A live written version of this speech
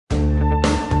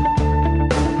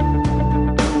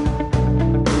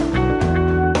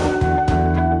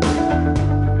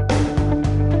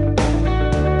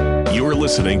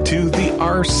listening to The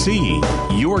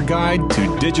RC, your guide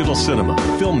to digital cinema,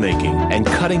 filmmaking, and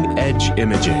cutting-edge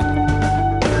imaging.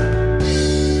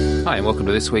 Hi, and welcome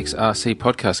to this week's RC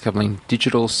podcast covering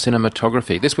digital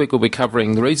cinematography. This week we'll be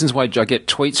covering the reasons why I get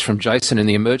tweets from Jason in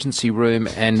the emergency room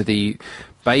and the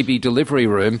baby delivery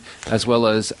room, as well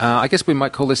as, I guess we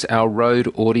might call this our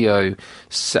RØDE audio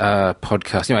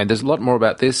podcast. Anyway, there's a lot more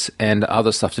about this and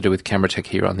other stuff to do with camera tech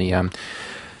here on the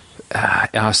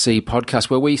RC podcast,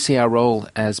 where we see our role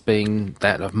as being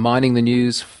that of mining the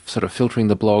news, sort of filtering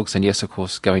the blogs, and yes, of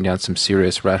course, going down some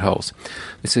serious rat holes.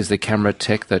 This is the camera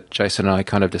tech that Jason and I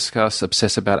kind of discuss,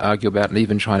 obsess about, argue about, and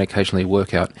even try and occasionally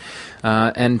work out.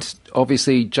 And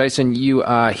obviously, Jason, you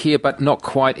are here, but not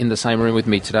quite in the same room with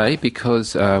me today,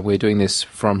 because we're doing this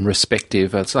from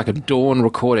respective, it's like a dawn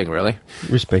recording, really.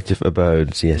 Respective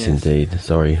abodes, yes, indeed.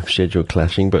 Sorry, schedule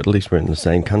clashing, but at least we're in the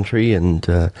same country, and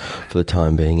for the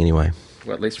time being, anyway.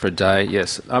 Well, at least for a day,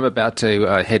 yes. I'm about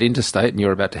to head interstate, and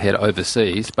you're about to head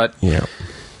overseas, but... Yeah.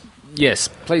 Yes,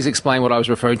 please explain what I was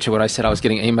referring to when I said I was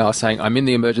getting emails saying, I'm in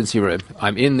the emergency room,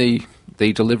 I'm in the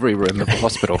delivery room of the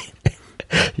hospital.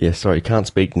 Yeah, sorry, can't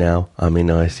speak now. I'm in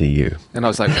ICU. And I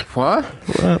was like, what?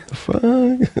 What the fuck?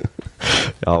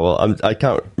 Oh, well, I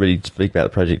can't really speak about the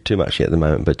project too much yet at the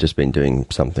moment, but just been doing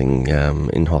something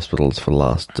in hospitals for the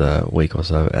last week or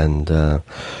so, and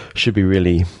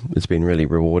it's been really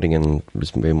rewarding, and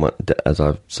it's been, as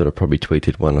I've sort of probably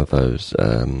tweeted, one of those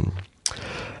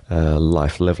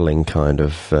life leveling kind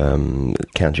of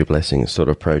count your blessings sort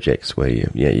of projects where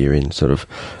you're in sort of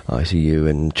ICU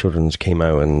and children's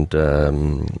chemo and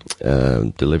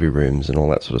delivery rooms and all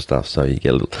that sort of stuff. So you get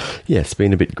a little, it's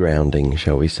been a bit grounding,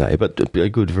 shall we say, but a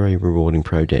good, very rewarding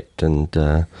project, and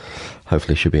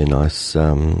hopefully should be a nice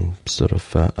sort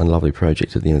of a lovely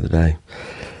project at the end of the day.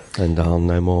 And I'll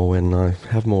know more when I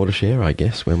have more to share, I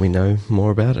guess, when we know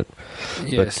more about it.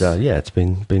 Yes. But, it's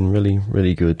been really,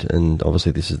 really good. And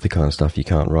obviously this is the kind of stuff you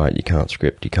can't write, you can't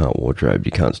script, you can't wardrobe,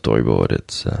 you can't storyboard.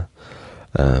 It's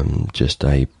just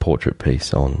a portrait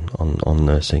piece on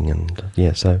nursing. And,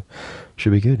 so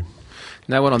should be good.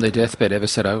 No one on their deathbed ever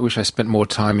said, I wish I spent more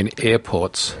time in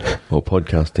airports. Or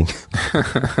podcasting.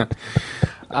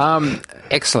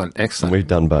 Excellent. And we've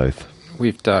done both.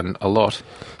 We've done a lot.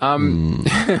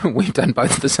 We've done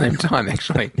both at the same time,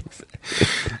 actually.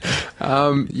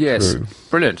 Yes, True.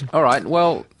 Brilliant. All right,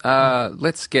 well,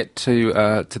 let's get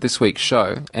to this week's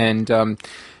show. And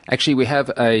actually, we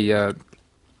have a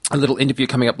little interview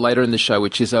coming up later in the show,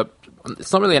 which is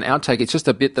it's not really an outtake, it's just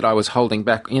a bit that I was holding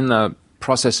back in the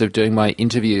process of doing my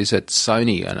interviews at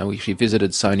Sony. I know we actually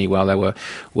visited Sony while they were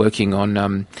working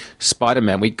on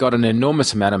Spider-Man. We got an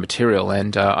enormous amount of material,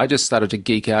 and I just started to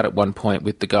geek out at one point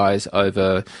with the guys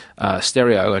over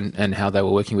stereo and how they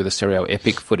were working with the stereo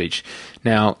epic footage.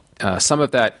 Now, some of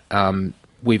that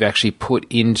we've actually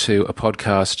put into a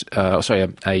podcast,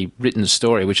 a written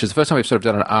story, which is the first time we've sort of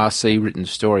done an RC written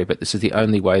story, but this is the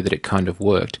only way that it kind of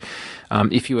worked.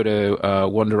 If you were to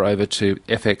wander over to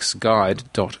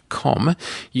fxguide.com,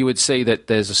 you would see that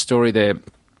there's a story there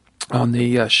on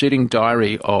the shooting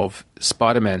diary of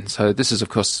Spider-Man. So this is, of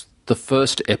course, the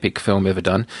first epic film ever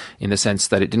done, in the sense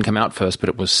that it didn't come out first, but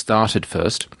it was started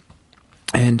first.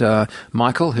 And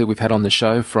Michael, who we've had on the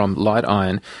show from Light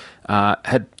Iron,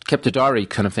 had kept a diary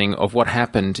kind of thing of what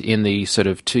happened in the sort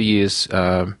of 2 years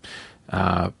sort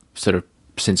of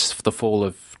since the fall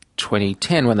of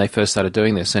 2010 when they first started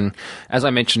doing this. And as I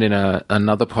mentioned in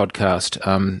another podcast,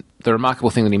 the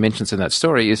remarkable thing that he mentions in that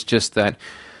story is just that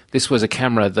this was a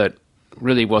camera that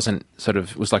really wasn't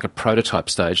was like a prototype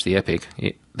stage, the Epic.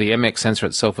 The MX sensor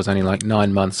itself was only like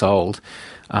 9 months old.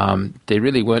 There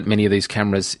really weren't many of these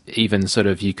cameras even sort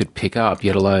of you could pick up,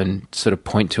 yet alone sort of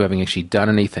point to having actually done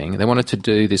anything. They wanted to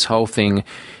do this whole thing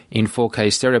in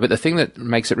 4K stereo. But the thing that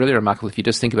makes it really remarkable, if you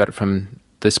just think about it from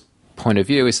this point of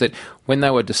view, is that when they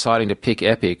were deciding to pick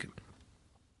Epic,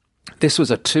 this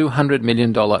was a $200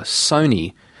 million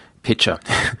Sony picture.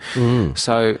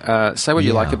 So say what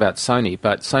you like about Sony,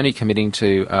 but Sony committing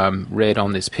to RØDE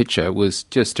on this picture was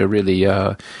just a really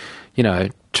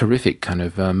terrific kind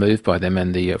of move by them,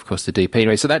 and of course the DP.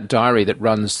 Anyway, so that diary that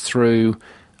runs through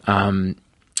the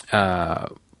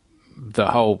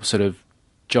whole sort of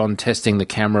John testing the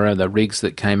camera, the rigs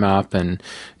that came up, and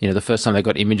the first time they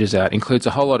got images out, includes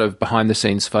a whole lot of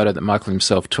behind-the-scenes photo that Michael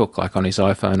himself took, like on his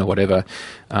iPhone or whatever,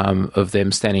 of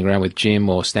them standing around with Jim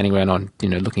or standing around on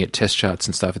looking at test charts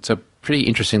and stuff. It's a pretty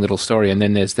interesting little story. And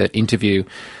then there's that interview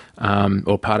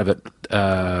or part of it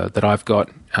that I've got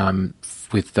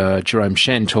with Jerome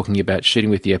Shen talking about shooting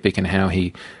with the Epic and how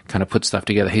he kind of put stuff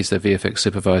together. He's the VFX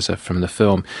supervisor from the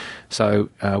film. So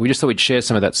we just thought we'd share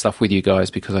some of that stuff with you guys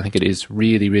because I think it is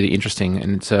really, really interesting.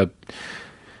 And it's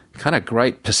kind of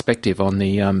great perspective on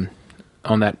the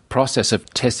on that process of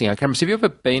testing our cameras. Have you ever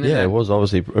been in that? Yeah, it was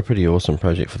obviously a pretty awesome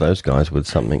project for those guys with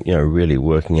something, really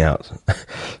working out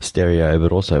stereo,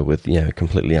 but also with,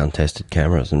 completely untested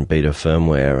cameras and beta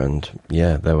firmware. And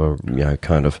yeah, they were,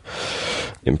 kind of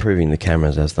improving the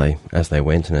cameras as they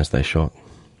went and as they shot.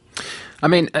 I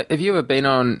mean, have you ever been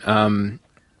on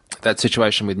that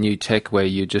situation with new tech where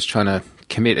you're just trying to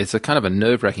commit? It's a kind of a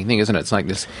nerve-wracking thing, isn't it? It's like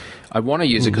this, I want to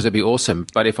use it because it'd be awesome,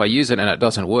 but if I use it and it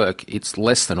doesn't work, it's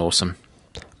less than awesome.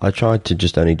 I tried to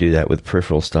just only do that with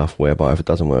peripheral stuff, whereby if it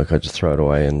doesn't work, I just throw it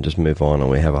away and just move on,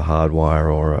 and we have a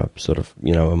hardwire or a sort of,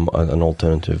 an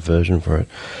alternative version for it.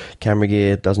 Camera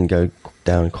gear doesn't go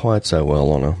down quite so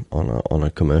well on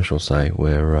a commercial, say,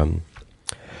 where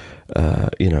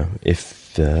if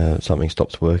something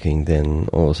stops working, then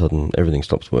all of a sudden everything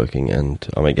stops working. And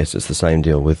I guess it's the same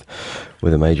deal with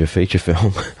a major feature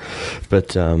film,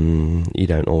 but you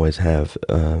don't always have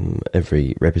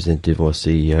every representative or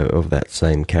CEO of that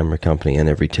same camera company and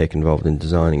every tech involved in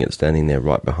designing it standing there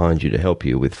right behind you to help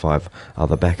you with 5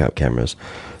 other backup cameras.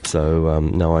 So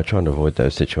no, I try to avoid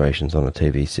those situations on a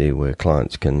TVC where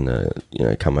clients can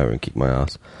come over and kick my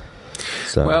ass.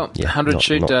 So, well, yeah, 100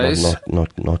 shoot days.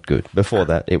 Not good. Before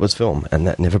that, it was film, and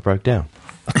that never broke down.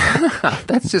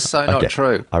 That's just so not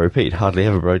true. I repeat, hardly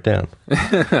ever broke down.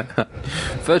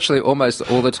 Virtually almost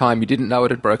all the time, you didn't know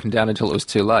it had broken down until it was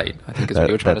too late, I think is what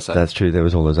you were trying to say. That's true. There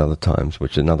was all those other times,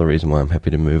 which is another reason why I'm happy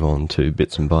to move on to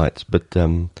bits and bytes. But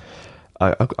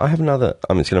I have another...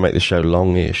 it's going to make the show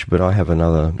long-ish, but I have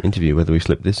another interview, whether we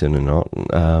slip this in or not,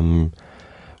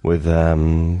 with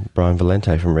Brian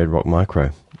Valente from Redrock Micro.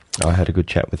 I had a good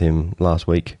chat with him last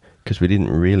week because we didn't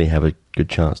really have a good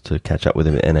chance to catch up with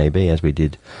him at NAB as we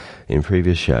did in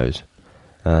previous shows.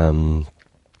 And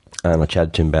I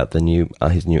chatted to him about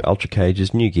his new Ultra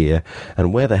cages, new gear,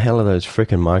 and where the hell are those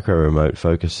frickin' micro remote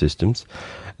focus systems,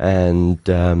 and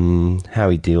how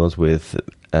he deals with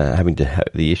having to have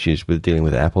the issues with dealing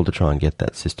with Apple to try and get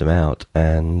that system out,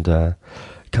 and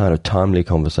kind of timely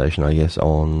conversation, I guess,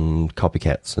 on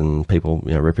copycats and people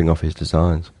ripping off his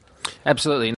designs.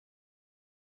 Absolutely.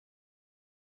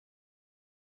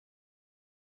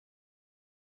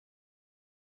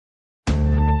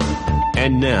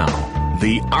 And now,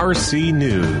 the RC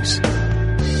News.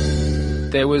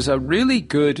 There was a really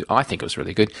good, I think it was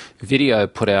really good, video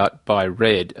put out by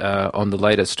RØDE on the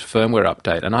latest firmware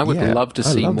update, and I would love to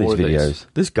see more of these videos.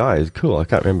 This guy is cool. I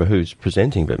can't remember who's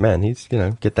presenting, but man, he's,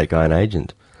 get that guy an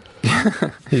agent.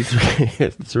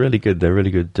 It's really good. They're really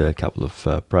good couple of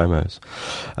promos.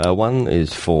 One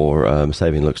is for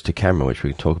saving looks to camera, which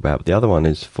we can talk about. But the other one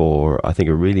is for, I think,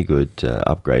 a really good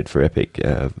upgrade for Epic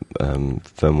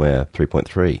firmware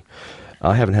 3.3.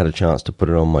 I haven't had a chance to put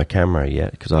it on my camera yet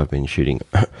because I've been shooting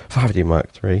 5D Mark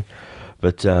III.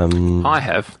 But I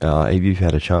have. You've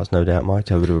had a chance, no doubt, Mike,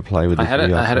 to have a bit of a play with it.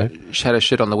 I had a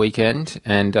shoot on the weekend,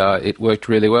 and it worked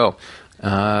really well.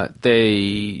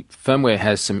 The firmware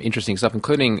has some interesting stuff,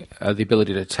 including the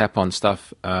ability to tap on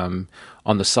stuff on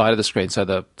the side of the screen. So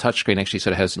the touchscreen actually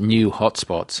sort of has new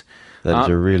hotspots. That's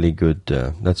a really good.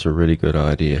 That's a really good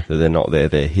idea. They're not there;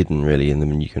 they're hidden really in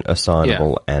them, and you can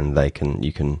assignable, and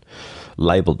you can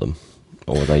label them,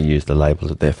 or they use the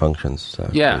labels of their functions. So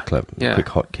quick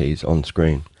hotkeys on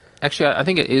screen. Actually, I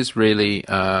think it is really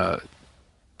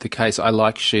the case. I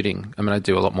like shooting. I mean, I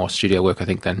do a lot more studio work, I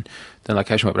think, than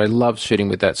location work, but I love shooting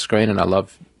with that screen, and I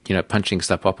love punching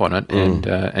stuff up on it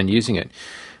and using it.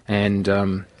 And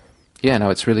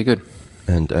it's really good.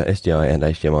 And SDI and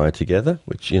HDMI together,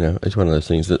 which is one of those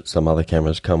things that some other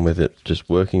cameras come with it just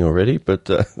working already, but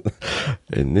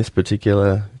in this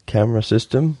particular camera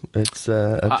system, it's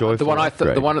a joy. The one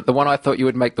I thought you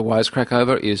would make the wisecrack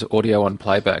over is audio on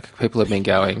playback. People have been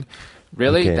going,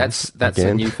 really? Again, that's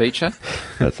a new feature?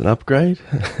 That's an upgrade?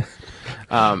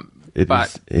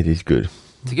 It is good.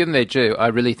 To give them their due, I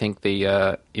really think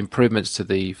the improvements to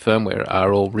the firmware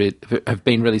have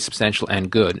been really substantial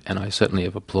and good, and I certainly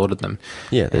have applauded them.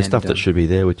 Yeah, there's stuff that should be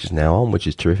there, which is now on, which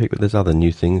is terrific, but there's other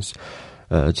new things.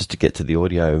 Just to get to the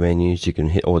audio menus, you can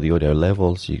hit all the audio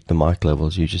levels, the mic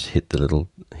levels. You just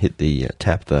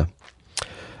tap the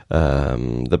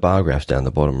bar graphs down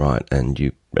the bottom right, and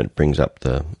it brings up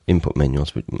the input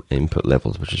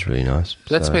levels, which is really nice.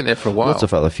 That's been there for a while. Lots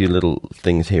of other few little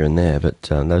things here and there, but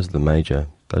those are the major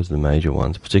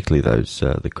ones, particularly those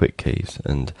the quick keys.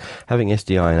 And having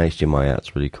SDI and HDMI out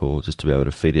is really cool, just to be able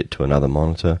to feed it to another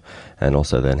monitor, and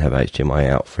also then have HDMI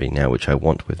out free now, which I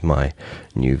want with my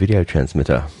new video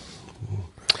transmitter.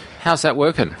 How's that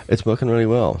working? It's working really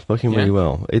well. It's working really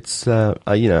well. It's,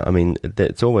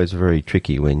 it's always very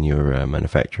tricky when you're a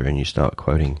manufacturer and you start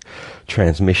quoting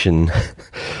transmission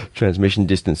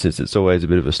distances. It's always a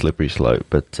bit of a slippery slope.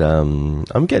 But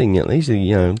I'm getting at least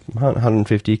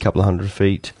 150, couple of 100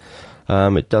 feet.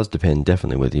 It does depend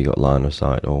definitely whether you got line of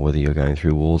sight or whether you're going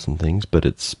through walls and things, but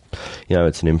it's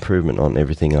an improvement on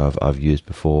everything I've used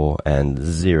before, and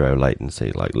zero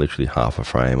latency, like literally half a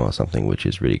frame or something, which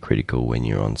is really critical when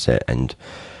you're on set and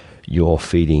you're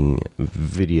feeding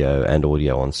video and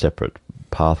audio on separate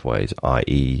pathways,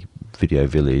 i.e. Video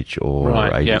Village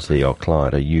or agency or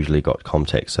client are usually got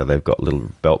Comtech, so they've got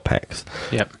little belt packs.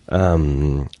 Yep.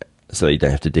 So you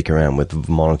don't have to dick around with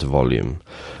monitor volume.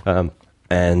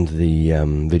 And the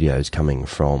video is coming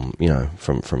from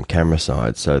camera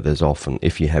side, so there's often,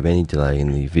 if you have any delay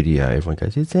in the video, everyone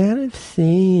goes, it's out of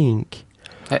sync.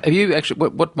 Have you actually,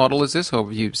 what model is this, or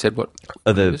have you said what?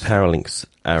 The Parallax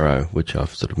Arrow, which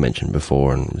I've sort of mentioned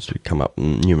before and it's come up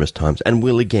numerous times, and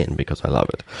will again because I love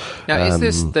it. Now, is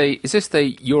this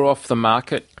the you're off the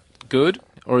market good,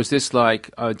 or is this like,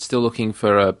 I'm still looking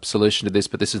for a solution to this,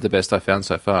 but this is the best I found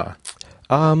so far?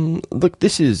 Look,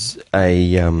 this is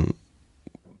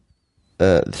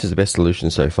this is the best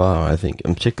solution so far, I think,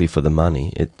 and particularly for the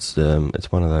money. It's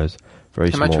one of those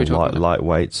very small,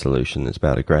 lightweight solution. It's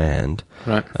about $1,000.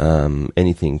 Right.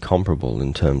 Anything comparable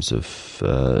in terms of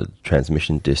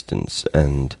transmission distance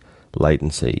and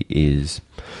latency is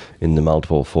in the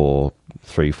multiple 4,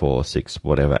 3, 4, 6,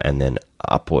 whatever, and then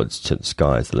upwards to the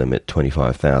sky's the limit,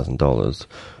 $25,000.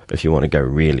 If you want to go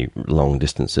really long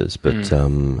distances, but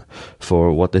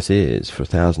for what this is, for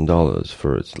 $1,000,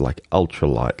 for it's like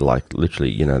ultralight, like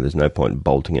literally, there's no point in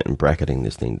bolting it and bracketing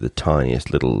this thing. The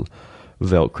tiniest little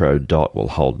Velcro dot will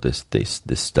hold this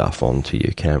stuff onto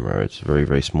your camera. It's very,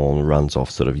 very small and runs off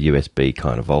sort of USB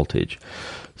kind of voltage.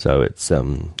 So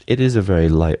it is a very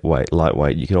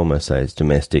lightweight. You can almost say it's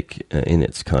domestic in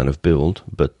its kind of build,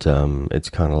 but it's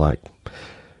kind of like,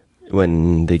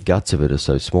 when the guts of it are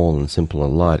so small and simple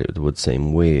and light, it would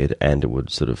seem weird, and it would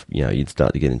sort of, you'd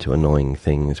start to get into annoying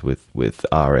things with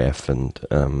RF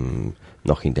and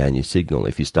knocking down your signal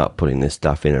if you start putting this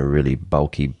stuff in a really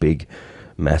bulky, big,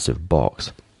 massive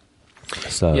box.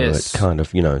 So it kind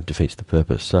of, defeats the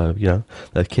purpose. So,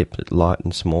 they've kept it light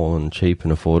and small and cheap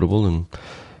and affordable,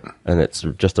 and it's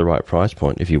just the right price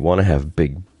point. If you want to have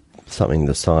something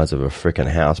the size of a frickin'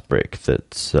 house brick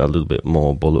that's a little bit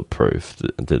more bulletproof,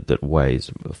 that weighs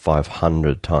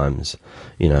 500 times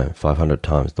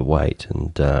the weight,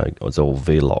 and it's all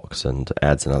V-locks and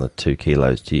adds another 2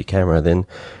 kilos to your camera, then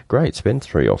great, spend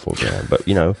 $3 or $4 grand. But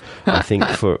I think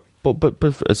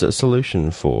but as a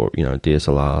solution for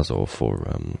DSLRs or for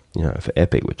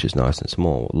Epic, which is nice and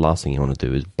small, last thing you want to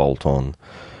do is bolt on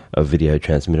a video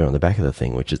transmitter on the back of the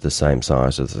thing, which is the same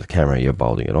size as the camera you're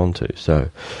bolting it onto. So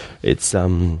it's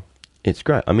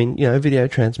great. I mean, video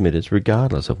transmitters,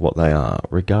 regardless of what they are,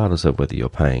 regardless of whether you're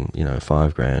paying,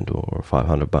 $5 grand or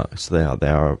 $500, they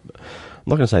are. I'm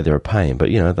not going to say they're a pain, but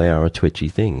they are a twitchy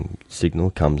thing.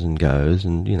 Signal comes and goes,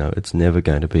 and it's never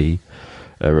going to be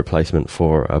a replacement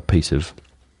for a piece of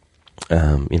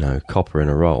copper in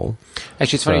a roll.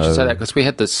 Actually, it's funny you should say that, because we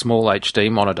had this small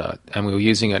HD monitor and we were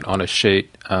using it on a shoot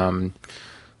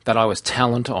that I was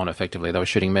talent on, effectively. They were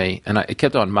shooting me, and it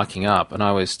kept on mucking up, and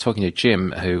I was talking to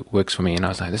Jim, who works for me, and I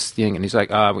was like, this thing, and he's like,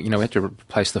 we have to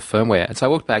replace the firmware. And so I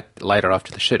walked back later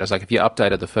after the shoot. I was like, have you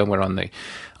updated the firmware on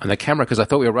the camera? Because I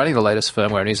thought we were running the latest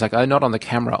firmware. And he's like, oh, not on the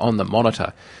camera, on the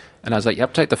monitor. And I was like, you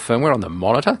update the firmware on the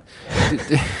monitor?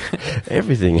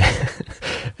 Everything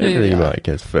might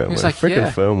get firmware. Like,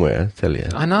 firmware, I tell you.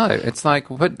 I know. It's like,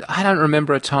 but I don't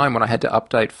remember a time when I had to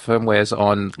update firmwares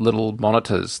on little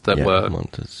monitors that were...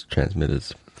 monitors,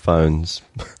 transmitters, phones,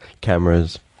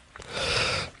 cameras,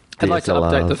 I'd like to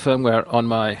update the firmware on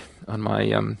my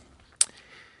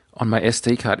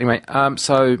SD card. Anyway,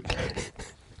 so...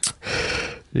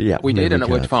 yeah, we did, and it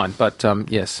worked fine, but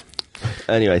yes.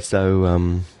 Anyway,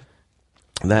 so...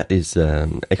 that is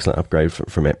an excellent upgrade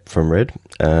from Red.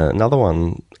 Another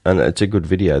one, and it's a good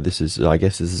video. I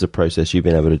guess this is a process you've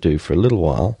been able to do for a little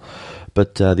while,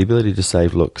 but the ability to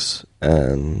save looks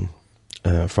from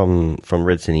Red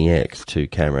Cine EX to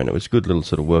camera, and it was a good little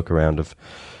sort of workaround of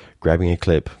grabbing a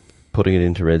clip, putting it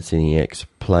into Red Cine EX,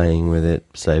 playing with it,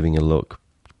 saving a look,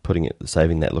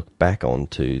 saving that look back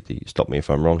onto the, stop me if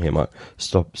I'm wrong here, Mike,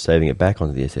 saving it back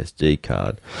onto the SSD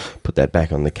card, put that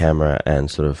back on the camera, and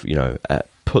sort of,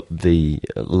 put the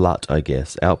LUT, I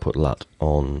guess, output LUT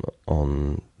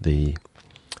on the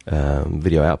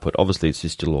video output. Obviously, it's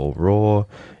just still all raw.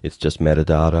 It's just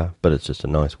metadata, but it's just a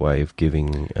nice way of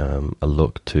giving a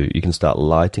look to. You can start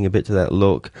lighting a bit to that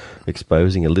look,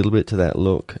 exposing a little bit to that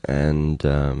look, and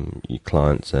your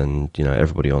clients and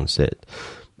everybody on set,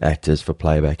 actors for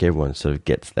playback, everyone sort of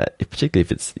gets that. Particularly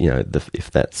if it's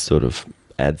if that's sort of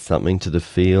adds something to the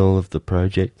feel of the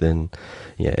project, then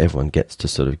everyone gets to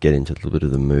sort of get into a little bit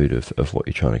of the mood of what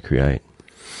you're trying to create.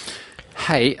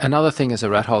 Hey, another thing is a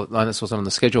rat hole. This wasn't on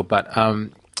the schedule, but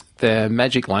the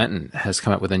Magic Lantern has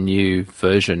come up with a new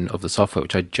version of the software,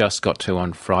 which I just got to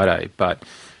on Friday, but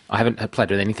I haven't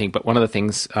played with anything. But one of the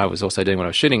things I was also doing when I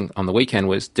was shooting on the weekend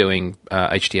was doing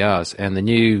HDRs, and the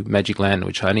new Magic Lantern,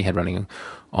 which I only had running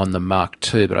on the Mark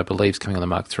II, but I believe is coming on the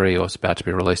Mark III, or it's about to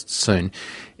be released soon,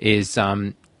 is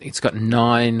it's got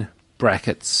 9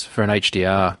 brackets for an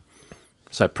HDR.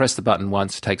 So press the button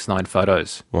once, it takes 9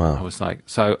 photos. Wow. I was like,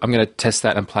 so I'm going to test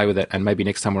that and play with it, and maybe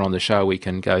next time we're on the show we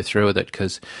can go through with it,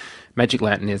 because Magic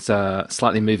Lantern is a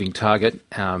slightly moving target.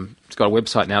 It's got a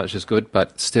website now, which is good,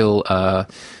 but still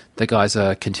the guys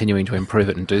are continuing to improve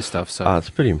it and do stuff. So it's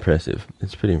pretty impressive.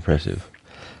 It's pretty impressive.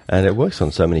 And it works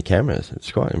on so many cameras.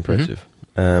 It's quite impressive.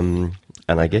 And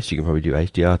I guess you can probably do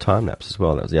HDR time-lapse as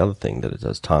well. That was the other thing, that it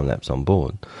does time-lapse on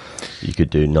board. You could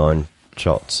do 9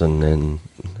 shots, and then,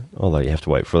 although you have to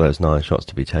wait for those 9 shots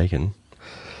to be taken,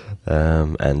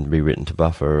 and be written to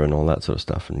buffer and all that sort of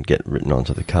stuff, and get written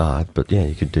onto the card. But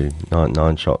you could do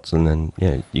 9 shots, and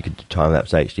then you could do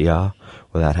time-lapse HDR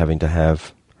without having to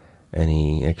have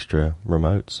any extra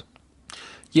remotes.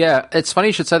 Yeah, it's funny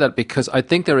you should say that, because I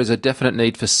think there is a definite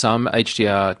need for some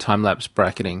HDR time-lapse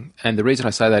bracketing. And the reason I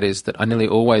say that is that I nearly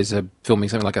always am filming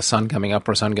something like a sun coming up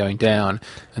or a sun going down,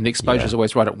 and the exposure is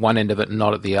always right at one end of it and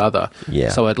not at the other. Yeah.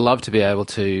 So I'd love to be able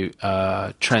to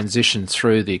transition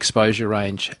through the exposure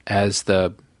range as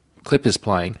the clip is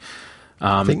playing.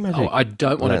 I think I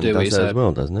don't want to do does that as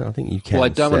well, doesn't it? I think you can. Well, I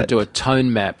don't want to do a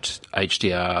tone-mapped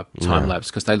HDR time-lapse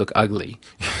because they look ugly.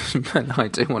 But I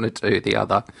do want to do the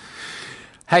other.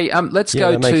 Hey, let's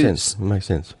go to... that makes sense. It makes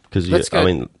sense. Because go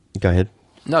ahead.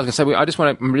 No, I was going to say,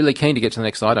 I'm really keen to get to the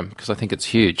next item because I think it's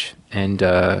huge. But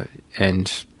go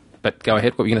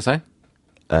ahead, what were you going to say?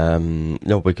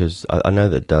 No, because I know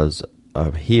that it does... I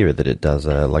hear that it does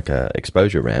like a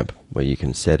exposure ramp where you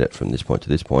can set it from this point to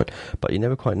this point, but you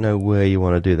never quite know where you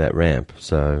want to do that ramp.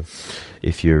 So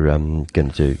if you're going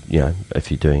to do, if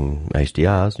you're doing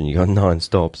HDRs and you've got 9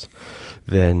 stops,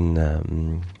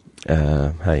 then...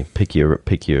 hey, pick your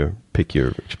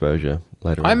exposure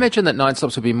later on. I imagine that 9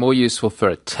 stops would be more useful for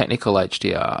a technical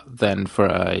HDR than for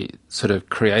a sort of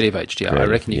creative HDR. I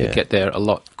reckon you could get there a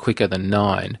lot quicker than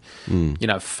 9.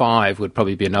 5 would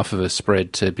probably be enough of a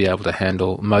spread to be able to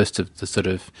handle most of the sort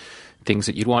of things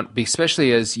that you'd want,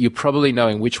 especially as you're probably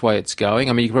knowing which way it's going.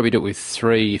 I mean, you could probably do it with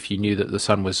 3 if you knew that the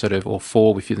sun was sort of, or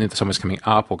 4 if you knew the sun was coming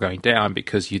up or going down,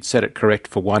 because you'd set it correct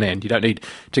for one end. You don't need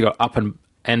to go up and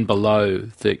below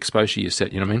the exposure you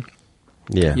set, you know what I mean?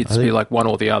 Yeah. You'd be like one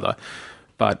or the other.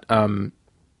 But don't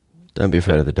be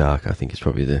afraid of the dark, I think, is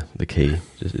probably the key.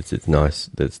 It's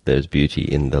nice. There's beauty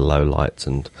in the low lights,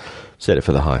 and set it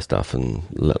for the high stuff and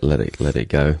let it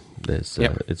go.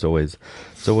 It's always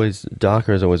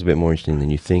darker is always a bit more interesting than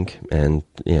you think. And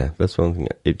that's one thing.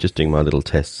 Just doing my little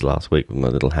tests last week with my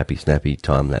little happy snappy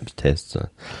time-lapse tests,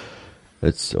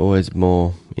 it's always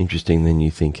more interesting than you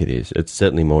think it is. It's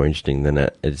certainly more interesting than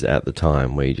it is at the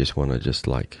time, where you just want to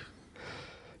stab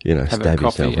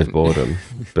yourself with boredom.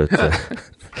 But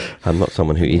I'm not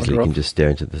someone who easily can just stare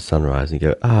into the sunrise and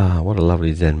go, what a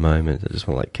lovely Zen moment. I just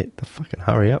want to get the fucking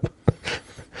hurry up.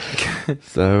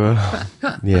 So,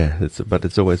 but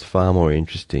it's always far more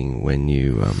interesting when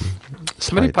you...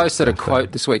 somebody posted a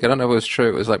quote this week. I don't know if it was true.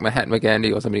 It was like Mahatma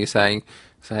Gandhi or somebody saying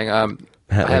Mahatma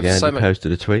Gandhi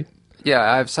posted a tweet? Yeah,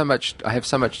 I have so much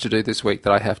to do this week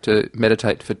that I have to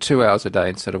meditate for 2 hours a day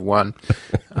instead of 1.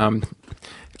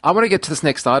 I want to get to this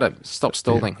next item. Stop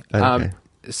stalling. Yeah, okay.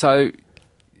 So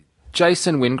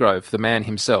Jason Wingrove, the man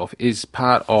himself, is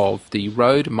part of the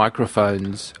RØDE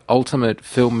Microphones Ultimate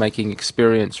Filmmaking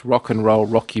Experience Rock and Roll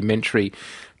Rockumentary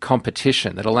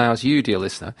competition that allows you, dear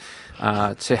listener,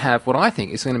 to have what I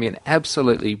think is going to be an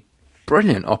absolutely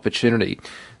brilliant opportunity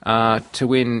to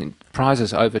win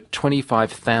prizes over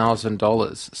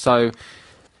 $25,000. So,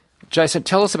 Jason,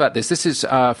 tell us about this. This is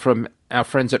from our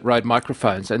friends at RØDE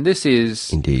Microphones, and this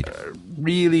is indeed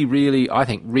really, really, I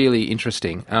think, really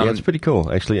interesting. It's pretty cool,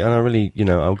 actually, and I really,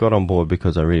 I got on board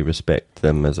because I really respect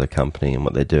them as a company and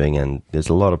what they're doing, and there's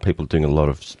a lot of people doing a lot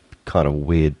of kind of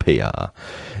weird PR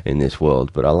in this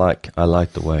world, but I like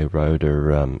the way RØDE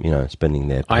are, spending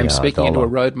their PR I am speaking dollar. into a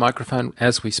RØDE microphone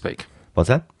as we speak. What's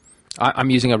that? I'm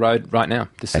using a Rode right now.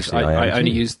 Actually, I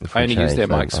only use their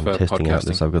mics I'm for testing out podcasting.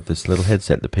 this. I've got this little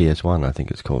headset, the PS1, I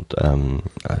think it's called. I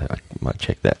might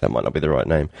check that. That might not be the right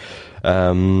name.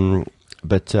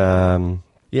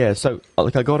 Yeah. So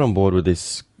look, I got on board with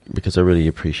this because I really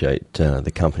appreciate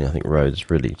the company. I think RØDE's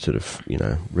really sort of,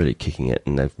 really kicking it,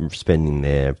 and they're spending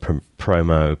their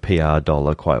promo PR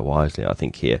dollar quite wisely, I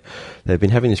think, here. They've been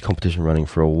having this competition running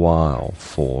for a while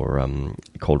for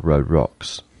called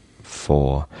Redrock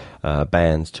for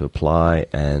bands to apply,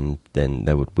 and then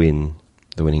they would win.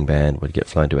 The winning band would get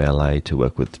flown to LA to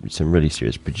work with some really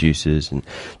serious producers and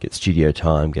get studio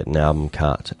time, get an album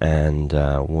cut, and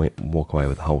walk away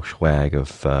with a whole swag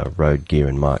of Rode gear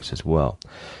and mics as well.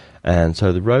 And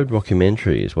so the Rode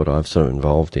Rockumentary is what I've sort of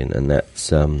involved in, and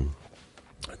that's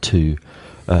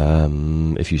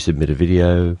if you submit a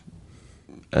video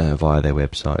via their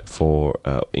website for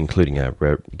including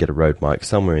get a Rode mic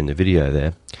somewhere in the video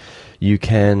there, you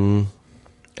can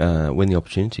win the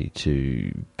opportunity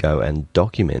to go and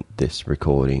document this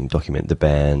recording, document the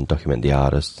band, document the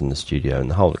artists in the studio,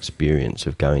 and the whole experience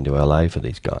of going to LA for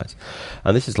these guys.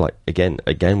 And this is like again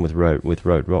with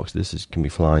Redrock, this can be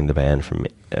flying the band from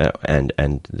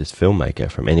and this filmmaker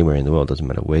from anywhere in the world. Doesn't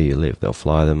matter where you live, they'll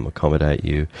fly them, accommodate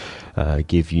you,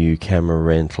 give you camera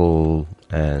rental,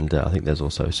 and I think there's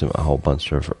also a whole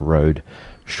bunch of Rode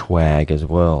swag as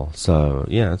well. So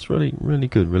yeah, it's really, really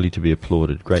good, really to be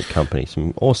applauded. Great company,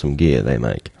 some awesome gear they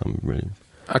make. I'm really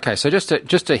Okay, so just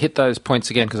to hit those points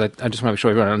again, because I just want to make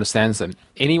sure everyone understands them.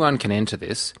 Anyone can enter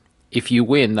this. If you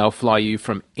win, they'll fly you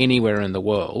from anywhere in the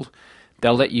world.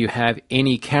 They'll let you have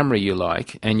any camera you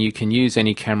like, and you can use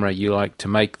any camera you like to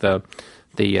make the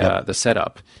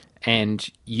setup. And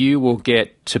you will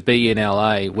get to be in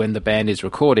LA when the band is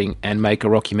recording and make a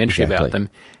rockumentary about them.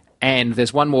 And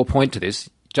there's one more point to this.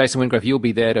 Jason Wingrove, you'll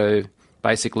be there to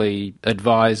basically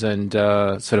advise and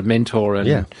sort of mentor and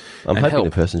I'm hoping help.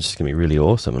 the person's just going to be really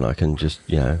awesome, and I can just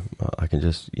kick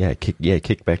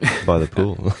back by the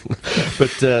pool.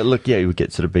 But look, you would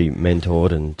get sort of be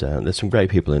mentored, and there's some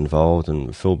great people involved,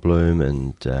 and Phil Bloom,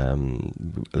 and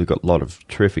we've got a lot of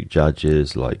terrific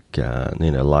judges like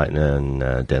Leitner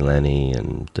and Dan Lenny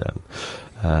and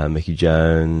Mickey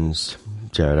Jones,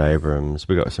 Jared Abrams.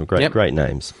 We've got some great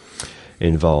names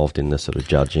involved in the sort of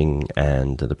judging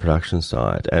and the production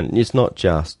side. And it's not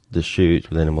just the shoot,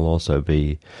 but then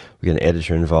we get an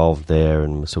editor involved there,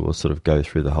 and so we'll sort of go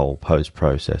through the whole post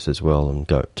process as well and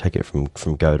take it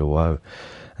from go to woe.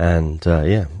 And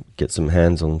get some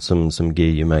hands on some gear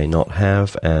you may not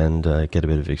have, and get a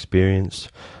bit of experience,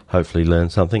 hopefully learn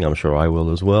something. I'm sure I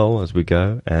will as well as we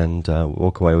go, and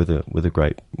walk away with a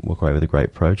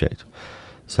great project.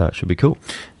 So it should be cool.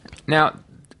 Now,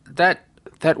 that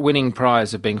winning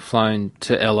prize of being flown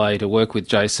to LA to work with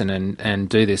Jason and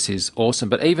do this is awesome.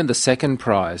 But even the second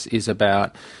prize is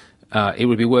about, it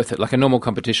would be worth it. Like a normal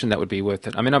competition, that would be worth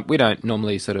it. I mean, we don't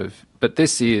normally but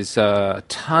this is a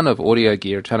ton of audio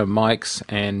gear, a ton of mics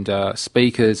and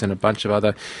speakers and a bunch of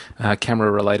other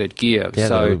camera-related gear. Yeah,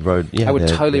 so I would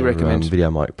totally recommend. Video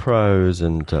Mic Pros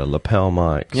and lapel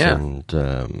mics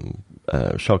and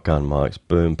shotgun mics,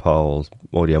 boom poles,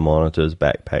 audio monitors,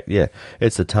 backpack. Yeah,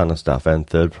 it's a ton of stuff, and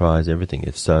third prize, everything.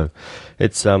 It's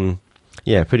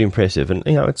pretty impressive, and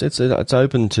it's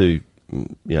open to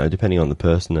depending on the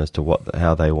person as to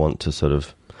how they want to sort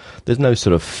of. There's no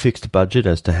sort of fixed budget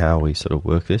as to how we sort of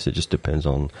work this. It just depends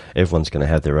on everyone's going to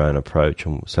have their own approach,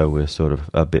 and so we're sort of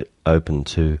a bit open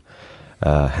to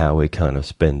how we kind of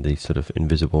spend these sort of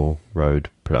invisible Rode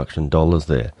production dollars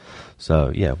there.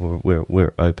 So yeah,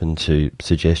 we're open to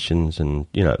suggestions, and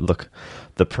look,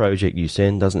 the project you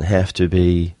send doesn't have to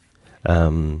be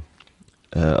you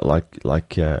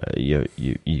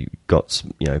got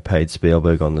paid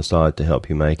Spielberg on the side to help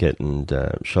you make it, and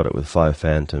shot it with 5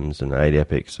 Phantoms and 8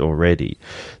 Epics already.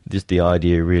 The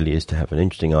idea really is to have an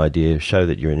interesting idea, show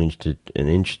that you're an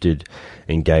interested,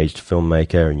 engaged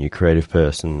filmmaker and you're a creative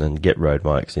person, and get Rode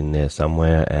mics in there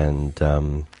somewhere, and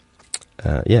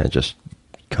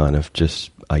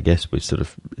I guess we sort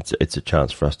of it's a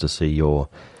chance for us to see your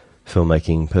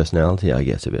filmmaking personality, I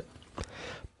guess, a bit.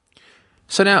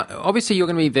 So now, obviously, you're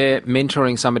going to be there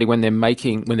mentoring somebody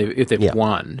if they've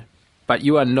won, but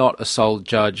you are not a sole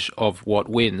judge of what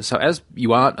wins. So as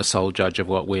you aren't a sole judge of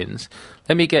what wins,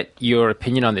 let me get your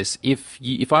opinion on this.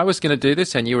 If I was going to do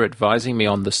this and you were advising me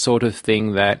on the sort of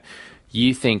thing that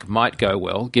you think might go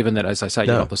well, given that, as I say,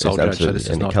 you're not the sole judge, so this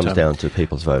is not... And it comes down to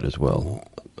people's vote as well,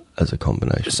 as a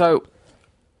combination. So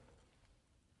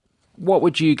what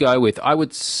would you go with? I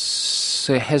would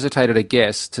hesitate at a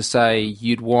guess to say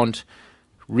you'd want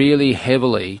really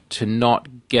heavily to not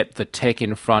get the tech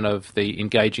in front of the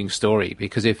engaging story.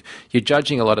 Because if you're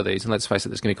judging a lot of these, and let's face it,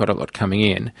 there's going to be quite a lot coming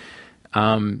in,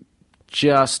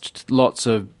 just lots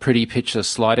of pretty picture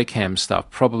slider cam stuff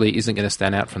probably isn't going to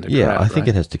stand out from the crowd. Yeah, I think right?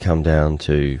 it has to come down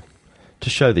to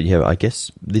show that you have, I guess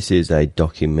this is a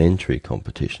documentary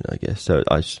competition, I guess. So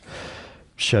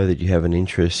show that you have an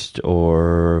interest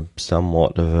or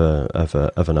somewhat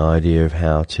of an idea of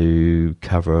how to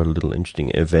cover a little interesting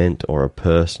event or a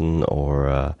person or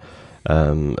a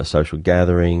social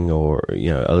gathering or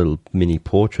a little mini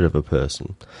portrait of a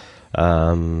person.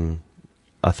 I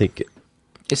think.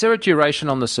 Is there a duration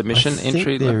on the submission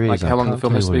entry? There is. Like how long the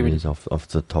film has to be? It is off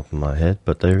the top of my head,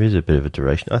 but there is a bit of a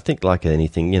duration. I think, like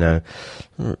anything,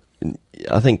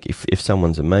 I think if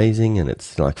someone's amazing and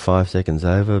it's like 5 seconds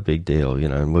over, big deal,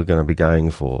 and we're going to be going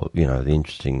for, we're going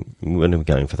to be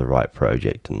going for the right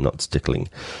project and not stickling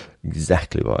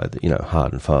exactly by the,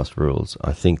 hard and fast rules.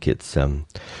 I think it's,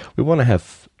 we want to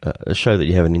have a show that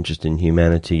you have an interest in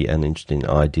humanity and interest in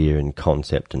idea and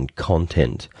concept and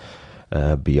content,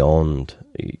 beyond,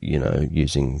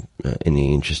 using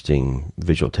any interesting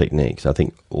visual techniques. I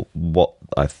think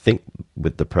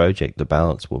with the project, the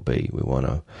balance will be, we want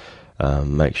to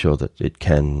make sure that it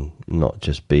can not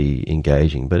just be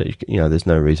engaging, but there's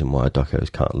no reason why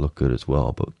docos can't look good as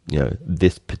well. But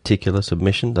this particular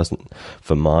submission doesn't,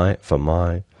 for my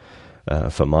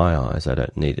eyes, I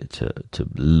don't need it to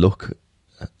look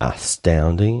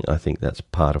astounding. I think that's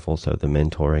part of also the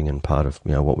mentoring and part of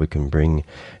what we can bring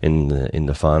in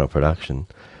the final production.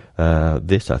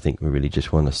 This, I think, we really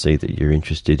just want to see that you're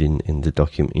interested in the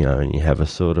document, and you have a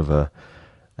sort of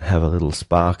have a little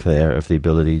spark there of the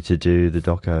ability to do the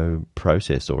doco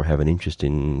process or have an interest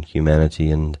in humanity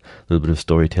and a little bit of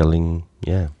storytelling.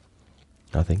 Yeah,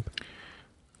 I think.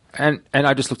 And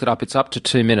I just looked it up. It's up to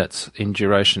 2 minutes in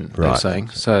duration, they're saying.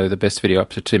 So the best video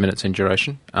up to 2 minutes in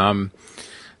duration. Though,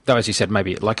 as you said,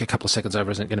 maybe like a couple of seconds over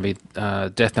isn't going to be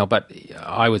death knell, but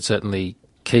I would certainly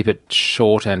keep it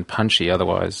short and punchy.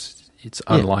 Otherwise, it's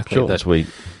unlikely that sweet.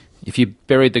 If you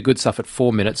buried the good stuff at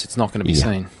 4 minutes, it's not going to be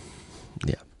seen.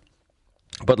 Yeah.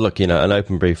 But look, an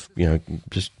open brief,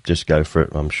 just go for it.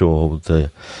 I'm sure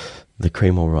the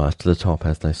cream will rise to the top,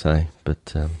 as they say.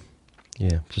 But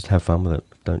just have fun with it.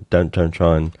 Don't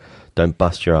try and don't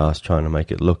bust your ass trying to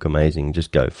make it look amazing.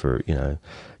 Just go for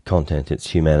content.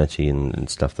 It's humanity and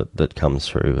stuff that comes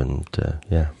through, and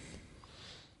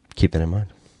keep that in mind.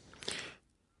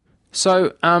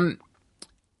 So,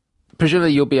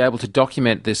 presumably you'll be able to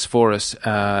document this for us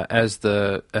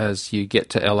as you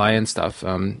get to LA and stuff,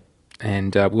 and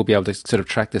we'll be able to sort of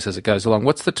track this as it goes along.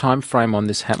 What's the time frame on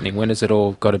this happening? When has it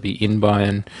all got to be in by,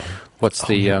 and what's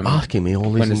you're asking me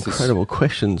all these incredible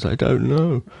questions? I don't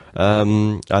know.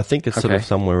 I think it's sort of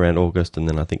somewhere around August, and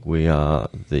then I think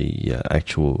the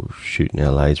actual shoot in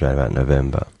LA is around about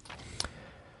November.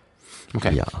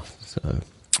 Okay. Yeah. So.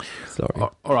 Sorry.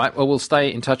 All right. Well, we'll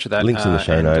stay in touch with that. Links in the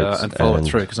show notes. And follow it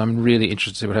through, because I'm really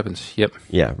interested to see what happens. Yep.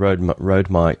 Yeah,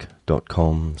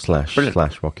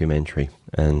 rodemic.com/rockumentary.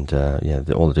 And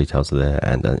all the details are there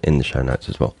and in the show notes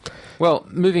as well. Well,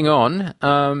 moving on,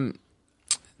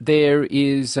 there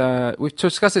is, we've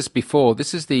discussed this before,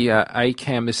 this is the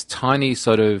A-Cam, this tiny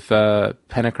sort of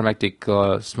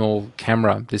Panchromatic small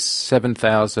camera, this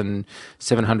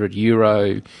 7,700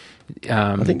 euro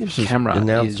I think this camera was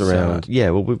announced around.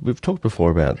 We've talked before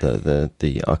about the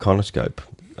Ikonoskop,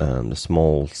 the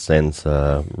small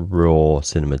sensor, raw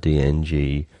cinema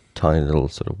DNG, tiny little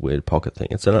sort of weird pocket thing.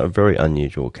 It's a very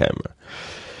unusual camera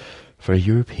for a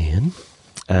European.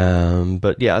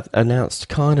 But yeah, announced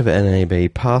kind of at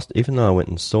NAB past, even though I went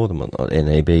and saw them at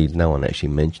NAB, no one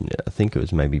actually mentioned it. I think it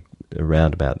was maybe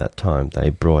around about that time they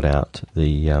brought out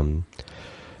the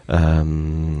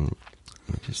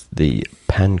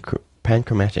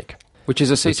Panchromatic, which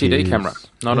is a CCD camera,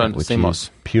 not a CMOS.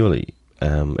 Purely,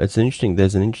 it's an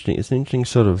interesting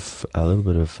sort of a little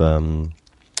bit of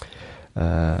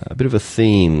a bit of a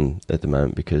theme at the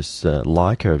moment, because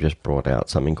Leica have just brought out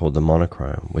something called the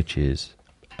monochrome, which is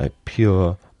a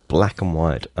pure black and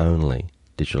white only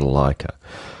digital Leica.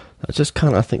 I just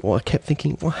kind of I kept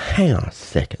thinking, well, hang on a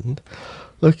second.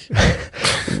 Look,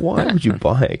 why would you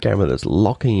buy a camera that's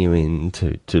locking you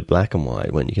into black and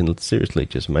white when you can seriously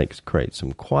just create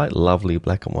some quite lovely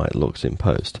black and white looks in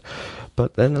post?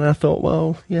 But then I thought,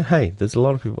 well, yeah, hey, there's a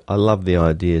lot of people. I love the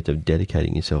idea of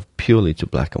dedicating yourself purely to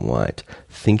black and white,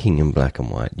 thinking in black and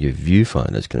white. Your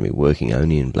viewfinder is going to be working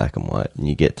only in black and white, and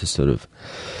you get to sort of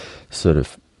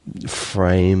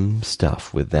frame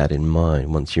stuff with that in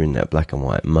mind once you're in that black and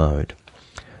white mode.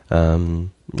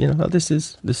 This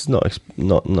is not a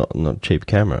cheap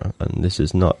camera, and this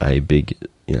is not a big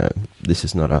this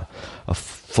is not a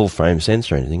full frame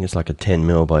sensor or anything. It's like a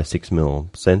 10mm by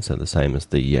 6mm sensor, the same as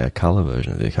the color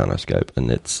version of the Ikonoskop, and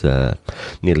it's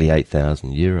nearly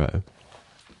 €8,000.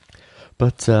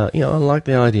 But I like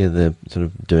the idea of the sort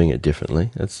of doing it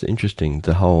differently. It's interesting,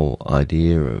 the whole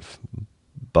idea of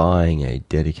buying a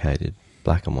dedicated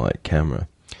black and white camera.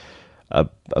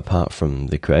 Apart from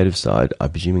the creative side,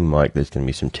 I'm presuming, Mike, there's going to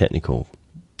be some technical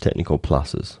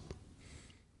pluses.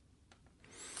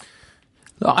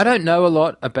 I don't know a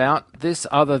lot about this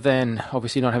other than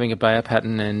obviously not having a Bayer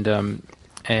pattern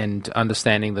and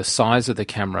understanding the size of the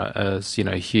camera as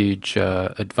huge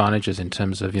advantages in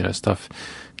terms of stuff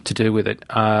to do with it.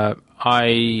 I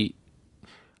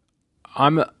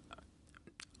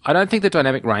don't think the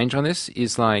dynamic range on this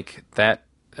is like that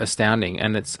astounding,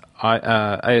 and it's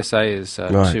ASA is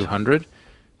 200,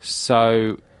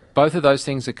 so both of those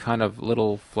things are kind of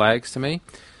little flags to me.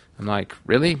 I'm like,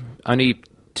 really? Only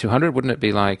 200? Wouldn't it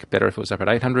be like better if it was up at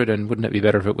 800? And wouldn't it be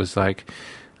better if it was like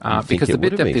because the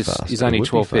bit depth is only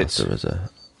 12 bits? As a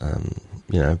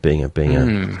being a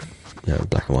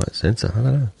black and white sensor. I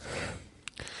don't know.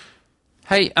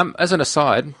 Hey, as an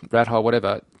aside, rat hole,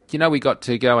 whatever. We got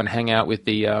to go and hang out with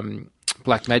the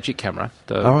Blackmagic camera.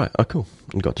 All right. Oh, cool.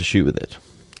 And got to shoot with it.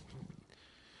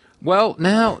 Well,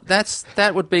 now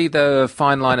that would be the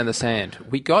fine line in the sand.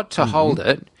 We got to hold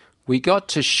it. We got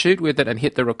to shoot with it and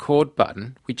hit the record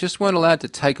button. We just weren't allowed to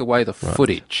take away the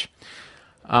footage.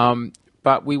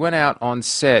 But we went out on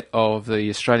set of the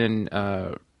Australian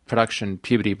production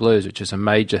Puberty Blues, which is a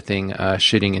major thing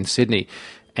shooting in Sydney.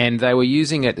 And they were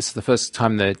using it, it's the first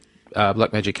time the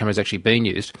Blackmagic camera has actually been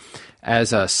used,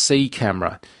 as a C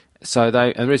camera. And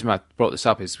the reason I brought this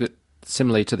up is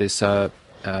similarly to this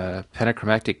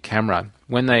Panchromatic camera,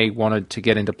 when they wanted to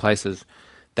get into places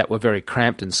that were very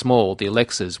cramped and small, the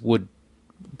Alexas would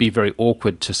be very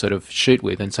awkward to sort of shoot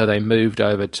with, and so they moved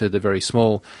over to the very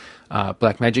small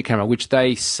Blackmagic camera, which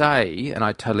they say, and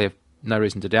I totally have no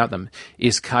reason to doubt them,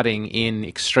 is cutting in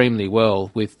extremely well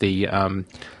with the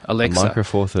Alexa. The Micro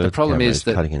Four Thirds camera is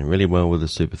cutting in really well with the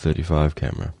Super 35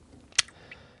 camera.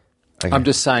 Okay. I'm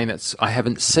just saying that I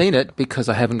haven't seen it because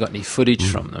I haven't got any footage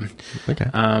from them.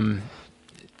 Okay.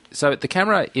 So the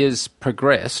camera is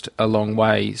progressed a long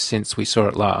way since we saw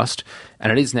it last, and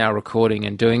it is now recording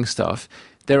and doing stuff.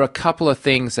 There are a couple of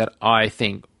things that I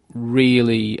think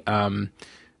really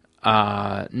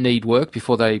need work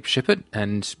before they ship it,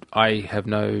 and I have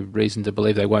no reason to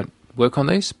believe they won't work on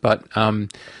these. But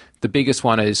the biggest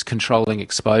one is controlling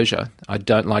exposure. I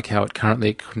don't like how it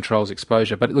currently controls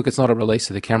exposure. But look, it's not a release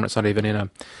of the camera. It's not even in a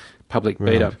public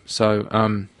beta. Right.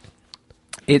 So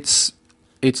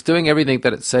it's doing everything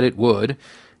that it said it would,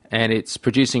 and it's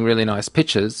producing really nice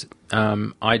pictures.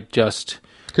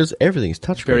 Because everything's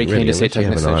touchscreen. Very keen to see you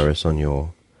have an iris on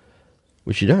your,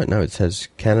 which you don't know. It says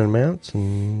Canon mounts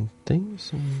and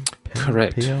things. And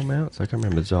Correct. PL mounts. I can't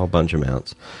remember. There's a whole bunch of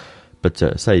mounts.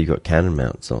 But say you've got Canon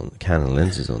mounts on, Canon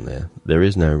lenses on there. There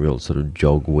is no real sort of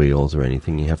jog wheels or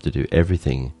anything. You have to do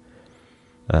everything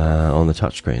on the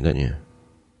touchscreen, don't you?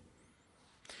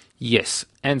 Yes,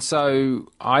 and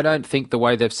so I don't think the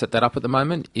way they've set that up at the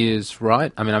moment is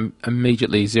right. I mean, I'm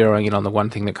immediately zeroing in on the one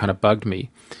thing that kind of bugged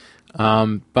me,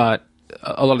 but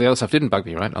a lot of the other stuff didn't bug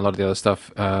me, right? A lot of the other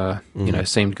stuff,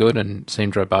 seemed good and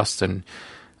seemed robust, and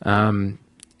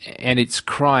it's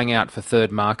crying out for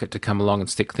third market to come along and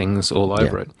stick things all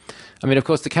over it. I mean, of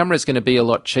course, the camera is going to be a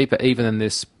lot cheaper even than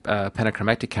this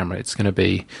Panchromatic camera. It's going to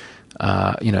be,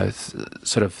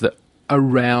 sort of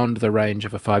around the range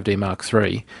of a 5D Mark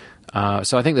III.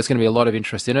 So I think there's going to be a lot of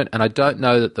interest in it, and I don't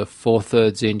know that the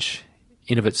 4/3 inch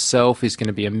in of itself is going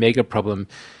to be a mega problem.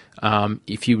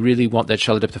 If you really want that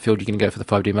shallow depth of field, you can go for the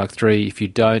 5D Mark III. If you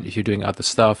don't, if you're doing other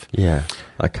stuff,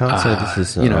 I can't say this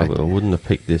is. I wouldn't have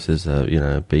picked this as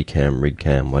a B cam, rig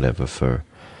cam, whatever for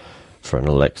an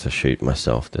Alexa shoot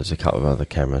myself. There's a couple of other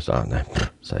cameras,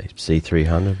 say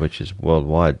C300, which is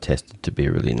worldwide tested to be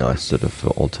a really nice sort of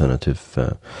alternative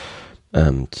to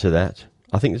that.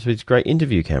 I think this is a great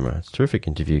interview camera. It's a terrific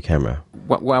interview camera.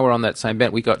 While we're on that same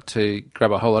bent, we got to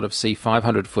grab a whole lot of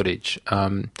C500 footage.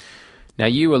 Now,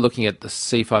 you were looking at the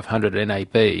C500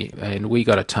 NAB, and we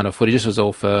got a ton of footage. This was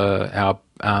all for our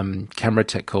camera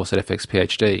tech course at FX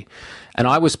PhD. And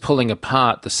I was pulling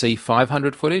apart the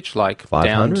C500 footage, like 500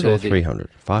 down to or 300?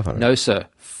 500? No, sir,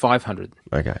 500.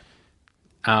 Okay.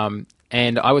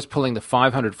 And I was pulling the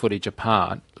 500 footage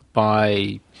apart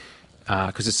by...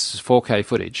 because it's 4K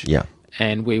footage. Yeah.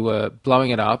 And we were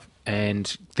blowing it up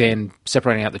and then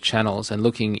separating out the channels and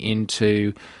looking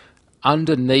into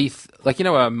underneath, like,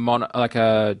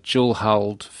 a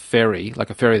dual-hulled ferry, like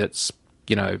a ferry that's,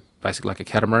 basically like a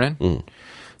catamaran.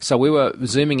 So we were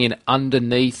zooming in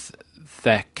underneath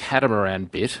that catamaran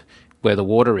bit where the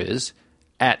water is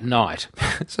at night.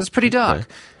 So it's pretty dark. Okay.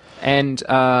 And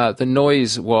the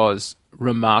noise was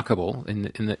remarkable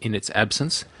in its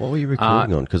absence. What were you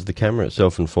recording on? Because the camera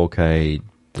itself in 4K,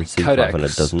 the C500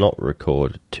 Codecs. does not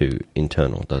record to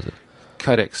internal, does it?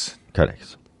 Codecs.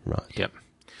 Codecs, right. Yep.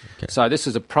 Okay. So this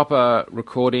is a proper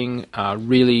recording,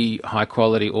 really high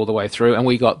quality all the way through, and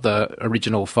we got the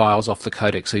original files off the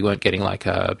codec, so you weren't getting like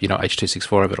a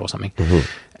H.264 of it or something. Mm-hmm.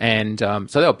 And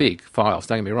so they were big files.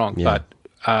 Don't get me wrong, Yeah.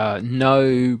 but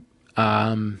no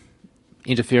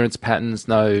interference patterns,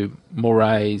 no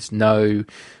mores, no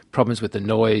problems with the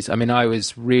noise. I mean, I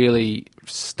was really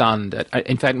stunned.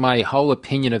 In fact, my whole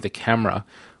opinion of the camera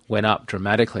went up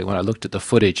dramatically when I looked at the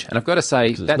footage. And I've got to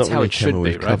say, that's how it should be,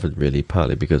 we've right? covered really,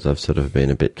 partly because I've sort of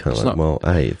been a bit kind of like, well,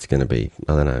 A, it's going to be,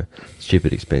 I don't know,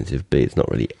 stupid expensive. B, it's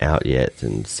not really out yet.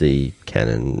 And C,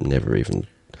 Canon never even,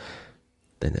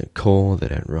 they don't call, they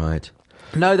don't write.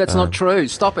 No, that's not true.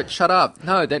 Stop it. Shut up.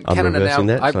 No, that I'm Canon are reversing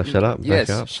now. that. Shall I shut up? Yes,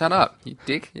 Back up? shut up, you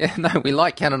dick. Yeah, no, we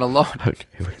like Canon a lot. Okay,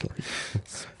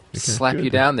 Slap good. you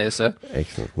down there, sir.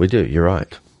 Excellent. We do, you're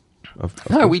right.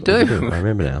 No, we do. I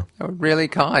remember now. You're really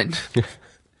kind.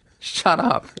 Shut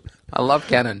up. I love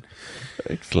Canon.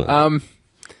 Excellent.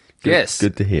 Yes.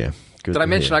 Good to hear. Good Did I to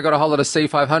mention hear. I got a whole lot of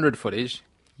C500 footage?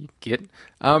 You git.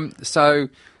 So,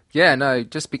 yeah, no,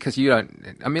 just because you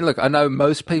don't... I mean, look, I know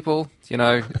most people,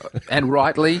 and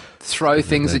rightly, throw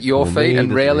things at your for feet me,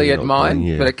 and that's rarely really at not mine, fun,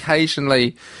 yeah. but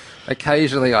occasionally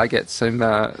I get some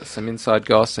inside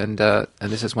goss, and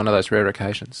this is one of those rare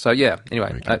occasions. So, yeah,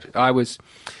 anyway,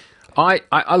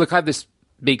 I have this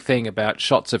big thing about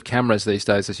shots of cameras these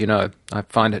days, as you know. I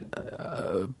find it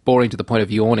boring to the point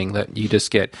of yawning that you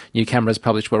just get new cameras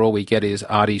published where all we get is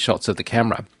arty shots of the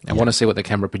camera. I want to see what the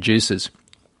camera produces.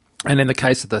 And in the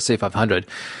case of the C500,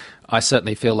 I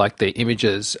certainly feel like the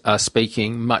images are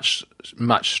speaking much,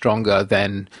 much stronger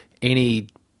than any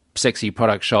sexy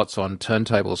product shots on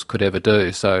turntables could ever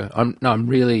do. So I'm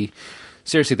really,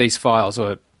 seriously, these files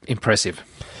are impressive.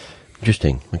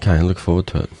 Interesting. Okay, I look forward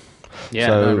to it. Yeah,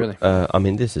 so, no, really. I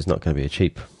mean, this is not going to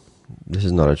be this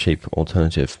is not a cheap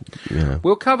alternative.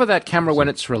 We'll cover that camera when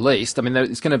it's released. I mean,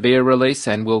 it's going to be a release,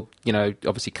 and we'll,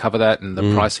 obviously cover that and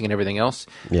the pricing and everything else.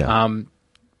 Yeah.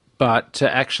 But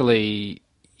to actually,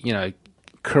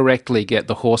 correctly get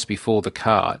the horse before the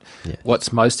cart, Yes.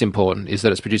 what's most important is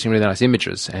that it's producing really nice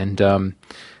images. And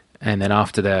then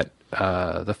after that,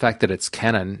 the fact that it's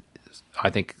Canon, I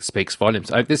think, speaks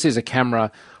volumes. This is a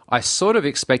camera, I sort of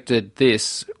expected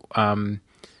this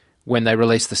when they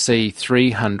released the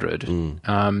C300.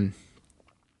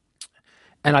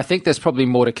 And I think there's probably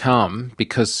more to come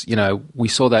because, we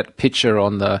saw that picture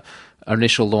on the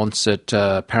initial launch at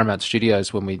Paramount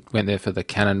Studios when we went there for the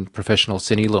Canon Professional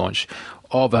Cine launch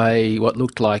of what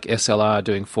looked like SLR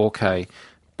doing 4K,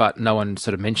 but no one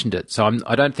sort of mentioned it. So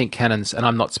I don't think Canon's, and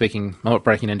I'm not breaking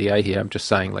NDA here, I'm just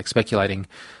saying, speculating,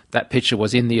 that picture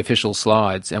was in the official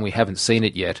slides and we haven't seen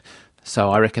it yet.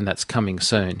 So I reckon that's coming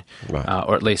soon, Right.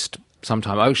 Or at least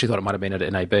sometime. I actually thought it might have been at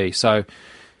NAB. So,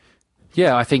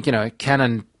 yeah, I think,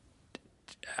 Canon...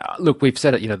 look, we've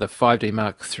said it, the 5D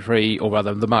Mark III, or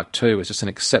rather the Mark II, is just an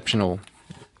exceptional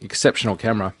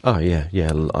camera. Oh, yeah.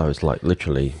 I was like,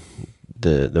 literally,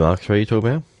 the Mark III you talk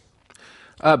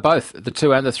about? Both, the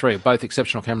 2 and the 3, both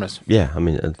exceptional cameras. Yeah, I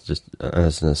mean, it's just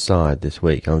as an aside this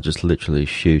week, I was just literally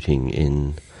shooting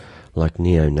in,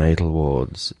 neonatal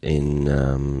wards in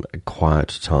a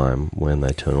quiet time when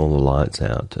they turn all the lights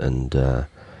out, and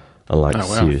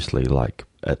seriously,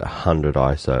 at 100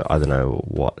 ISO, I don't know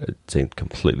what, it seemed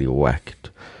completely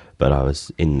whacked, but I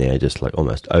was in there just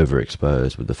almost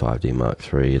overexposed with the 5D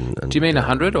Mark III. And do you mean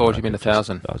 100 or do you mean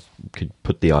 1,000? I could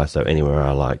put the ISO anywhere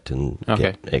I liked and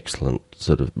get excellent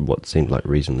sort of what seemed like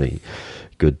reasonably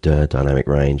good dynamic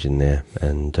range in there.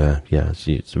 And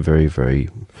it's very, very...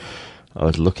 I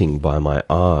was looking by my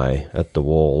eye at the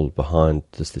wall behind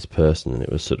this person, and it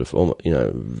was sort of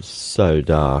almost, so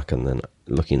dark, and then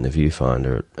looking in the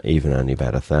viewfinder at even only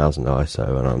about 1,000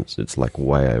 ISO, and it's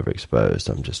way overexposed.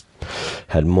 I'm just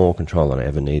had more control than I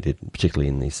ever needed, particularly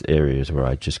in these areas where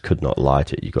I just could not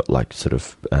light it. You got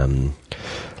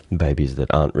babies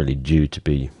that aren't really due to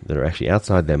be, that are actually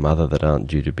outside their mother, that aren't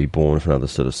due to be born for another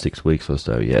sort of 6 weeks or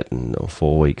so yet, or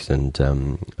 4 weeks, and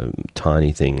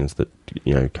tiny things that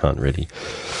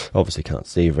obviously can't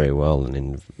see very well, and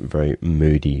in very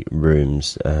moody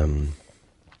rooms.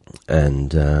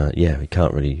 And you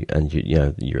can't really, and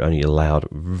you're only allowed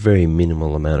very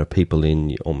minimal amount of people in.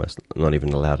 You're almost not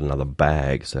even allowed another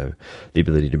bag. So the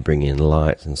ability to bring in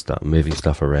lights and start moving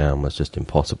stuff around was just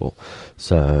impossible.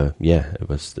 So it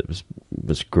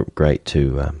was great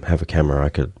to have a camera I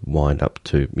could wind up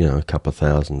to a couple of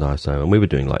thousand ISO, and we were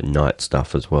doing like night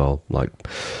stuff as well, like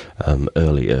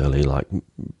early like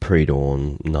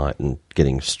pre-dawn night, and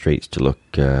getting streets to look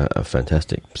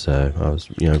fantastic. So I was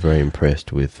very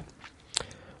impressed with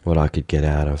what I could get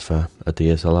out of a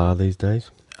DSLR these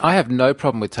days. I have no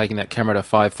problem with taking that camera to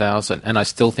 5,000, and I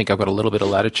still think I've got a little bit of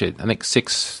latitude. I think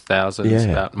 6,000 is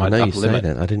about my upper limit.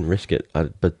 That. I didn't risk it,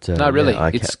 but no, really,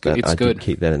 it's good. I did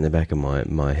keep that in the back of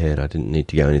my head. I didn't need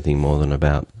to go anything more than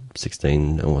about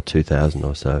 16 or 2,000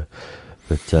 or so.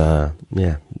 But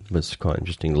it was quite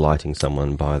interesting lighting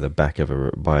someone by the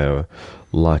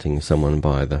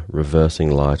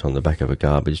reversing light on the back of a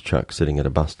garbage truck sitting at a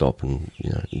bus stop, and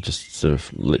just sort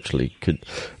of literally the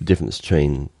difference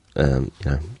between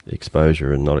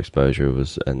exposure and not exposure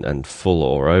was, and full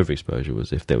or overexposure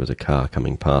was if there was a car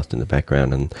coming past in the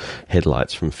background, and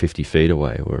headlights from 50 feet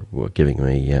away were giving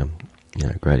me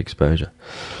great exposure.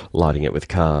 Lighting it with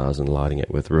cars and lighting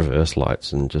it with reverse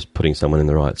lights, and just putting someone in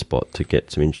the right spot to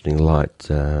get some interesting light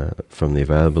from the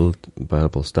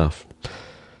available stuff.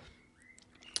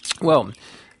 Well,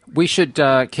 we should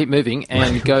keep moving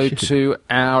and go to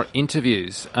our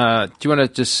interviews. Do you want to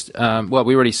just,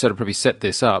 we already sort of probably set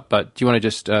this up, but do you want to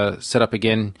just set up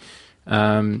again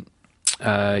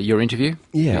your interview?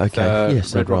 Yeah, with, okay. Yes,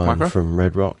 so Redrock Brian from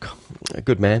Redrock, a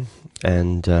good man.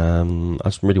 And I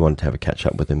just really wanted to have a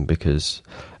catch-up with him because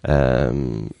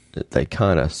they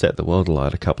kind of set the world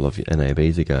alight a couple of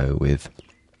NABs ago with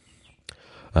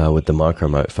the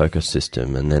micro-remote focus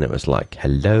system, and then it was like,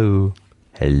 hello.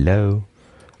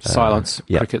 Silence.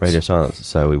 Crickets. Radio silence.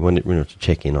 So we wanted to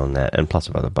check in on that, and plus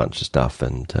a bunch of stuff.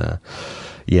 And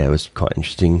it was quite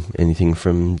interesting. Anything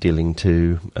from dealing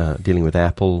with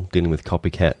Apple, dealing with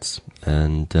copycats,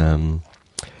 and the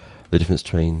difference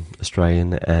between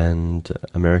Australian and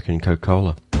American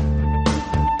Coca-Cola.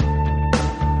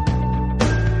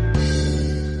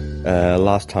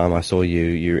 Last time I saw you,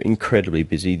 you're incredibly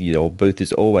busy. Your booth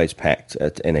is always packed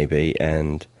at NAB,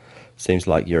 and seems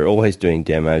like you're always doing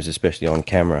demos, especially on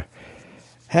camera.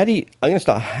 How do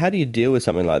you deal with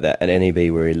something like that at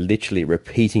NAB, where you're literally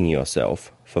repeating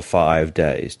yourself for 5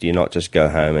 days? Do you not just go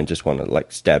home and just want to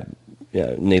stab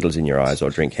needles in your eyes or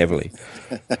drink heavily?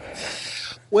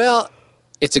 Well,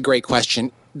 it's a great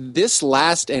question. This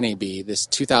last NAB, this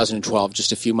 2012,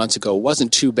 just a few months ago,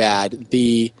 wasn't too bad.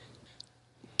 The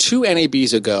 2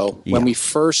 NABs ago, when we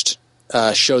first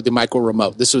showed the micro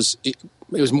remote,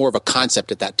 it was more of a concept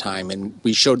at that time, and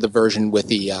we showed the version with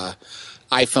the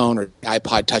iPhone or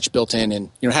iPod Touch built in, and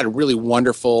had a really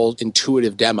wonderful,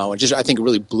 intuitive demo, and just I think it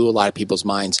really blew a lot of people's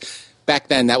minds. Back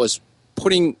then, that was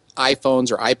putting iPhones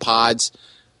or iPods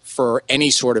for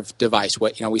any sort of device.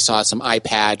 We saw some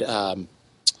iPad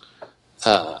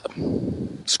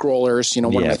scrollers.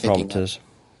 What am I thinking? Prompters.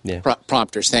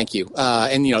 Prompters, thank you.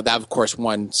 And that of course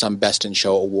won some Best in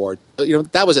Show award.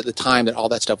 But, that was at the time that all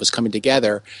that stuff was coming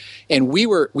together, and we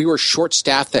were short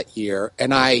staffed that year,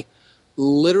 and I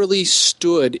literally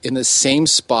stood in the same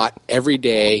spot every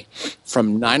day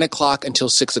from 9 o'clock until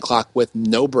 6 o'clock with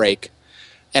no break.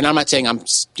 And I'm not saying I'm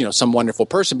some wonderful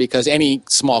person, because any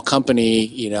small company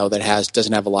that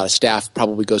doesn't have a lot of staff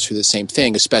probably goes through the same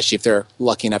thing, especially if they're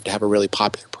lucky enough to have a really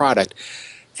popular product.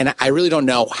 And I really don't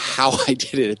know how I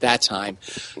did it at that time.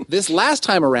 This last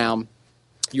time around,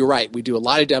 you're right. We do a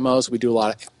lot of demos. We do a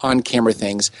lot of on-camera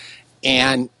things.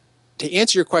 And to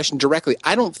answer your question directly,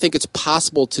 I don't think it's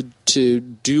possible to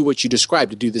do what you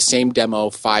described, to do the same demo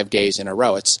 5 days in a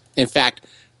row. In fact,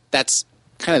 that's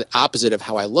kind of the opposite of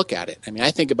how I look at it. I mean,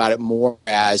 I think about it more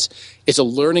as it's a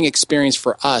learning experience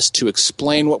for us to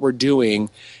explain what we're doing,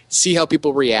 see how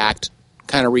people react,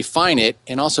 kind of refine it,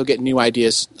 and also get new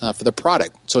ideas for the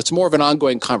product. So it's more of an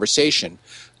ongoing conversation.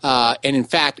 And in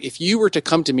fact, if you were to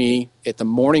come to me at the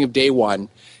morning of day one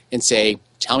and say,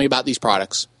 tell me about these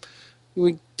products,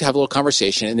 we'd have a little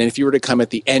conversation. And then if you were to come at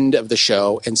the end of the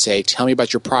show and say, tell me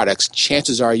about your products,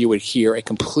 chances are you would hear a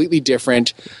completely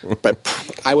different, but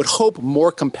I would hope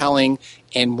more compelling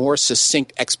and more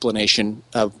succinct explanation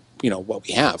of what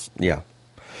we have. Yeah.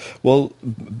 Well,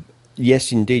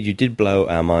 yes, indeed, you did blow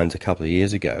our minds a couple of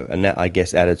years ago, and that, I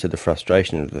guess, added to the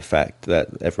frustration of the fact that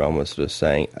everyone was sort of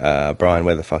saying, "Brian,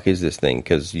 where the fuck is this thing?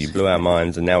 Because you blew our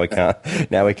minds, and now we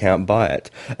can't buy it."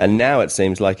 And now it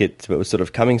seems like it was sort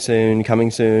of coming soon.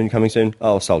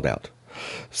 Oh, sold out.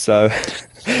 So,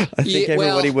 I think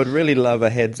everybody would really love a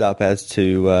heads up as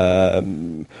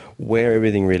to where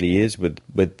everything really is with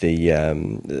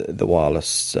the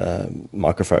wireless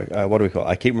microphone. What do we call it?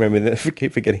 I keep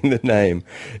forgetting the name.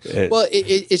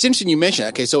 It's interesting you mention that.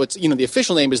 Okay, so it's the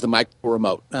official name is the micro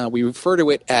remote. We refer to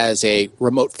it as a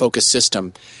remote focus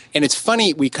system, and it's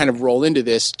funny we kind of roll into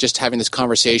this just having this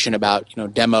conversation about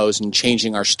demos and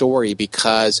changing our story,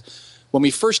 because when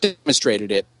we first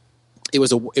demonstrated it,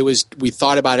 we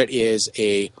thought about it as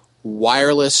a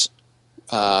wireless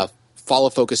follow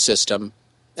focus system,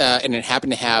 and it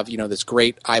happened to have this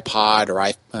great iPod or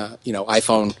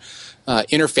iPhone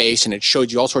interface, and it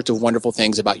showed you all sorts of wonderful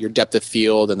things about your depth of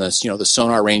field and the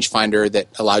sonar rangefinder that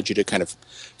allowed you to kind of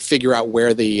figure out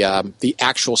where the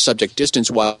actual subject distance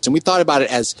was. And we thought about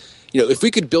it as if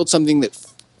we could build something that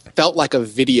felt like a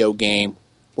video game,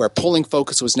 where pulling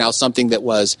focus was now something that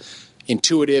was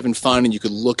intuitive and fun, and you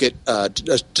could look at a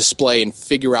display and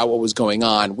figure out what was going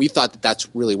on. We thought that that's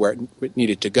really where it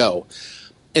needed to go.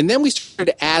 And then we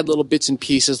started to add little bits and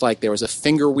pieces, like there was a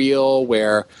finger wheel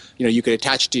where you could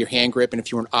attach it to your hand grip, and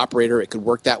if you were an operator, it could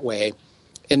work that way.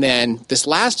 And then this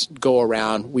last go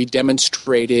around, we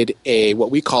demonstrated what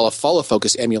we call a follow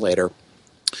focus emulator,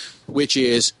 which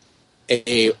is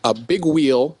a big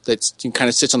wheel that kind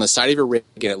of sits on the side of your rig,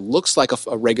 and it looks like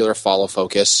a regular follow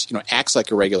focus, acts like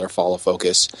a regular follow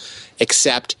focus,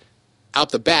 except out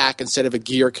the back, instead of a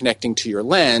gear connecting to your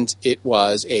lens, it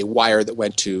was a wire that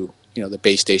went to the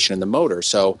base station and the motor.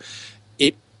 So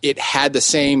it had the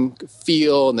same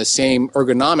feel and the same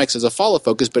ergonomics as a follow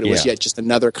focus, but it was yet just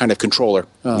another kind of controller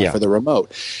for the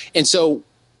remote. And so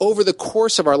over the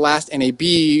course of our last NAB,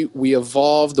 we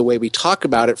evolved the way we talk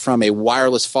about it from a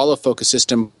wireless follow focus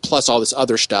system plus all this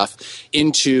other stuff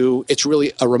into it's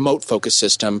really a remote focus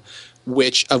system,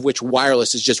 which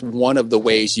wireless is just one of the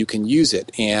ways you can use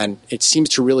it. And it seems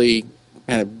to really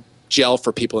kind of gel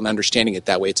for people in understanding it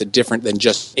that way. It's different than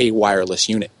just a wireless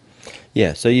unit.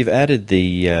 Yeah, so you've added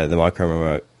the micro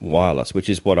remote wireless, which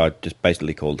is what I just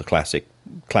basically called the classic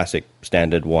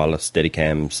standard wireless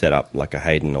Steadicam setup, like a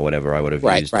Hayden or whatever I would have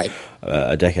used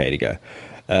a decade ago,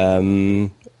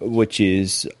 which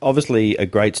is obviously a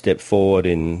great step forward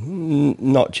in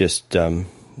not just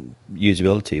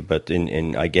usability, but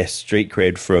in I guess street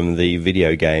cred from the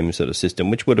video game sort of system,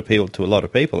 which would appeal to a lot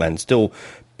of people, and still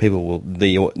people will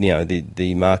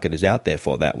the market is out there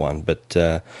for that one,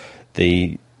 but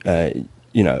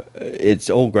it's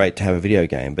all great to have a video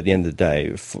game, but at the end of the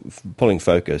day, pulling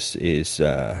focus is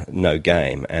no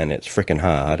game, and it's freaking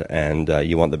hard, and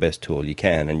you want the best tool you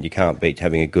can, and you can't beat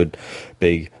having a good,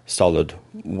 big, solid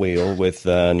wheel with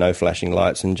no flashing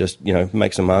lights and just,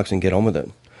 make some marks and get on with it.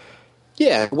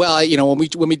 Yeah, well,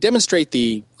 when we demonstrate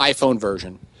the iPhone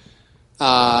version,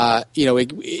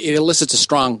 it elicits a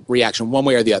strong reaction one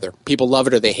way or the other. People love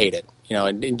it or they hate it.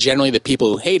 And generally the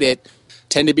people who hate it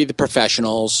tend to be the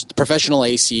professional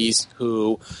ACs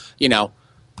who,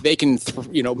 they can,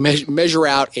 measure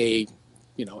out a,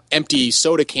 empty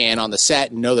soda can on the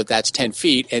set and know that that's 10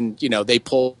 feet, and, they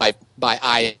pull by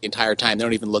eye the entire time. They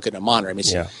don't even look at a monitor. I mean,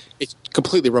 it's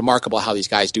completely remarkable how these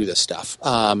guys do this stuff.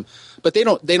 But they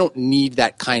don't need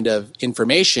that kind of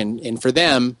information. And for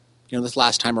them, this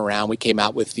last time around, we came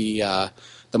out with the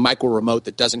micro remote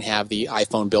that doesn't have the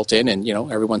iPhone built in, and,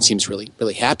 everyone seems really,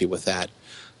 really happy with that.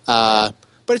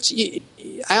 But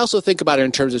I also think about it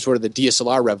in terms of sort of the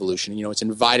DSLR revolution. It's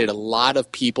invited a lot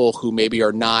of people who maybe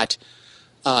are not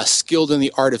skilled in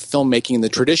the art of filmmaking in the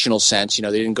traditional sense. They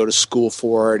didn't go to school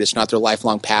for it. It's not their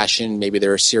lifelong passion. Maybe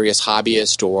they're a serious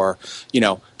hobbyist, or,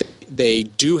 they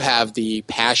do have the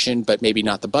passion but maybe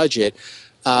not the budget.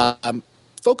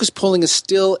 Focus pulling is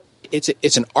still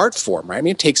it's an art form, right? I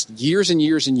mean, it takes years and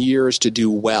years and years to do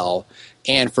well,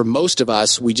 and for most of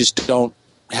us, we just don't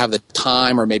have the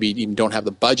time, or maybe even don't have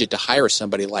the budget to hire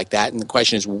somebody like that. And the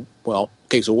question is, well,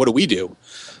 okay, so what do we do?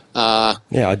 I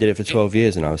did it for 12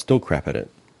 years and I was still crap at it.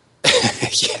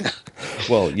 Yeah.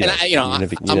 Well, you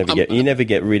never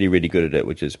get really, really good at it,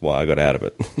 which is why I got out of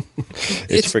it.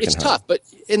 It's freaking hard. Tough,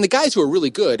 and the guys who are really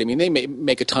good, I mean, they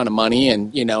make a ton of money,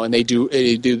 and and they do.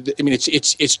 I mean,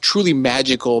 it's truly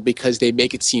magical because they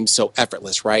make it seem so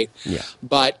effortless, right? Yeah.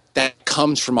 But that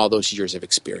comes from all those years of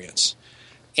experience,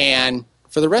 and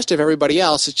for the rest of everybody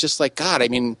else, it's just like, God, I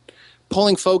mean,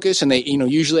 pulling focus, and they,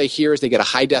 usually I hear is they get a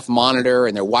high def monitor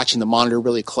and they're watching the monitor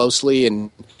really closely,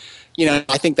 and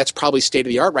I think that's probably state of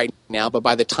the art right now. But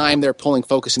by the time they're pulling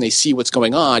focus and they see what's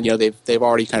going on, they've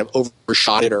already kind of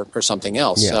overshot it or something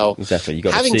else. Yeah, so exactly. You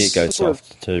got to see it go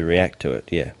soft to react to it.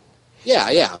 Yeah.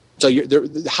 Yeah. So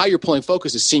how you're pulling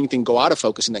focus is seeing things go out of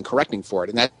focus and then correcting for it,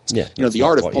 and that's the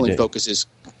art of pulling focus is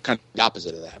kind of the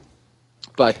opposite of that.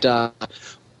 But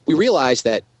we realized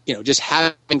that, just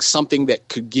having something that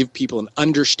could give people an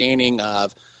understanding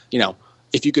of,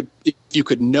 if you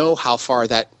could know how far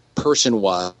that person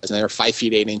was, and they're 5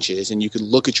 feet 8 inches, and you could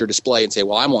look at your display and say,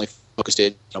 well, I'm only focused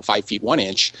at 5 feet 1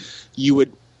 inch, you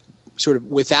would sort of,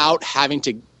 without having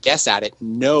to guess at it,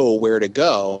 know where to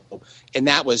go. And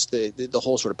that was the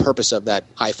whole sort of purpose of that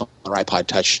iPhone or iPod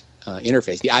Touch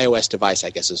interface. The iOS device, I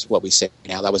guess, is what we say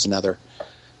now. That was another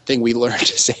thing we learned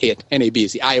to say at NAB,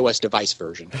 is the iOS device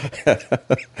version.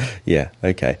 Yeah,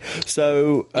 okay.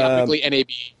 So typically NAB,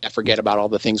 I forget about all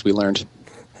the things we learned.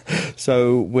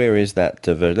 So where is that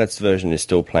version? That version is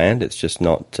still planned. It's just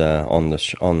not on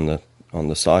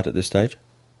the site at this stage.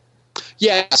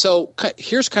 Yeah. So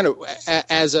here's kind of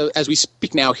as we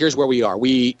speak now. Here's where we are.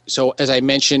 So as I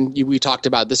mentioned, we talked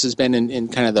about this has been in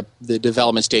kind of the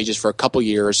development stages for a couple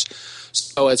years.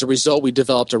 So as a result, we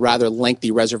developed a rather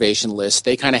lengthy reservation list.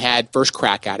 They kind of had first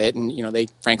crack at it, and they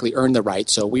frankly earned the right.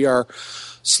 So we are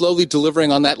slowly delivering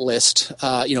on that list.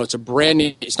 It's a brand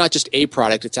new. It's not just a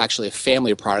product; it's actually a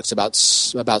family of products, about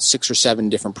 6 or 7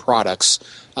 different products.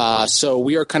 So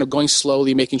we are kind of going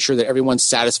slowly, making sure that everyone's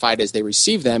satisfied as they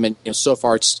receive them. And so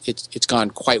far, it's gone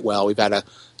quite well. We've had a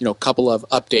couple of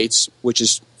updates, which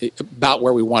is about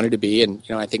where we wanted to be, and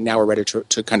I think now we're ready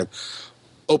to kind of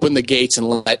open the gates and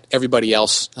let everybody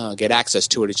else get access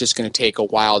to it. It's just going to take a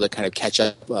while to kind of catch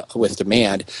up with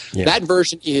demand. Yeah. That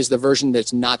version is the version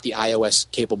that's not the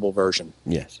iOS-capable version.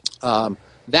 Yes.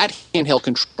 That handheld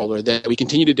controller that we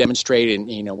continue to demonstrate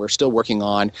and we're still working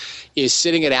on is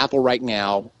sitting at Apple right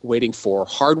now, waiting for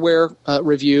hardware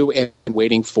review and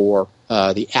waiting for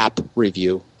the app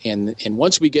review. And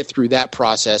once we get through that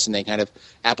process and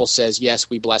Apple says, yes,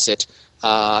 we bless it,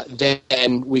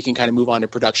 then we can kind of move on to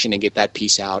production and get that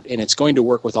piece out. And it's going to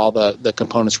work with all the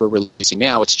components we're releasing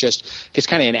now. It's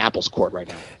kind of in Apple's court right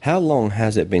now. How long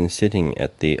has it been sitting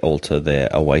at the altar there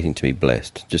awaiting to be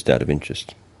blessed, just out of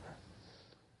interest?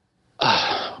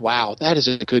 Wow, that is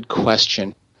a good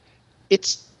question.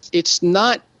 It's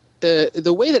not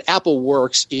the way that Apple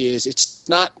works is it's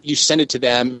not you send it to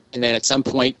them and then at some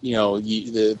point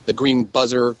the green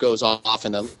buzzer goes off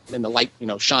and the light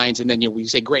shines and then we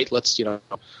say great, let's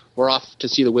we're off to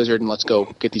see the wizard and let's go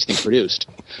get these things produced.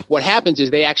 What happens is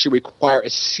they actually require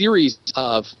a series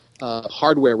of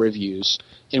hardware reviews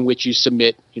in which you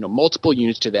submit multiple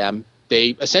units to them. They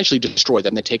essentially destroy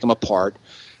them. They take them apart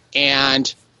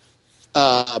and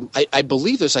I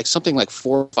believe there's something like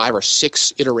 4, 5, or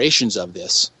 6 iterations of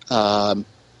this.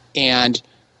 And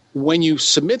when you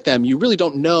submit them, you really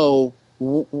don't know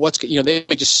they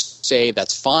may just say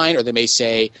that's fine, or they may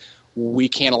say we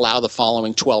can't allow the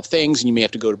following 12 things, and you may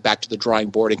have to go back to the drawing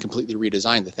board and completely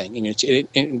redesign the thing.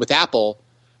 And with Apple,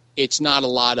 it's not a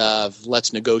lot of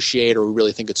let's negotiate or we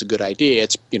really think it's a good idea.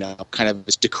 It's kind of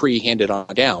this decree handed on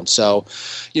down. So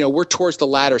we're towards the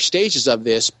latter stages of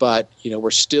this, but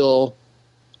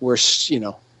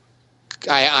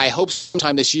I hope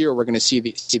sometime this year we're going to see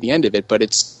the end of it, but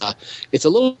it's a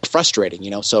little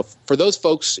frustrating, So for those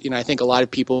folks, I think a lot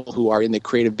of people who are in the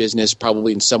creative business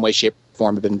probably in some way, shape, or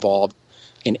form have been involved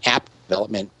in app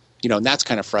development, and that's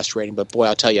kind of frustrating. But boy,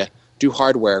 I'll tell you, do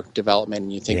hardware development,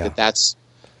 and you think that's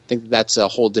a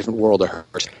whole different world of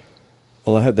hurt.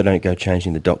 Well, I hope they don't go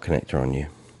changing the dot connector on you.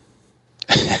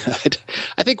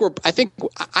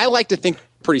 I like to think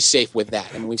pretty safe with that.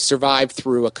 I mean, we've survived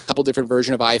through a couple different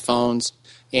versions of iPhones,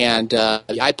 and the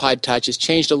iPod Touch has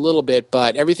changed a little bit,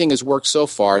 but everything has worked so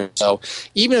far. So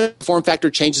even if the form factor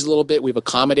changes a little bit, we've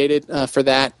accommodated for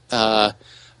that.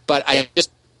 But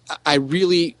I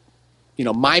really,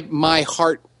 my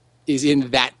heart is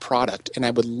in that product, and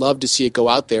I would love to see it go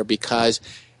out there because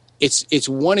it's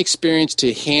one experience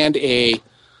to hand a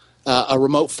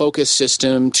remote focus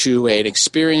system to an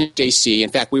experienced AC. In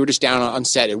fact, we were just down on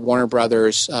set at Warner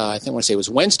Brothers, I want to say it was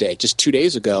Wednesday, just 2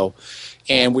 days ago,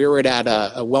 and we were at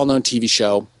a well-known TV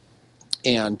show,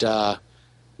 and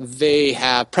they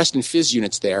have Preston Fizz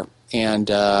units there. And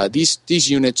these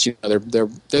units, they're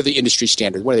the industry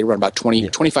standard. What do they run? About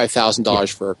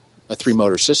 $25,000 for a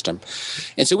 3-motor system.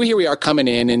 And so here we are coming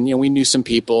in, and we knew some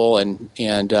people,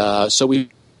 and so we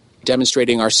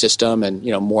demonstrating our system, and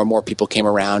more and more people came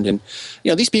around, and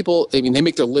these people, I mean, they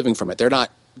make their living from it. They're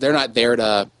not there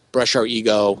to brush our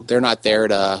ego. They're not there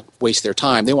to waste their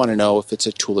time. They want to know if it's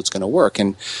a tool that's going to work.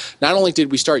 And not only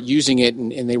did we start using it,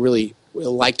 and they really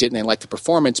liked it and they liked the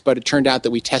performance, but it turned out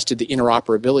that we tested the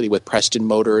interoperability with Preston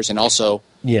motors and also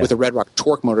with the Redrock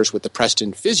torque motors with the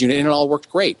Preston Fizz unit, and it all worked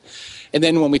great. And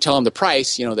then when we tell them the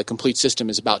price, the complete system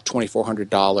is about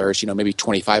 $2,400, maybe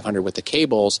 $2,500 with the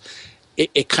cables.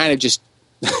 It kind of just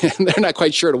they're not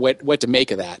quite sure what to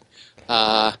make of that.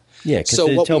 Yeah, because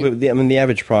the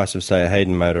average price of, say, a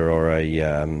Hayden motor or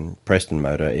a Preston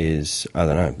motor is, I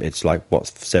don't know, it's like, what,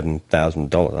 $7,000? I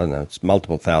don't know, it's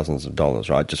multiple thousands of dollars,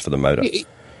 right, just for the motor.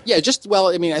 Yeah, I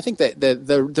think that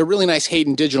the really nice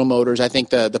Hayden digital motors, I think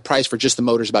the price for just the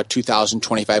motor is about $2,000,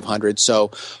 $2,500. So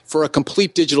for a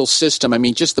complete digital system, I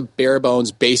mean, just the bare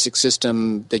bones basic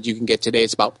system that you can get today,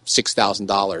 it's about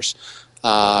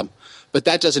 $6,000. But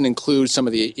that doesn't include some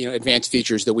of the advanced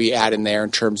features that we add in there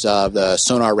in terms of the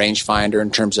sonar rangefinder,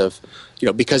 in terms of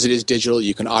because it is digital,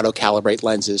 you can auto calibrate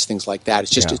lenses, things like that.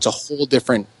 It's just it's a whole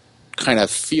different kind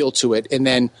of feel to it. And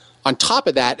then on top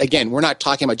of that, again, we're not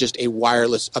talking about just a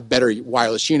better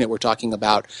wireless unit. We're talking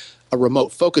about a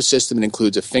remote focus system that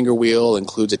includes a finger wheel,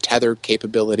 includes a tether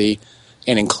capability,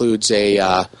 and includes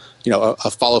a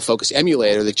follow focus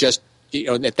emulator that just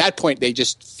at that point, they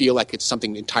just feel like it's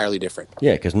something entirely different.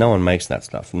 Yeah, because no one makes that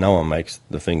stuff. No one makes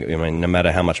the finger. I mean, no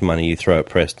matter how much money you throw at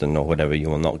Preston or whatever, you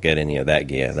will not get any of that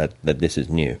gear. That this is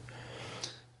new.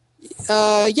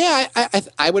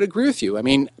 I would agree with you. I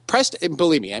mean, Preston,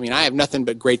 believe me, I mean, I have nothing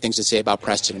but great things to say about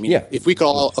Preston. I mean, if we could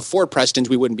all afford Prestons,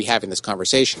 we wouldn't be having this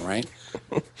conversation, right?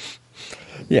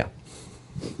 Yeah.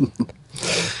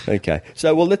 Okay,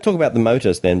 so let's talk about the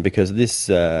motors then, because this,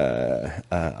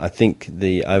 I think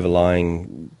the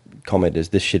overlying comment is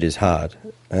this shit is hard.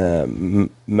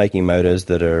 Making motors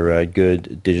that are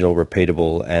good, digital,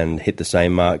 repeatable, and hit the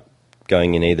same mark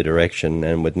going in either direction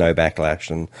and with no backlash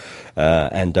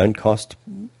and don't cost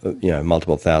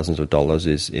multiple thousands of dollars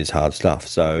is hard stuff.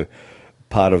 So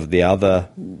part of the other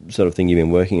sort of thing you've been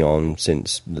working on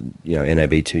since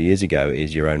NAB 2 years ago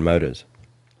is your own motors.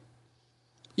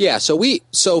 Yeah,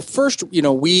 so first,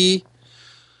 we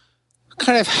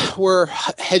kind of were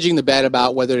hedging the bet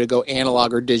about whether to go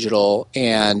analog or digital,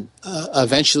 and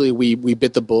eventually we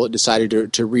bit the bullet,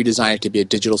 decided to redesign it to be a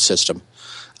digital system.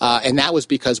 And that was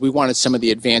because we wanted some of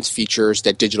the advanced features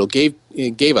that digital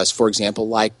gave us, for example,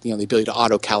 like the ability to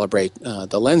auto-calibrate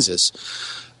the lenses,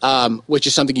 which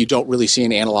is something you don't really see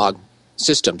in analog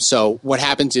system. So what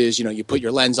happens is, you put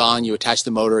your lens on, you attach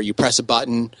the motor, you press a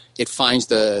button, it finds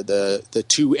the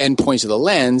two endpoints of the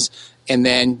lens, and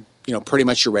then pretty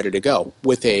much you're ready to go.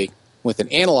 With an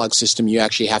analog system, you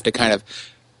actually have to kind of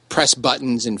press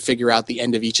buttons and figure out the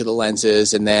end of each of the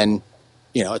lenses, and then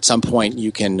at some point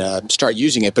you can start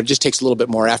using it, but it just takes a little bit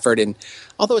more effort. And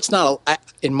although it's not,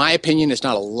 in my opinion, it's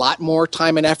not a lot more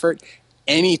time and effort,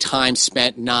 any time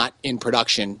spent not in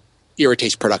production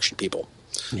irritates production people.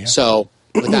 Yeah. So,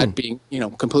 with that being,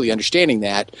 completely understanding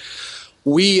that,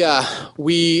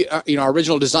 our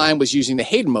original design was using the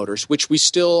Hayden motors, which we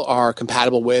still are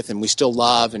compatible with and we still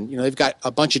love, and they've got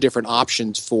a bunch of different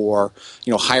options for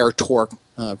higher torque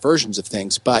versions of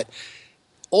things. But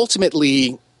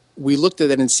ultimately, we looked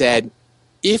at it and said,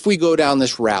 if we go down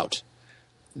this route,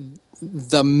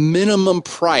 the minimum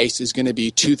price is going to be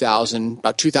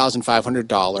about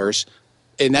 $2,500.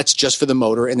 And that's just for the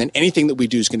motor, and then anything that we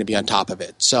do is going to be on top of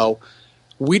it. So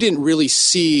we didn't really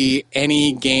see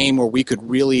any game where we could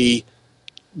really,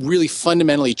 really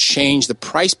fundamentally change the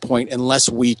price point unless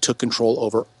we took control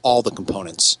over all the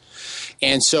components.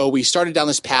 And so we started down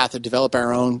this path of develop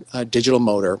our own digital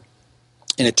motor,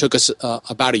 and it took us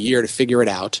about a year to figure it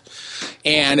out.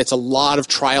 And it's a lot of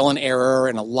trial and error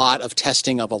and a lot of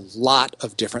testing of a lot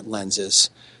of different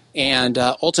lenses. And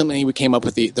ultimately we came up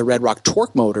with the Redrock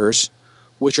torque motors,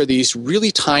 which are these really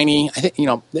tiny, I think,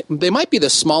 they might be the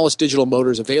smallest digital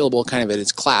motors available kind of in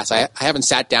its class. I haven't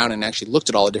sat down and actually looked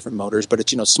at all the different motors, but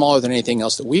it's, smaller than anything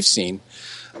else that we've seen.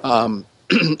 And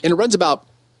it runs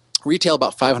retail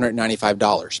about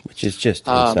 $595. Which is just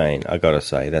insane. I got to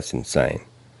say, that's insane.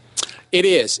 It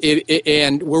is.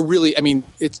 And we're really,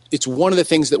 it's one of the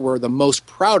things that we're the most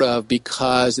proud of,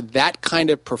 because that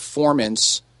kind of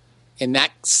performance and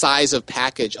that size of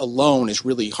package alone is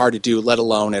really hard to do, let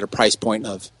alone at a price point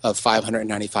of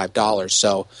 $595.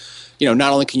 So,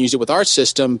 not only can you use it with our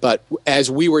system, but as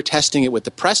we were testing it with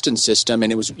the Preston system,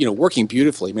 and it was, working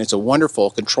beautifully. It's a wonderful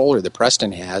controller that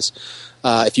Preston has,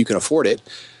 if you can afford it.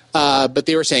 But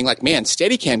they were saying, like, man,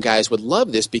 Steadicam guys would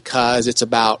love this, because it's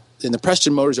about, in the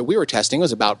Preston motors that we were testing, it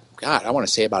was about, I want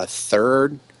to say about a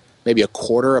third, maybe a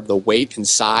quarter of the weight and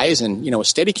size. And, with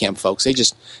Steadicam folks, they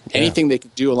just, anything they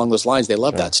could do along those lines, they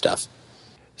love that stuff.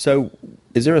 So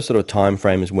is there a sort of time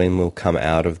frame as when we'll come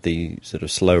out of the sort of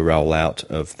slow rollout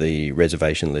of the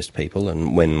reservation list people,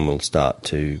 and when we'll start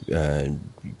to,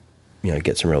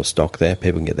 get some real stock there,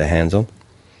 people can get their hands on?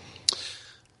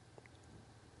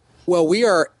 Well,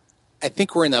 I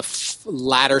think we're in the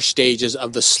latter stages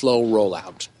of the slow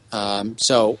rollout.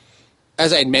 So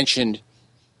as I had mentioned,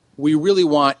 we really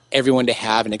want everyone to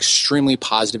have an extremely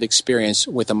positive experience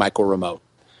with a micro remote.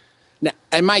 Now,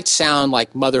 it might sound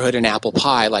like motherhood and apple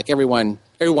pie, like everyone,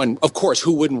 of course,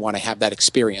 who wouldn't want to have that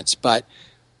experience? But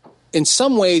in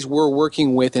some ways, we're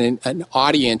working with an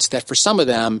audience that for some of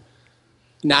them,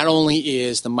 not only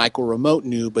is the micro remote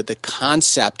new, but the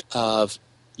concept of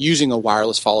using a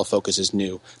wireless follow focus is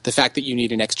new. The fact that you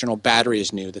need an external battery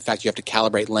is new. The fact you have to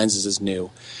calibrate lenses is new.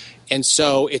 And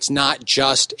so it's not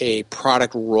just a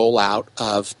product rollout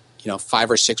of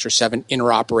 5 or 6 or 7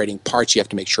 interoperating parts you have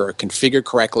to make sure are configured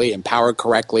correctly and powered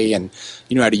correctly and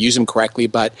you know how to use them correctly,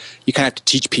 but you kind of have to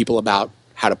teach people about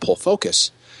how to pull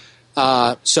focus.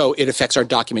 So it affects our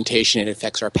documentation, it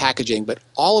affects our packaging, but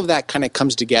all of that kind of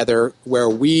comes together where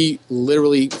we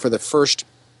literally, for the first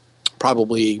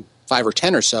probably 5 or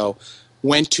 10 or so,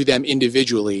 went to them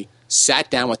individually, sat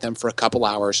down with them for a couple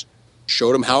hours,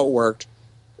 showed them how it worked,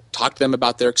 talked to them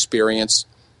about their experience,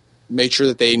 made sure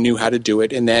that they knew how to do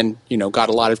it, and then got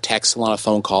a lot of texts, a lot of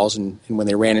phone calls, and when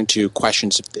they ran into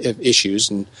questions of issues,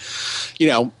 and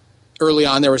early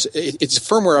on it's a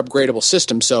firmware upgradable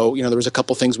system, so there was a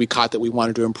couple things we caught that we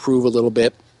wanted to improve a little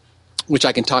bit, which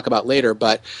I can talk about later.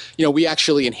 But we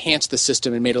actually enhanced the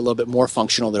system and made it a little bit more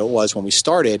functional than it was when we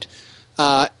started.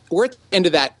 We're at the end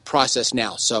of that process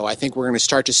now, so I think we're going to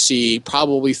start to see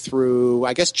probably through,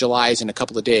 I guess July is in a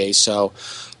couple of days, so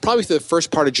probably through the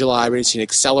first part of July we're going to see an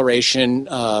acceleration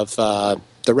of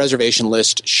the reservation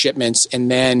list shipments, and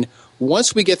then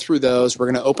once we get through those, we're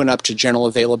going to open up to general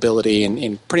availability,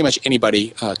 and pretty much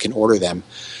anybody can order them.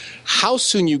 How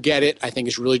soon you get it, I think,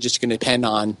 is really just going to depend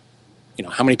on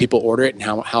how many people order it and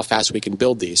how fast we can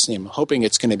build these. I'm hoping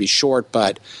it's going to be short,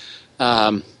 but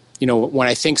when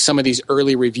I think some of these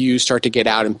early reviews start to get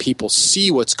out and people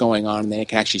see what's going on and they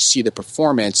can actually see the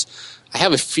performance, I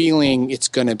have a feeling it's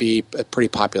going to be a pretty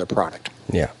popular product.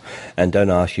 Yeah, and don't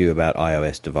ask you about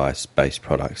iOS device-based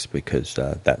products because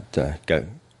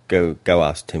go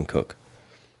ask Tim Cook.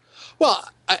 Well,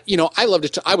 I love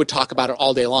to. I would talk about it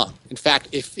all day long. In fact,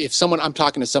 if I'm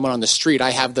talking to someone on the street, I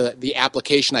have the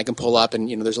application I can pull up, and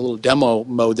there's a little demo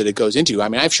mode that it goes into. I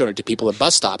mean, I've shown it to people at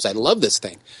bus stops. I love this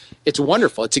thing. It's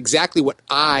wonderful. It's exactly what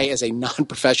I, as a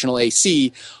non-professional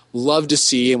AC, love to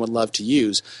see and would love to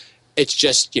use. It's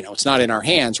just it's not in our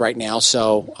hands right now,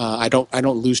 so I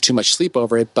don't lose too much sleep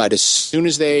over it. But as soon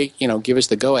as they give us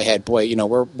the go ahead, boy,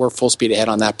 we're full speed ahead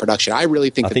on that production. I really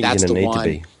think that's the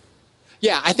one.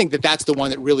 Yeah, I think that's the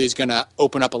one that really is going to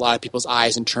open up a lot of people's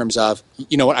eyes in terms of,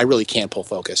 I really can pull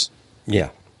focus. Yeah.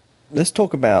 Let's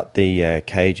talk about the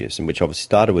cages, and which obviously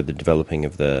started with the developing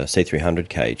of the C300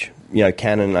 cage.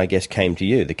 Canon, I guess, came to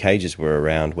you. The cages were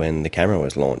around when the camera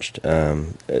was launched.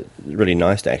 Really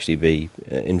nice to actually be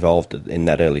involved in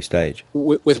that early stage.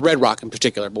 With Redrock in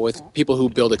particular, but with people who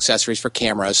build accessories for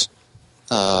cameras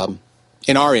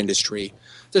in our industry,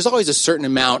 there's always a certain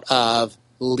amount of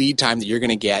lead time that you're going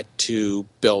to get to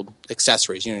build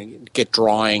accessories. Get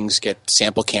drawings, get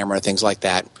sample camera, things like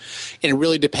that. And it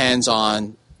really depends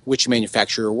on which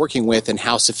manufacturer you're working with and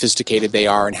how sophisticated they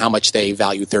are and how much they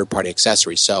value third-party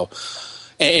accessories. So,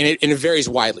 and it varies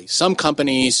widely. Some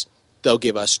companies, they'll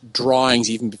give us drawings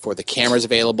even before the camera's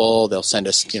available. They'll send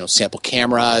us, sample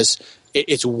cameras.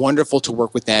 It's wonderful to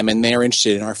work with them, and they're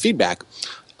interested in our feedback.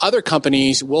 Other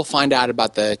companies will find out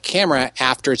about the camera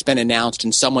after it's been announced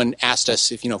and someone asked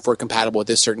us if we're compatible with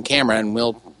this certain camera, and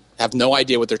we'll have no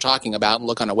idea what they're talking about and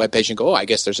look on a webpage and go, oh, I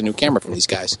guess there's a new camera from these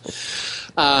guys.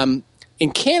 In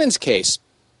Canon's case,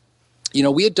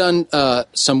 we had done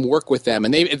some work with them,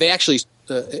 and they actually,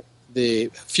 a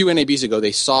few NABs ago,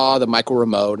 they saw the micro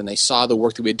remote and they saw the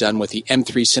work that we had done with the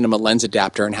M3 Cinema lens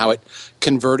adapter and how it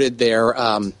converted their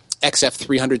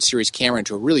XF300 series camera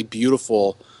into a really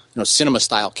beautiful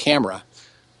cinema-style camera.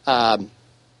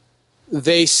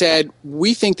 They said,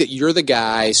 we think that you're the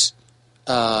guys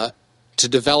to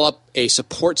develop a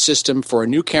support system for a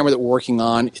new camera that we're working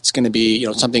on. It's going to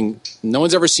be something no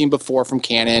one's ever seen before from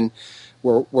Canon.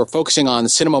 We're focusing on the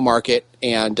cinema market,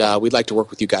 and we'd like to work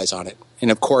with you guys on it.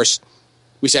 And, of course,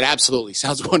 we said, absolutely,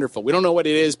 sounds wonderful. We don't know what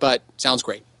it is, but sounds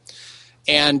great.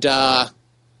 And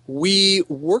we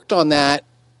worked on that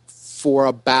for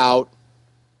about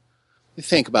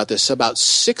 6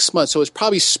 months. So it was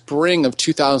probably spring of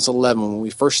 2011 when we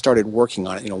first started working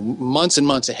on it, months and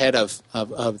months ahead of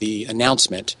the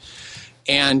announcement.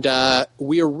 And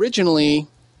we originally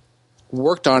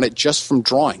worked on it just from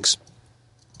drawings.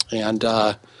 And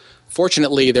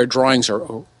fortunately, their drawings are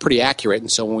pretty accurate.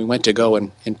 And so when we went to go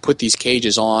and put these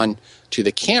cages on to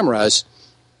the cameras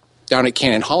down at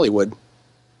Canon Hollywood,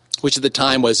 which at the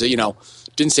time was,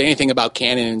 didn't say anything about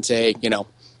Canon and say,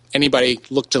 anybody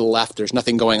look to the left, there's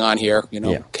nothing going on here,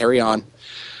 carry on.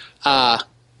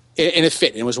 and it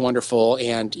fit, and it was wonderful,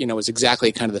 and it was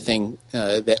exactly kind of the thing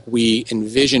that we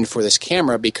envisioned for this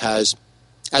camera, because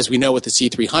as we know with the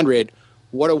C300,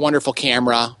 what a wonderful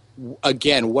camera.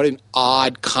 Again, what an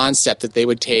odd concept that they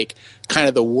would take kind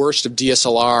of the worst of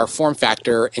DSLR form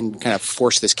factor and kind of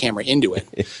force this camera into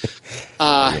it.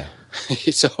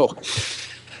 So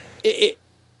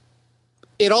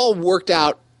it all worked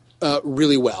out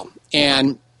really well.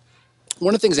 And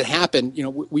one of the things that happened,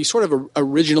 we sort of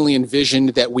originally envisioned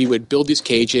that we would build these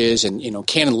cages, and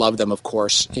Canon loved them, of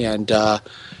course, and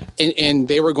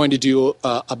they were going to do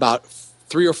about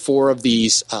 3 or 4 of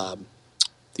these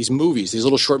movies, these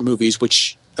little short movies,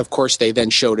 which of course they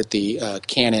then showed at the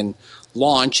Canon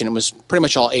launch, and it was pretty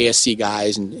much all ASC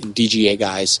guys and DGA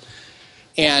guys,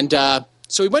 and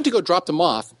so we went to go drop them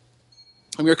off.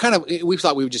 And we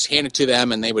thought we would just hand it to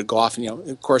them and they would go off. And,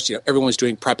 of course, everyone was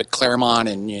doing prep at Claremont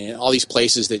and all these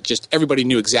places that just everybody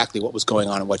knew exactly what was going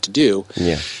on and what to do.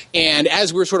 Yeah. And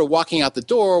as we were sort of walking out the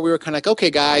door, we were kind of like,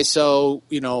 okay, guys, so,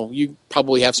 you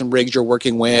probably have some rigs you're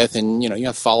working with and, you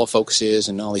have follow focuses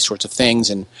and all these sorts of things.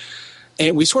 And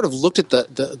we sort of looked at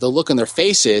the look on their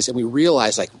faces and we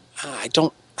realized, like, I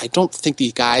don't think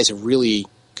these guys have really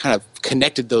kind of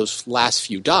connected those last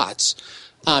few dots.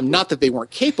 Not that they weren't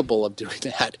capable of doing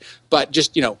that, but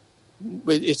just,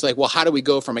 it's like, well, how do we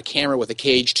go from a camera with a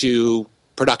cage to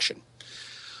production?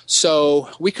 So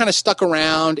we kind of stuck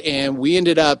around and we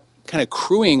ended up kind of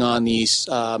crewing on these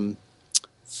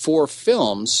 4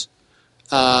 films,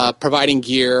 providing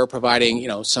gear,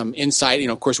 providing, some insight.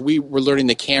 Of course, we were learning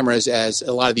the cameras as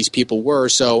a lot of these people were.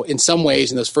 So in some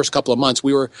ways, in those first couple of months,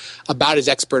 we were about as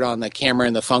expert on the camera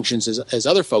and the functions as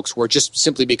other folks were, just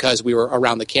simply because we were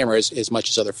around the camera as much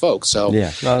as other folks. So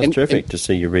yeah, no, it's terrific to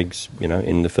see your rigs,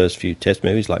 in the first few test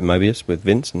movies like Mobius with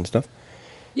Vince and stuff.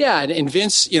 Yeah, and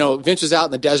Vince, Vince was out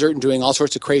in the desert and doing all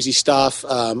sorts of crazy stuff.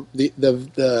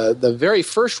 The very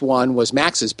first one was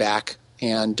Max's back.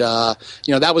 And,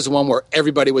 that was the one where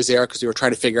everybody was there because we were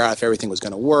trying to figure out if everything was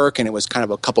going to work. And it was kind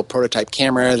of a couple prototype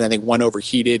cameras. And I think one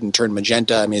overheated and turned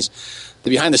magenta. I mean,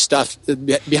 behind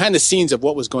the scenes of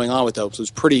what was going on with those was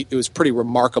pretty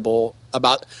remarkable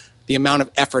about the amount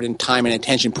of effort and time and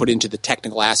attention put into the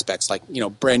technical aspects. Like,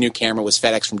 brand new camera was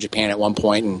FedEx from Japan at one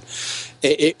point, and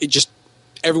it just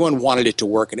everyone wanted it to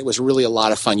work, and it was really a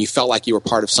lot of fun. You felt like you were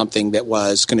part of something that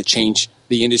was going to change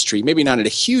the industry, maybe not in a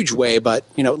huge way, but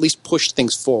at least push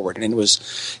things forward. And it was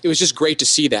just great to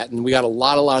see that. And we got a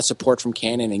lot of support from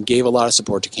Canon, and gave a lot of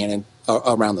support to Canon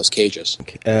around those cages.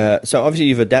 So obviously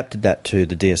you've adapted that to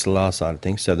the DSLR side of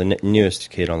things. So the newest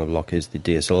kit on the block is the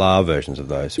DSLR versions of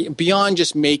those. Beyond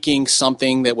just making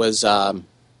something that was, a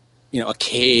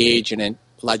cage and it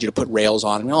allowed you to put rails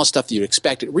on and all the stuff that you'd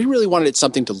expect, we really wanted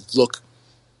something to look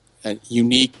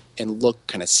unique and look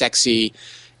kind of sexy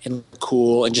and look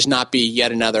cool, and just not be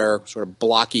yet another sort of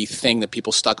blocky thing that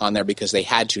people stuck on there because they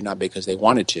had to, not because they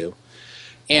wanted to.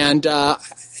 And I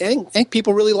think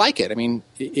people really like it. I mean,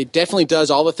 it definitely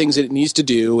does all the things that it needs to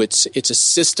do. It's a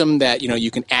system that you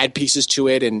can add pieces to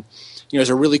it, and there's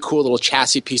a really cool little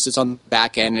chassis piece that's on the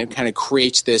back end, and it kind of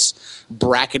creates this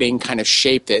bracketing kind of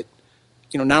shape that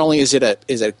not only is it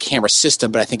a camera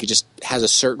system, but I think it just has a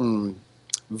certain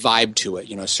vibe to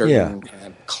it, a certain kind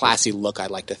of classy look,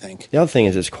 I'd like to think. The other thing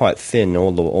is it's quite thin.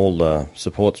 All the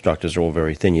support structures are all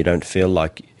very thin. You don't feel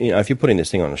like, if you're putting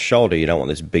this thing on a shoulder, you don't want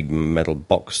this big metal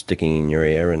box sticking in your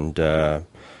ear. And, so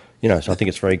I think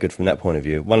it's very good from that point of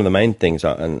view. One of the main things,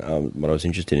 what I was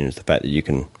interested in is the fact that you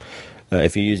can,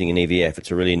 if you're using an EVF,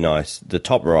 it's a really nice,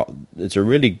 it's a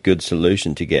really good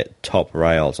solution to get top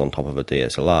rails on top of a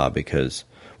DSLR, because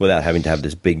without having to have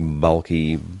this big,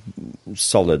 bulky,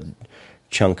 solid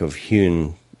chunk of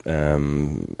hewn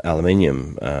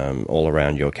aluminium all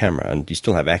around your camera, and you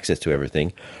still have access to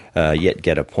everything, yet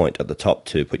get a point at the top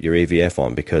to put your EVF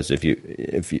on. Because if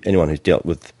anyone who's dealt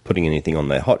with putting anything on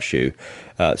their hot shoe,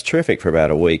 it's terrific for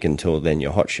about a week, until then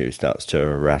your hot shoe starts to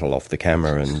rattle off the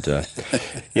camera, and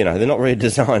they're not really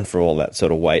designed for all that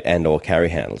sort of weight and or carry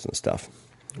handles and stuff.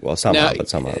 Well, some are, but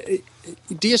some aren't.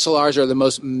 DSLRs are the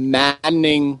most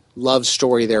maddening love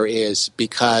story there is,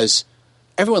 because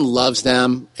everyone loves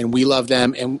them, and we love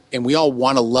them, and we all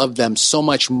want to love them so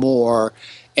much more.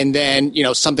 And then,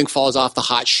 something falls off the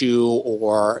hot shoe,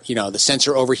 or, the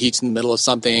sensor overheats in the middle of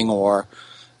something, or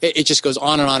it just goes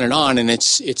on and on and on. And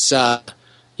it's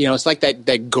like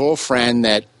that girlfriend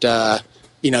that,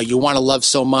 you want to love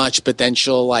so much, but then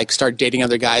she'll start dating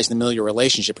other guys in the middle of your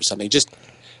relationship or something.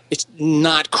 It's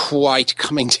not quite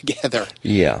coming together.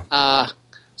 Yeah.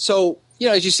 So,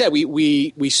 as you said,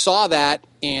 we saw that,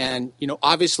 and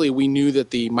obviously we knew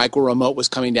that the micro remote was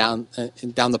coming down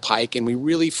the pike, and we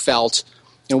really felt,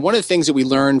 And one of the things that we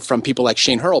learned from people like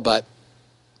Shane Hurlbut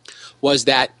was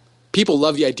that people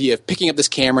love the idea of picking up this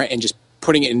camera and just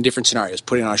putting it in different scenarios,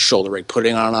 putting it on a shoulder rig,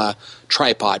 putting it on a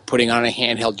tripod, putting it on a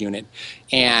handheld unit.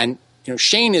 And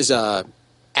Shane is a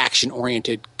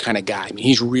action-oriented kind of guy. I mean,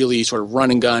 he's really sort of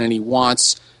run and gun, and he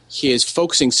wants his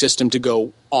focusing system to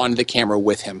go on the camera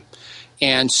with him.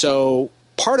 And so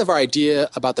part of our idea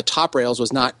about the top rails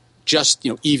was not just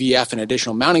EVF and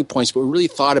additional mounting points, but we really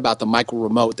thought about the micro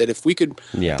remote, that if we could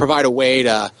provide a way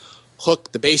to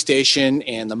hook the base station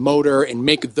and the motor and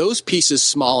make those pieces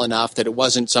small enough that it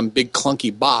wasn't some big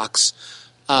clunky box,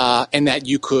 and that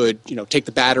you could take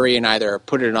the battery and either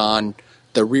put it on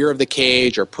the rear of the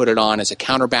cage or put it on as a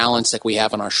counterbalance like we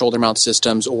have on our shoulder mount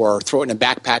systems, or throw it in a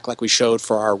backpack like we showed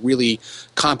for our really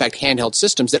compact handheld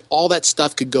systems, that all that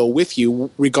stuff could go with you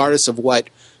regardless of what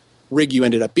rig you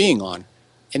ended up being on.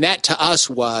 And that to us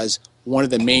was one of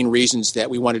the main reasons that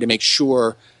we wanted to make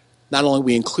sure not only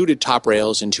we included top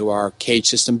rails into our cage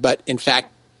system, but in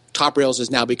fact top rails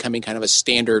is now becoming kind of a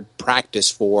standard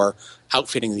practice for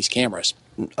outfitting these cameras.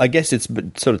 I guess it's a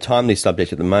sort of timely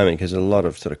subject at the moment because there's a lot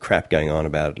of sort of crap going on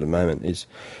about it at the moment. Is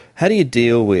how do you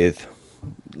deal with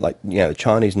the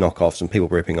Chinese knockoffs and people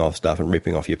ripping off stuff and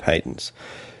ripping off your patents?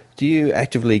 Do you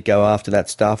actively go after that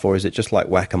stuff, or is it just like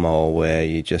whack-a-mole where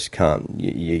you just can't,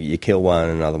 you kill one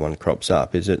and another one crops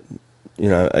up? Is it,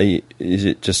 is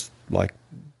it just like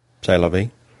c'est la vie?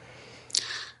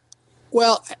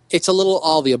 Well, it's a little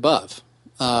all the above.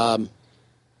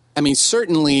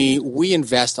 Certainly we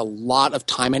invest a lot of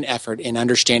time and effort in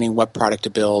understanding what product to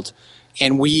build,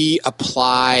 and we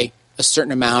apply a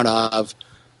certain amount of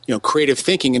creative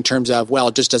thinking in terms of, well,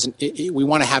 it just doesn't, we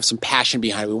want to have some passion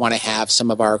behind it. We want to have some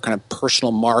of our kind of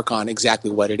personal mark on exactly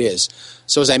what it is.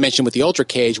 So as I mentioned with the Ultra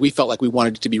Cage, we felt like we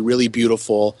wanted it to be really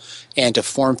beautiful and to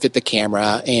form fit the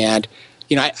camera. And,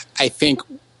 I think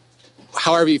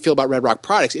however you feel about Redrock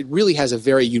products, it really has a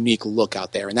very unique look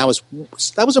out there. And that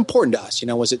was important to us.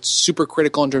 Was it super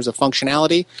critical in terms of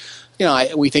functionality?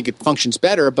 We think it functions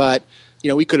better, but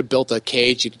we could have built a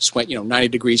cage. You could just went 90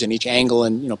 degrees on each angle,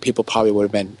 and people probably would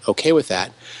have been okay with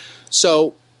that.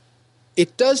 So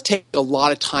it does take a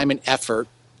lot of time and effort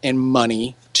and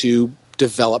money to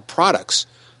develop products.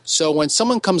 So when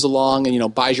someone comes along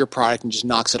and buys your product and just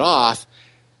knocks it off,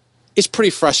 it's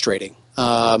pretty frustrating.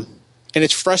 And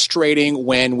it's frustrating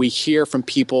when we hear from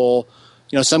people,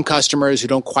 some customers who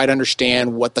don't quite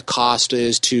understand what the cost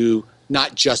is to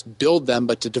not just build them,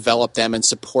 but to develop them and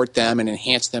support them and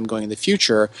enhance them going in the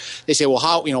future. They say, well,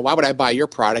 why would I buy your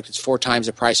product? It's 4 times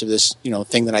the price of this,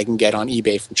 thing that I can get on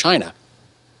eBay from China.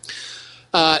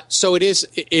 So it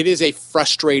is a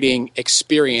frustrating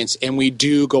experience, and we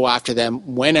do go after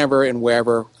them whenever and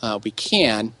wherever we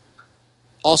can.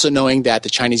 Also knowing that the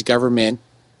Chinese government,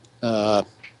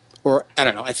 or I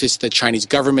don't know if it's the Chinese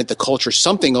government, the culture,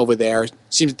 something over there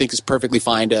seems to think it's perfectly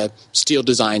fine to steal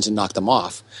designs and knock them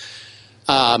off.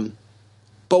 But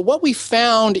what we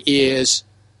found is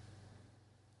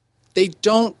they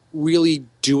don't really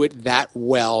do it that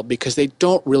well because they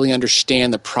don't really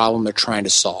understand the problem they're trying to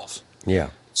solve. Yeah.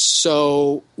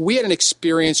 So we had an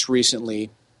experience recently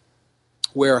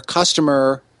where a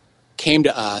customer came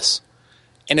to us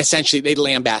and essentially they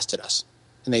lambasted us.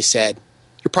 And they said,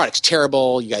 your product's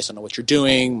terrible. You guys don't know what you're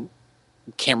doing.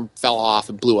 The camera fell off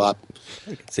and blew up.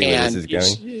 I can see where this is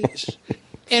going.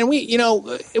 And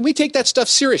we take that stuff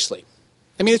seriously.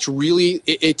 I mean,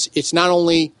 it's not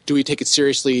only do we take it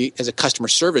seriously as a customer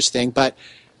service thing, but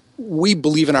we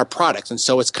believe in our products. And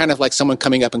so it's kind of like someone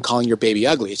coming up and calling your baby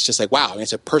ugly. It's just like, wow,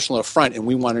 it's a personal affront, and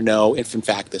we want to know if, in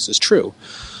fact, this is true.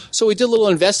 So we did a little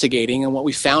investigating, and what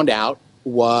we found out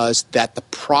was that the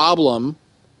problem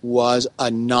was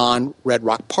a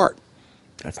non-Redrock part.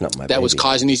 That's not my baby. That was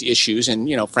causing these issues, and,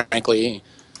 frankly,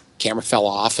 camera fell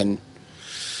off and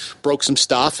broke some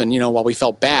stuff, and while we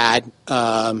felt bad,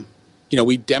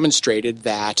 we demonstrated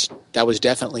that was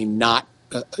definitely not.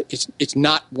 Was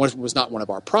not one of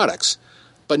our products,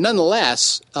 but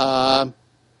nonetheless,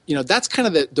 that's kind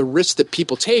of the risk that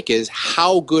people take is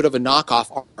how good of a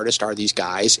knockoff artist are these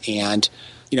guys, and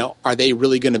are they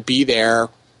really going to be there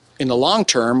in the long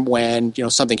term when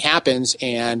something happens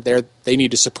and they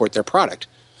need to support their product.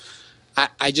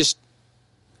 I just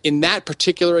in that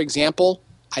particular example,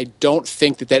 I don't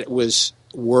think that it was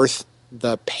worth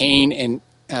the pain and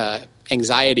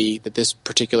anxiety that this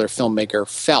particular filmmaker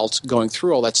felt going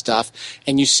through all that stuff,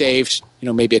 and you saved,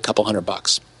 maybe a couple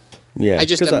 $100. Yeah,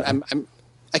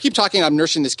 I keep talking. I'm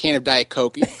nursing this can of Diet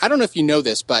Coke. I don't know if you know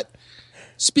this, but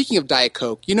speaking of Diet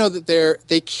Coke, that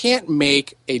they can't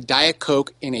make a Diet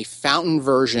Coke in a fountain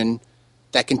version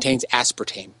that contains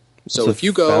aspartame. So if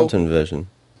you go fountain version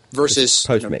versus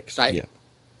post mix,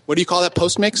 what do you call that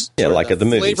post mix? Yeah, like at the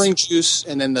movies. Flavoring juice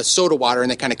and then the soda water,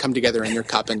 and they kind of come together in your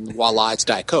cup, and voila, it's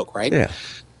Diet Coke, right? Yeah.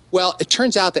 Well, it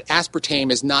turns out that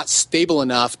aspartame is not stable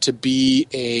enough to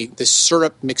be this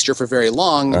syrup mixture for very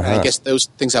long. I guess those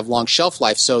things have long shelf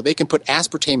life, so they can put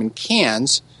aspartame in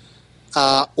cans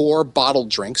or bottled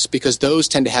drinks, because those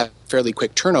tend to have fairly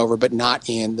quick turnover, but not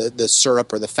in the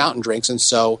syrup or the fountain drinks. And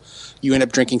so you end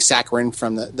up drinking saccharin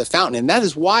from the fountain. And that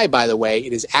is why, by the way,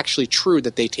 it is actually true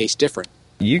that they taste different.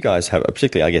 You guys have,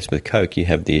 particularly I guess with Coke, you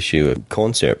have the issue of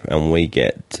corn syrup, and we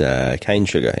get cane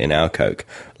sugar in our Coke.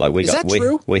 Like Is that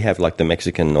true? We have like the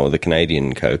Mexican or the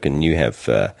Canadian Coke, and you have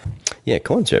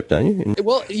corn syrup, don't you?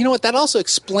 Well, you know what? That also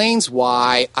explains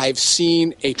why I've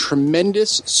seen a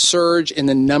tremendous surge in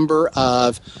the number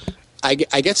of, I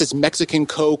guess it's Mexican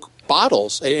Coke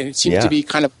bottles, and it seems to be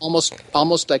kind of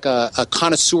almost like a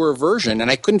connoisseur version,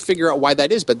 and I couldn't figure out why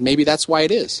that is, but maybe that's why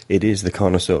it is. It is the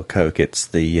connoisseur Coke. It's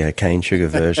the cane sugar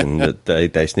version that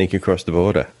they sneak across the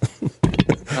border.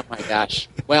 Oh my gosh.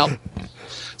 Well,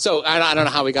 so I don't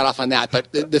know how we got off on that,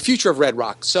 but the future of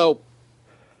Redrock. So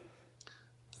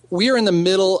we are in the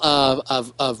middle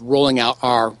of rolling out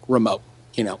our remote.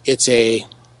 You know, it's a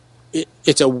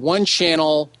one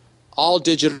channel, all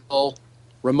digital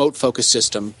remote focus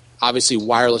system. Obviously,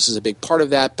 wireless is a big part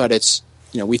of that, but it's,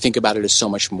 we think about it as so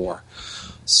much more.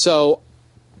 So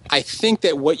I think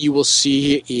that what you will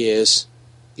see is,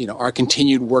 our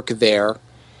continued work there.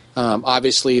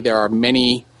 Obviously, there are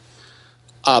many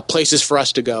places for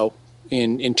us to go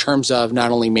in terms of not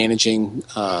only managing,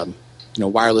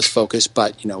 wireless focus,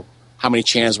 but, how many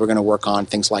channels we're going to work on,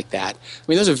 things like that. I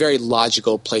mean, those are very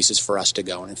logical places for us to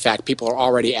go. And in fact, people are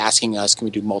already asking us, can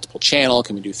we do multiple channel?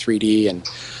 Can we do 3D? And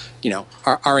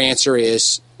our answer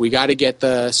is we got to get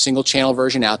the single channel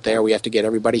version out there. We have to get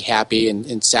everybody happy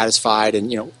and satisfied,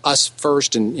 and us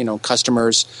first, and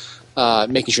customers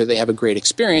making sure they have a great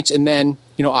experience, and then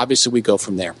obviously we go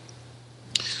from there.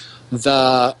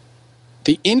 The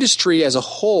industry as a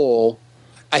whole,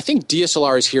 I think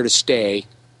DSLR is here to stay,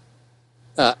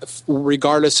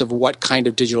 regardless of what kind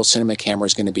of digital cinema camera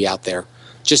is going to be out there.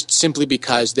 Just simply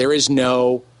because there is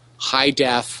no high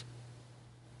def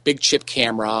big chip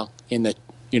camera in the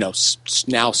now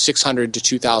 $600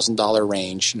 to $2,000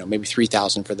 range, maybe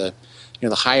 $3,000 for the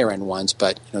the higher end ones,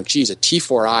 but a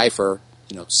T4i for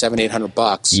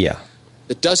 $700-800,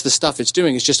 that does the stuff it's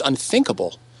doing is just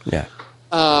unthinkable.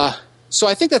 So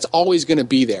I think that's always going to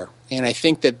be there, and I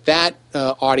think that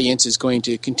audience is going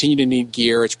to continue to need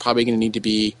gear. It's probably going to need to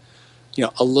be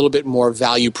a little bit more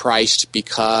value priced,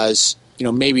 because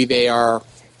maybe they are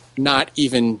not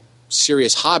even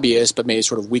serious hobbyists, but maybe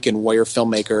sort of weekend warrior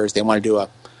filmmakers. They want to do a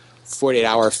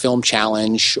 48-hour film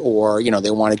challenge, or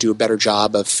they want to do a better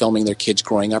job of filming their kids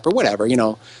growing up, or whatever.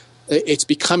 It's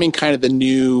becoming kind of the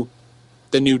new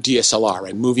DSLR,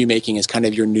 right? Movie making is kind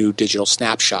of your new digital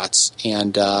snapshots,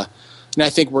 and I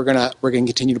think we're gonna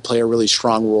continue to play a really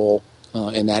strong role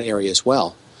in that area as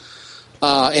well.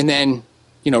 And then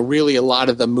really a lot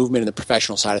of the movement in the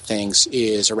professional side of things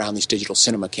is around these digital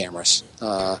cinema cameras.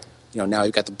 Now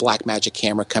you've got the Blackmagic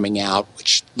camera coming out,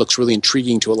 which looks really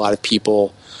intriguing to a lot of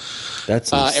people.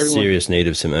 That's in serious need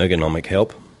of some ergonomic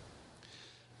help.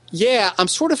 Yeah, I'm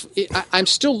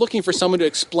still looking for someone to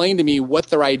explain to me what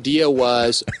their idea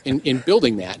was in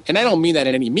building that. And I don't mean that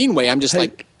in any mean way. I'm just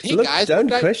hey look, guys. Don't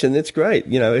question. It's great.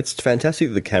 It's fantastic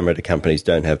that the camera companies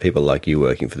don't have people like you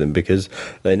working for them, because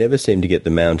they never seem to get the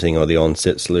mounting or the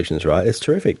on-set solutions right. It's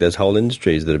terrific. There's whole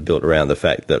industries that are built around the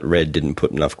fact that RØDE didn't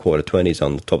put enough quarter 20s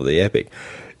on the top of the Epic.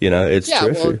 It's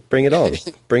terrific. Well, bring it on.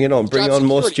 Bring it on. Bring on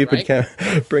more stupid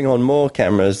bring on more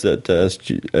cameras that,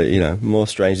 more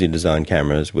strangely designed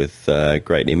cameras with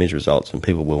great image results, and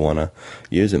people will want to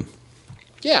use them.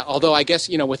 Yeah, although I guess,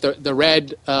 with the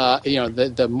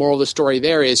RØDE, the moral of the story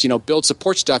there is, build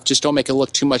support stuff, just don't make it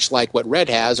look too much like what RØDE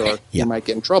has, or you might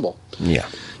get in trouble. Yeah.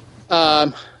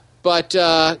 But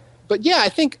yeah, I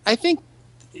think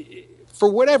for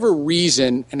whatever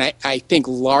reason, and I think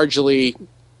largely,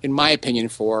 in my opinion,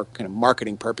 for kind of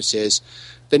marketing purposes,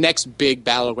 the next big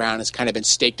battleground has kind of been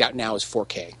staked out now as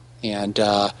 4K. And,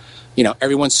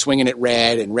 everyone's swinging at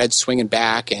RØDE, and RØDE's swinging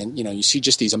back, and, you see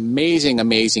just these amazing,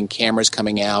 amazing cameras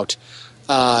coming out.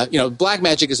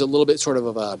 Blackmagic is a little bit sort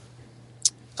of a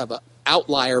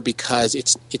outlier, because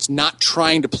it's not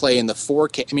trying to play in the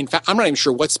 4K. I mean, in fact, I'm not even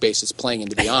sure what space it's playing in,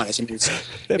 to be honest. I mean,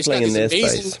 they're playing in their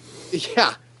space.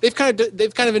 Yeah. They've kind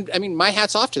of, I mean, my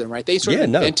hat's off to them, right? They sort of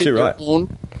invented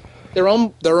their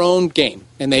own game,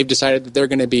 and they've decided that they're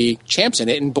going to be champs in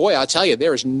it. And boy, I'll tell you,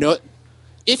 there is no,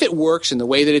 if it works in the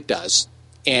way that it does,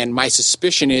 and my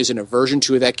suspicion is in a version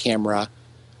 2 of that camera,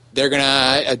 they're going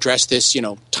to address this,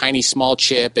 tiny small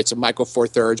chip. It's a micro four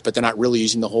thirds, but they're not really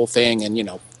using the whole thing, and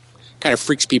kind of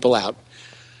freaks people out.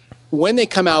 When they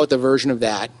come out with a version of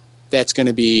that, that's going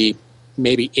to be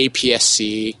maybe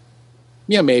APS-C,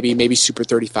 maybe Super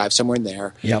 35, somewhere in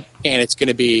there. Yep. And it's going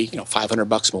to be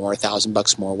 $500 more,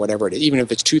 $1,000 more, whatever it is. Even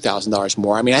if it's $2,000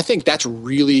 more, I mean, I think that's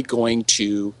really going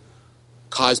to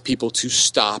cause people to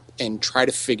stop and try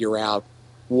to figure out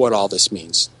what all this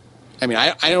means. I mean,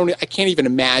 I can't even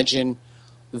imagine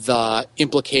the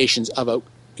implications of an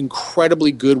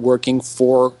incredibly good working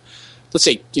let's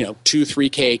say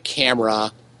 2-3K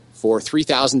camera for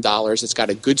 $3,000. It's got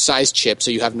a good sized chip,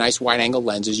 so you have nice wide angle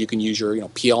lenses. You can use your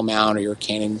PL mount or your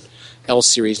Canon L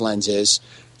series lenses,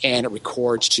 and it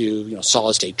records to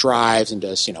solid state drives and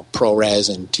does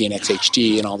ProRes and TNX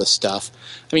HD and all this stuff.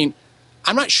 I mean,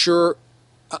 I'm not sure.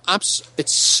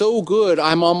 It's so good,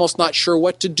 I'm almost not sure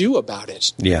what to do about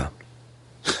it. Yeah.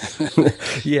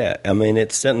 Yeah, I mean,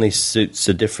 it certainly suits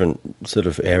a different sort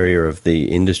of area of the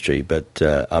industry, but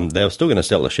they're still going to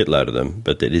sell a shitload of them,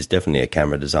 but it is definitely a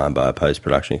camera designed by a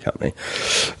post-production company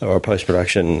or a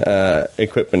post-production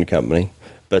equipment company.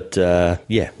 But, I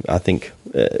think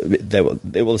they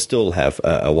will still have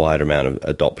a wide amount of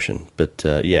adoption. But,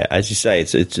 as you say,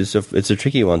 it's a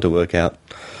tricky one to work out.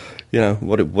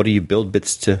 What do you build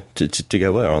bits to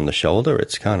go where? On the shoulder?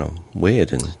 It's kind of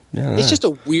weird. And it's just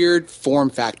a weird form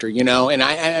factor, and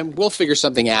I we'll figure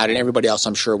something out, and everybody else,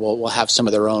 I'm sure, will have some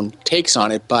of their own takes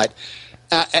on it. But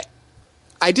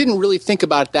I didn't really think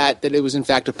about that it was, in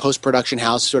fact, a post-production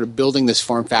house sort of building this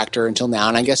form factor until now.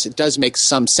 And I guess it does make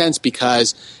some sense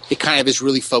because it kind of is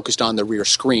really focused on the rear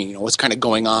screen, what's kind of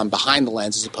going on behind the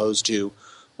lens as opposed to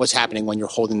what's happening when you're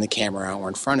holding the camera or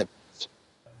in front of it.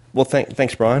 Well,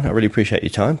 thanks, Brian. I really appreciate your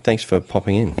time. Thanks for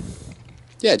popping in.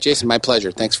 Yeah, Jason, my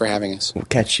pleasure. Thanks for having us. We'll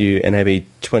catch you in NAB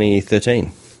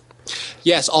 2013.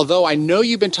 Yes, although I know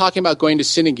you've been talking about going to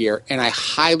Cinegear, and I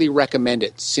highly recommend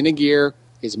it. Cinegear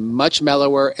is much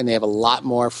mellower, and they have a lot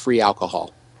more free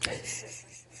alcohol.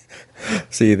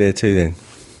 See you there too, then.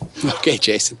 Okay,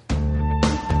 Jason.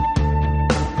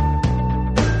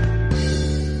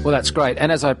 Well, that's great.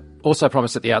 And as I also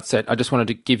promised at the outset, I just wanted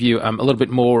to give you a little bit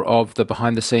more of the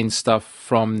behind-the-scenes stuff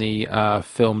from the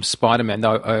film Spider-Man.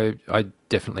 Though I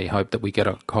definitely hope that we get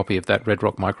a copy of that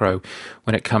Redrock Micro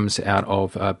when it comes out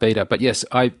of beta. But yes,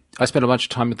 I spent a bunch of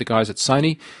time with the guys at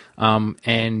Sony,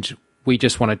 and we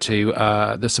just wanted to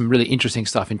there's some really interesting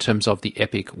stuff in terms of the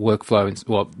epic workflow, and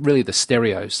really the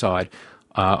stereo side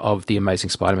of The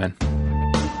Amazing Spider-Man.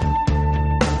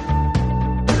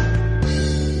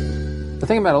 The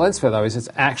thing about a lens flare, though, is it's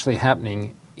actually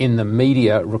happening in the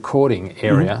media recording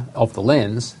area of the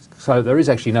lens, so there is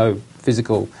actually no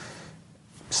physical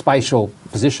spatial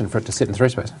position for it to sit in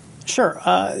 3-space. Sure.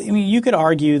 I mean, you could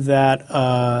argue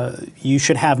that you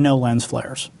should have no lens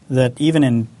flares, that even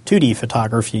in 2D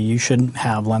photography you shouldn't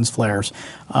have lens flares.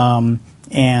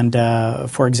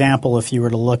 For example, if you were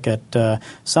to look at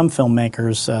some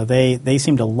filmmakers, they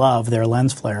seem to love their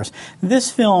lens flares.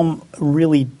 This film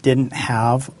really didn't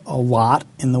have a lot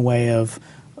in the way of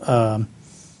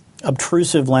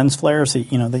obtrusive lens flares that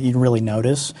you'd really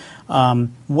notice.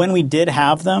 When we did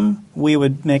have them, we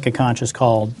would make a conscious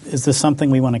call: is this something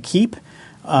we want to keep?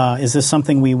 Is this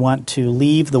something we want to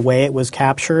leave the way it was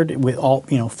captured, with all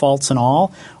faults and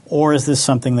all, or is this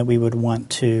something that we would want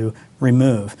to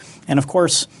remove? And of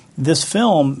course, this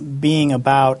film being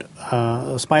about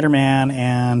Spider-Man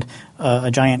and a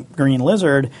giant green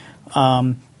lizard,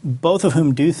 both of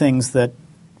whom do things that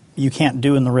you can't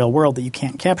do in the real world, that you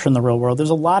can't capture in the real world. There's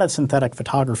a lot of synthetic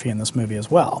photography in this movie as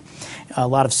well, a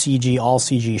lot of CG, all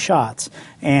CG shots,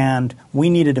 and we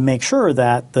needed to make sure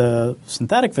that the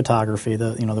synthetic photography,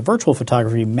 the virtual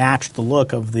photography, matched the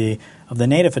look of the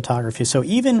native photography. So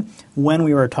even when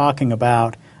we were talking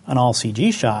about an all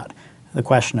CG shot, the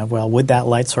question of, would that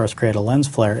light source create a lens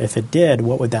flare? If it did,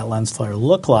 what would that lens flare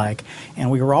look like?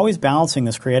 And we were always balancing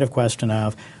this creative question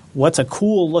of what's a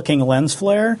cool-looking lens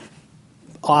flare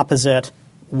opposite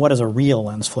what does a real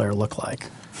lens flare look like?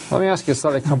 Let me ask you a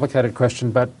slightly complicated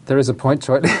question, but there is a point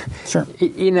to it. Sure.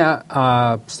 In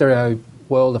a stereo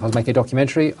world, if I was making a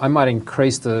documentary, I might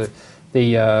increase the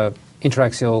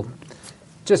interaxial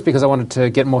just because I wanted to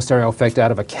get more stereo effect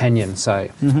out of a canyon, say.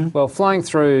 Mm-hmm. Well, flying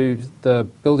through the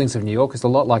buildings of New York is a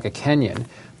lot like a canyon,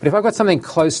 but if I've got something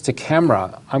close to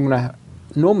camera, I'm going to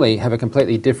normally have a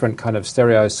completely different kind of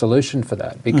stereo solution for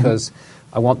that because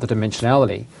I want the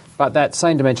dimensionality. But that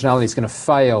same dimensionality is going to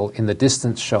fail in the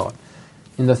distance shot.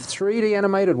 In the 3D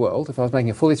animated world, if I was making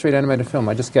a fully 3D animated film,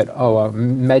 I just get, a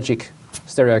magic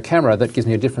stereo camera that gives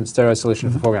me a different stereo solution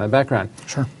for the foreground and background.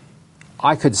 Sure.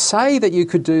 I could say that you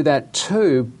could do that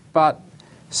too, but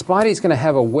Spidey's going to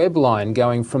have a web line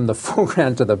going from the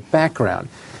foreground to the background.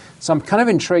 So I'm kind of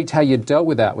intrigued how you dealt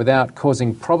with that without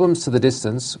causing problems to the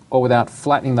distance or without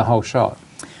flattening the whole shot.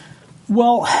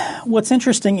 Well, what's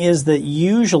interesting is that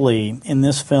usually in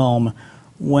this film,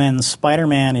 when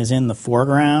Spider-Man is in the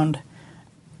foreground,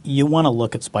 you want to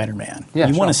look at Spider-Man. Yeah,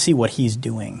 you sure. want to see what he's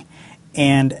doing.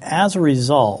 And as a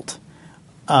result,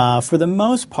 for the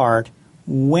most part,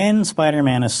 when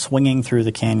Spider-Man is swinging through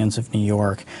the canyons of New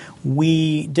York,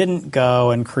 we didn't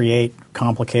go and create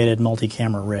complicated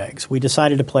multi-camera rigs. We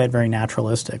decided to play it very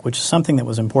naturalistic, which is something that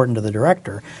was important to the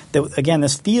director. That, again,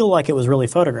 this feel like it was really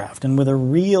photographed. And with a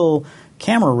real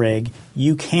camera rig,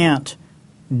 you can't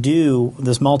do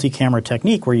this multi-camera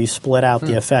technique where you split out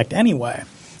the effect anyway.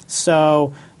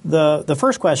 So the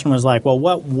first question was like, well,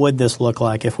 what would this look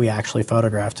like if we actually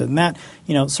photographed it? And that,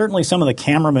 certainly some of the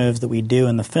camera moves that we do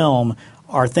in the film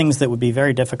are things that would be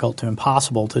very difficult to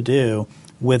impossible to do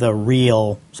with a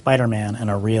real Spider-Man and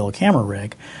a real camera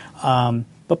rig.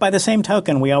 But by the same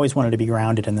token, we always wanted to be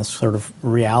grounded in this sort of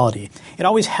reality. It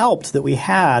always helped that we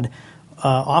had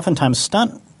oftentimes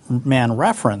stuntman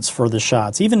reference for the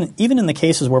shots. Even in the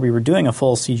cases where we were doing a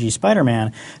full CG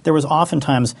Spider-Man, there was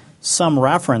oftentimes some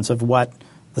reference of what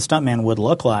the stuntman would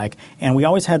look like, and we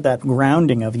always had that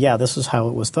grounding of, this is how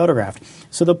it was photographed.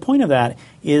 So the point of that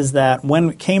is that when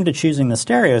it came to choosing the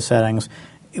stereo settings,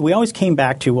 we always came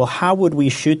back to, well, how would we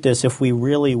shoot this if we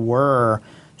really were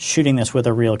shooting this with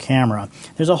a real camera?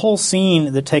 There's a whole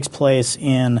scene that takes place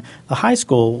in the high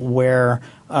school where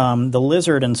the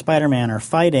Lizard and Spider-Man are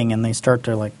fighting, and they start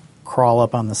to crawl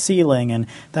up on the ceiling, and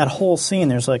that whole scene,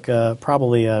 there's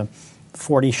probably a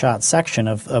 40-shot section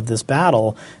of this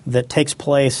battle that takes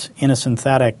place in a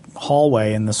synthetic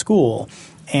hallway in the school.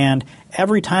 And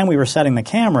every time we were setting the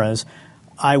cameras,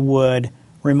 I would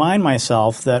remind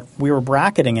myself that we were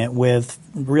bracketing it with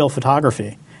real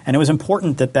photography. And it was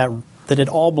important that it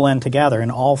all blend together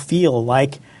and all feel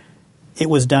like it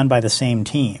was done by the same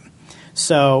team.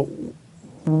 So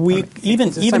even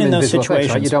in those situations,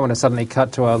 effects, right? You don't want to suddenly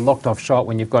cut to a locked-off shot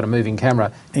when you've got a moving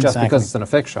camera just because it's an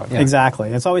effect shot. Yeah. Exactly.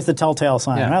 It's always the telltale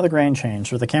sign. Yeah. Now the grain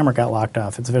changed or the camera got locked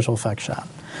off. It's a visual effects shot.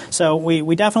 So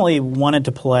we definitely wanted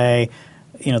to play,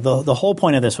 the whole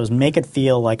point of this was make it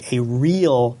feel like a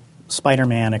real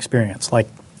Spider-Man experience. Like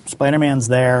Spider-Man's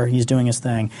there, he's doing his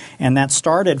thing. And that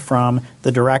started from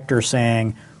the director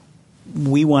saying,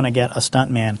 we want to get a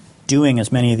stuntman doing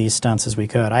as many of these stunts as we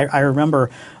could. I remember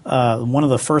one of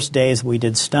the first days we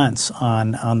did stunts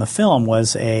on the film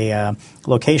was a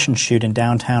location shoot in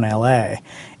downtown LA.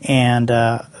 And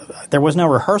there was no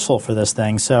rehearsal for this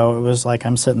thing, so it was like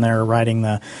I'm sitting there writing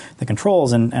the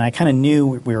controls, and I kind of knew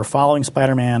we were following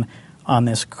Spider-Man on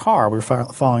this car. We were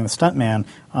following the stuntman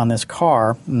on this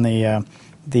car, and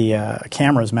the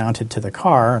camera is mounted to the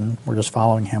car, and we're just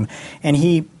following him. And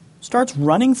he starts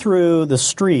running through the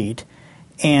street,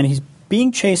 and he's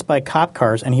being chased by cop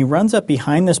cars, and he runs up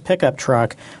behind this pickup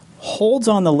truck, holds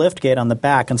on the lift gate on the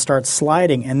back, and starts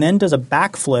sliding, and then does a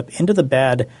backflip into the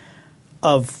bed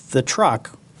of the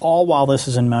truck, all while this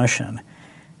is in motion.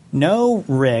 No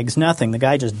rigs, nothing. The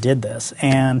guy just did this.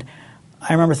 And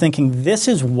I remember thinking, this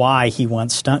is why he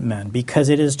wants stuntmen, because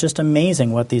it is just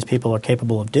amazing what these people are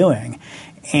capable of doing.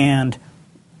 And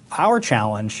our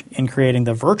challenge in creating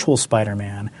the virtual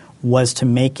Spider-Man was to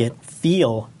make it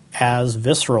feel as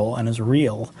visceral and as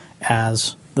real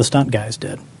as the stunt guys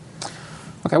did.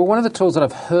 Okay, well, one of the tools that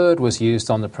I've heard was used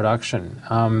on the production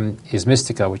is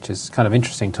Mystica, which is kind of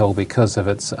interesting tool because of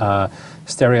its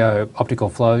stereo optical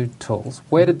flow tools.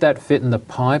 Where did that fit in the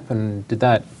pipe, and did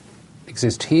that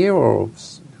exist here, or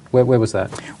where was that?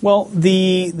 Well,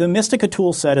 the Mystica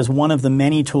tool set is one of the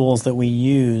many tools that we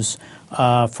use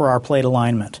for our plate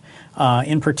alignment.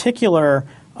 In particular,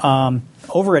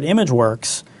 over at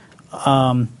Imageworks,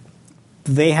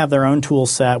 they have their own tool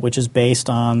set, which is based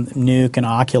on Nuke and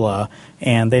Ocula,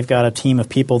 and they've got a team of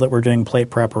people that were doing plate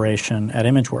preparation at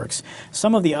Imageworks.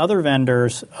 Some of the other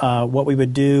vendors, what we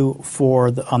would do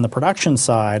on the production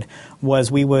side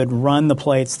was we would run the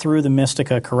plates through the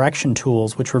Mystica correction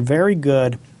tools, which were very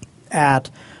good at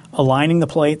aligning the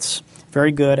plates,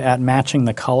 very good at matching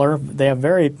the color. They have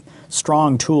very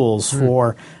strong tools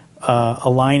for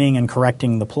aligning and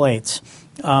correcting the plates.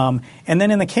 And then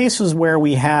in the cases where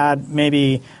we had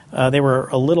maybe they were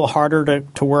a little harder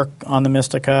to work on the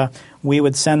Mystica, we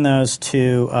would send those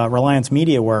to Reliance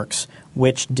MediaWorks,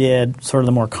 which did sort of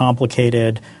the more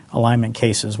complicated alignment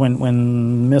cases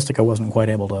when Mystica wasn't quite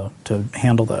able to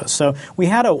handle those. So we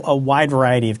had a wide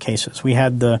variety of cases. We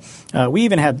had we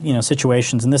even had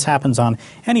situations, and this happens on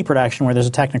any production where there's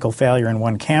a technical failure in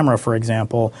one camera, for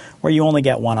example, where you only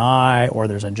get one eye, or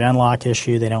there's a gen lock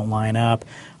issue, they don't line up.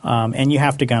 And you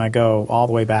have to kind of go all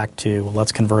the way back to, well,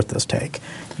 let's convert this take.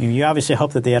 You obviously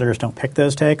hope that the editors don't pick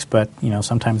those takes, but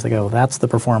sometimes they go, that's the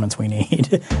performance we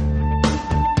need.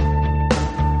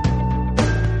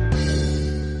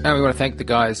 And we want to thank the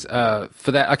guys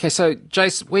for that. Okay, so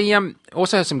Jace, we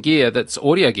also have some gear that's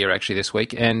audio gear actually this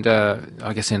week, and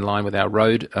I guess in line with our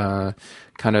RØDE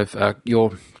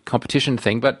your competition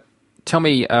thing. But tell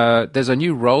me, there's a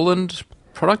new Roland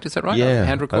product, is that right? Yeah,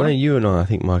 hand recording. I know you and I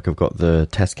think, Mike, have got the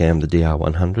Tascam, the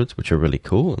DR100s, which are really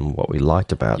cool. And what we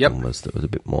liked about them was that it was a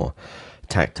bit more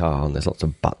tactile, and there's lots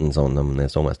of buttons on them, and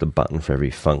there's almost a button for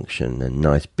every function, and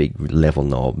nice big level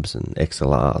knobs and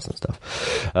XLRs and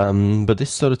stuff. But this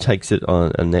sort of takes it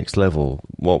on a next level.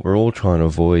 What we're all trying to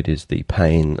avoid is the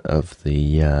pain of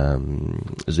the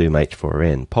Zoom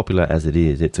H4n. Popular as it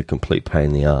is, it's a complete pain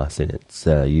in the arse in its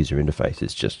user interface.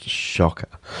 It's just a shocker.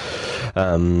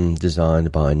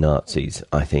 Designed by Nazis,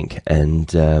 I think. And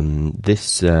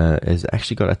this has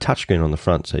actually got a touchscreen on the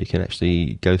front, so you can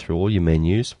actually go through all your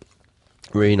menus.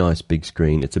 Really nice big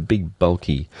screen. It's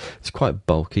quite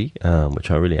bulky,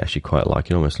 which I really actually quite like. You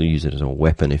can almost use it as a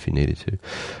weapon if you needed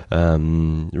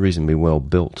to. Reasonably well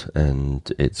built,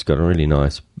 and it's got a really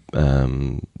nice,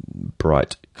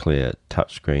 bright, clear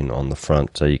touchscreen on the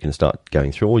front, so you can start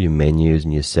going through all your menus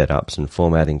and your setups and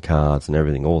formatting cards and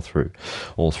everything all through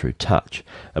touch.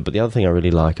 But the other thing I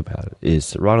really like about it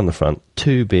is right on the front,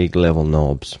 two big level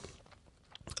knobs.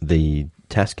 The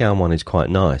Tascam one is quite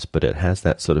nice, but it has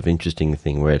that sort of interesting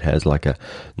thing where it has like a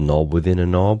knob within a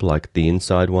knob, like the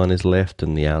inside one is left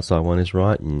and the outside one is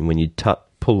right. And when you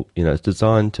pull, it's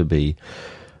designed to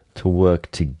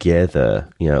work together.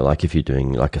 Like if you're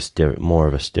doing like more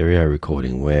of a stereo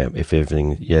recording, where if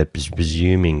everything,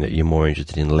 presuming that you're more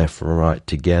interested in left and right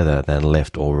together than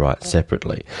left or right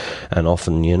separately, and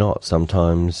often you're not.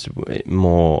 Sometimes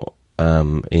more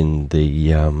in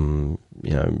the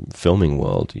filming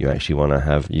world, you actually want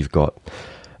to you've got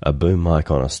a boom mic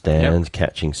on a stand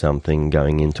catching something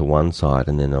going into one side,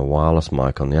 and then a wireless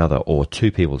mic on the other, or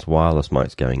two people's wireless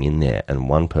mics going in there, and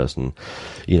one person,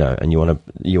 and you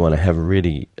want to have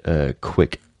really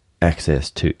quick access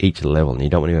to each level, and you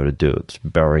don't want to be able to do it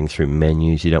burrowing through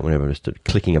menus. You don't want to be able to just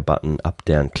clicking a button up,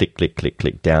 down, click, click, click,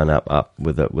 click, down, up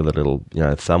with a little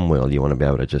thumb wheel. You want to be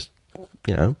able to just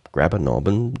grab a knob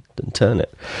and turn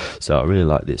it. So I really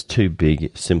like this. Two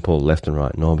big, simple left and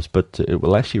right knobs, but it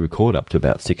will actually record up to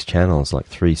about 6 channels, like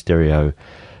 3 stereo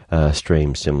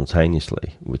streams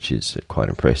simultaneously, which is quite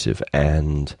impressive.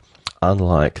 And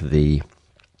unlike the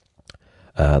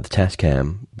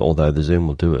Tascam, although the Zoom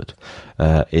will do it,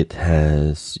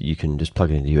 you can just plug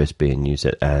it into USB and use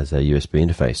it as a USB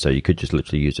interface. So you could just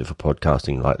literally use it for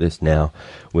podcasting like this now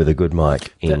with a good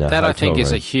mic in that I think room.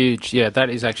 is that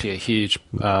is actually a huge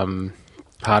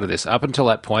part of this. Up until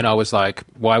that point, I was like,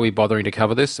 why are we bothering to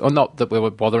cover this? Or not that we were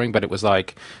bothering, but it was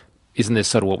like, isn't this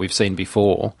sort of what we've seen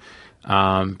before?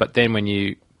 But then when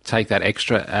you take that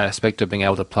extra aspect of being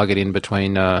able to plug it in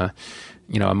between a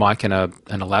mic and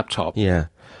a laptop. Yeah.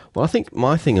 Well, I think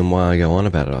my thing and why I go on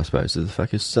about it, I suppose, is the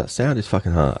fact is sound is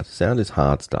fucking hard. Sound is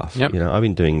hard stuff. Yep. I've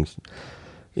been doing,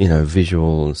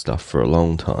 visual and stuff for a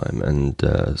long time,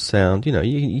 and sound,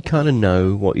 you kind of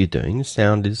know what you're doing.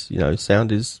 Sound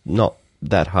is not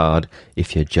that hard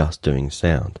if you're just doing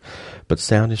sound. But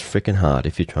sound is freaking hard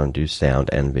if you're trying to do sound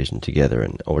and vision together,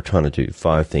 or trying to do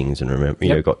 5 things and remember,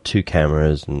 you've got 2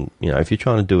 cameras, and, if you're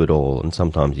trying to do it all, and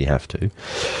sometimes you have to,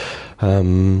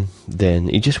 then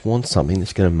you just want something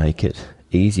that's going to make it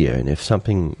easier. And if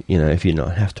something, if you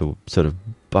not have to sort of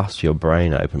bust your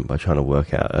brain open by trying to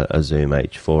work out a Zoom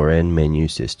H4n menu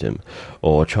system,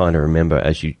 or trying to remember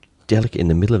as you in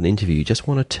the middle of an interview, you just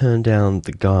want to turn down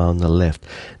the guy on the left.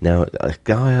 Now, a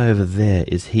guy over there,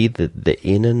 is he the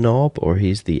inner knob, or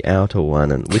he's the outer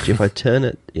one? And which, if I turn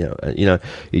it,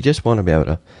 you just want to be able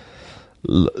to,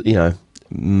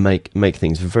 make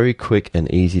things very quick and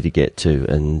easy to get to.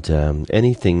 And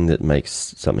anything that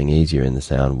makes something easier in the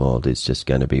sound world is just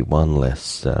going to be one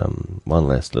less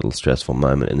little stressful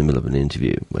moment in the middle of an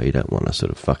interview where you don't want to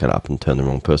sort of fuck it up and turn the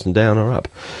wrong person down or up.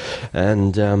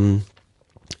 And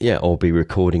or be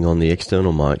recording on the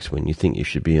external mics when you think you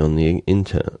should be on the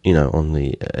on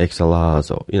the XLRs,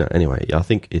 or anyway. I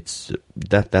think it's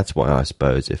that's why, I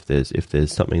suppose, if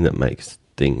there's something that makes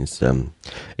things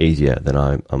easier, then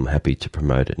I'm happy to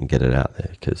promote it and get it out there,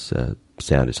 because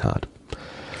sound is hard.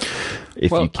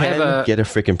 If you can, get a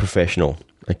freaking professional.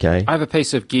 Okay. I have a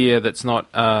piece of gear that's not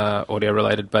audio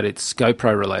related, but it's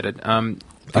GoPro related.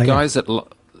 Guys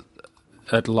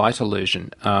at Light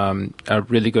Illusion are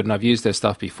really good, and I've used their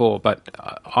stuff before, but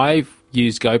I've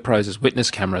used GoPros as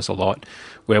witness cameras a lot,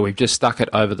 where we've just stuck it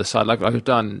over the side. Like I've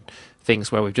done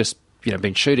things where we've just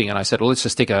been shooting, and I said, well, let's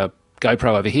just stick a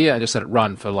GoPro over here and just let it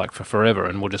run for forever,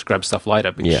 and we'll just grab stuff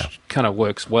later, which kind of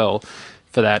works well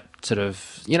for that sort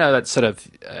of,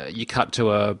 you cut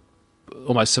to a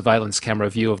almost surveillance camera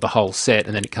view of the whole set,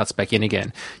 and then it cuts back in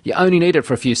again. You only need it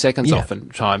for a few seconds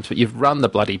oftentimes, but you've run the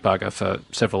bloody bugger for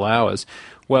several hours.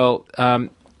 Well,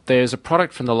 there's a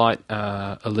product from the Light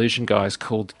Illusion guys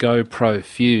called GoPro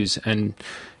Fuse, and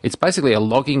it's basically a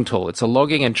logging tool. It's a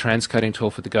logging and transcoding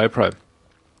tool for the GoPro.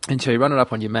 And so you run it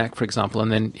up on your Mac, for example,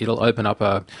 and then it'll open up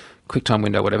a QuickTime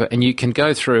window, whatever, and you can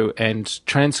go through and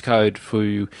transcode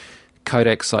for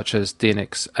codecs such as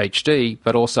DNx HD,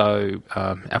 but also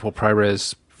Apple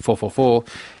ProRes 444.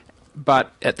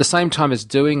 But at the same time as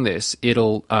doing this,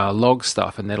 it'll log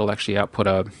stuff, and that'll actually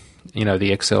output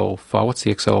the Excel file. What's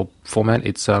the Excel format?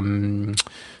 It's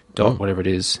whatever it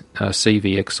is,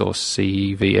 CVX or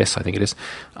CVS, I think it is.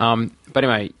 But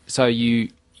anyway, so you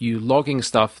logging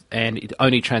stuff, and it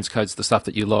only transcodes the stuff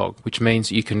that you log, which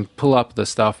means you can pull up the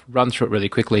stuff, run through it really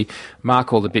quickly,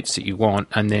 mark all the bits that you want,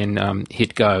 and then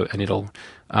hit go, and it'll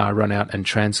run out and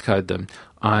transcode them.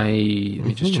 Let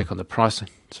me just check on the pricing.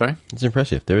 Sorry? It's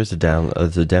impressive. There is a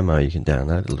there's a demo you can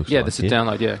download. It looks like there's a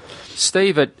download, yeah.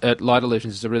 Steve at Light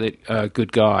Illusions is a really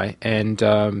good guy, and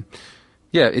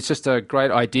it's just a great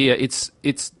idea.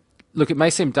 Look, it may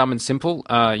seem dumb and simple.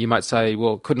 You might say,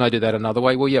 well, couldn't I do that another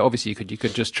way? Well, yeah, obviously you could. You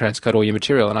could just transcode all your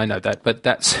material, and I know that, but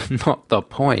that's not the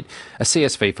point. A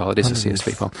CSV file, it is a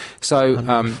CSV file. So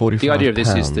the idea of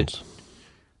this is that,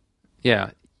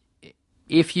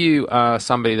 if you are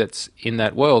somebody that's in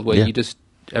that world where you just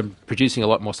are producing a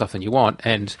lot more stuff than you want,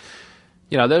 and,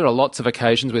 there are lots of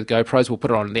occasions with GoPros, we'll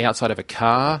put it on the outside of a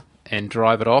car and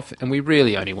drive it off, and we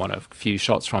really only want a few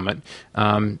shots from it.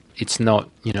 It's not,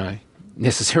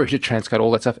 necessary to transcode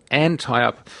all that stuff and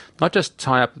not just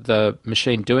tie up the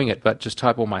machine doing it, but just tie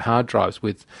up all my hard drives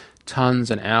with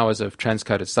tons and hours of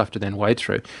transcoded stuff to then wade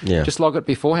through. Yeah. Just log it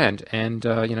beforehand, and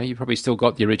you probably still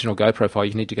got the original GoPro file.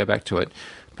 You need to go back to it,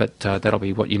 but that'll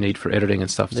be what you need for editing and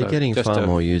stuff. They're getting far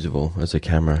more usable as a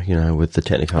camera, with the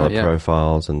Technicolor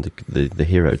profiles and the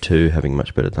Hero 2 having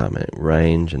much better dynamic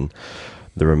range, and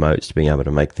the remotes being able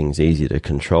to make things easier to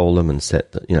control them and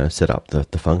set up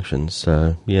the functions.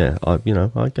 So I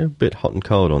go a bit hot and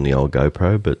cold on the old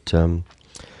GoPro, but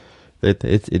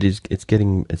it's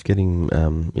getting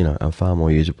a far more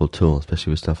usable tool,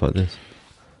 especially with stuff like this.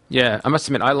 Yeah, I must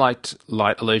admit, I liked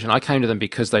Light Illusion. I came to them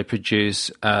because they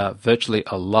produce virtually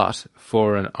a LUT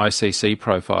for an ICC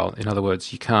profile. In other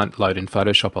words, you can't load in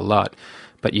Photoshop a LUT,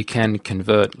 but you can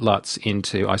convert LUTs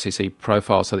into ICC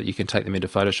profiles so that you can take them into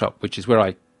Photoshop, which is where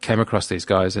I came across these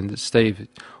guys. And Steve,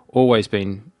 always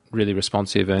been really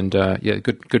responsive and,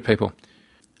 good people.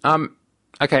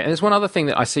 Okay, and there's one other thing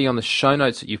that I see on the show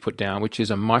notes that you put down, which is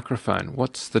a microphone.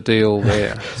 What's the deal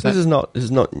there? This is not.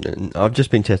 I've just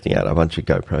been testing out a bunch of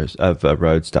GoPros of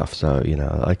RØDE stuff, so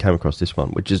I came across this one,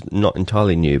 which is not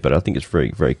entirely new, but I think it's very,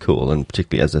 very cool. And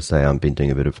particularly, as I say, I've been doing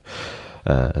a bit of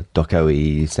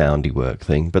doco-y soundy work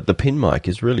thing, but the pin mic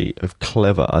is really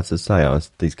clever. As I say,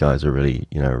 these guys are really,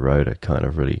 RØDE are kind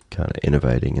of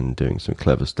innovating and doing some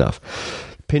clever stuff.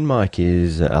 Pin mic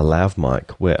is a lav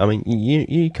mic where,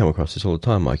 you come across this all the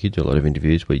time, Mike. You do a lot of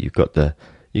interviews where you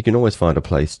can always find a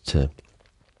place to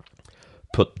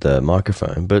put the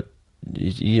microphone, but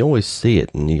you always see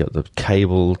it, and you got the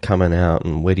cable coming out,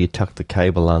 and where do you tuck the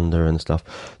cable under and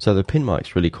stuff. So the pin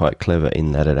mic's really quite clever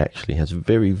in that it actually has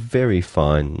very, very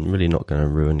fine, really not going to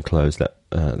ruin clothes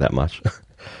that much.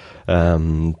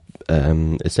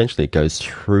 Essentially it goes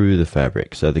through the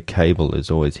fabric, so the cable is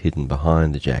always hidden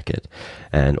behind the jacket,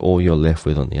 and all you're left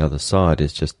with on the other side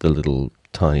is just the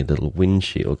tiny little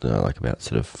windshield, like about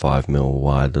sort of 5mm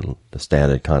wide, the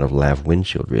standard kind of lav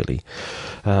windshield, really.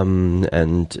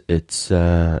 And it's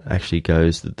actually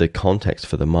goes, the contacts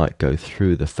for the mic go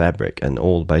through the fabric, and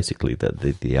all basically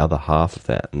the other half of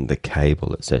that and the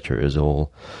cable, etc., is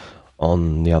all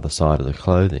on the other side of the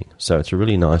clothing. So it's a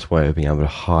really nice way of being able to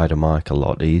hide a mic a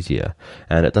lot easier,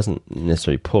 and it doesn't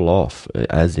necessarily pull off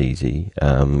as easy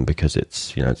because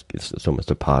it's it's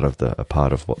almost a part of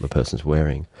what the person's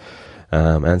wearing,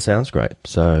 and sounds great.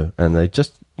 So, and they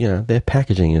just their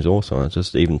packaging is awesome. I was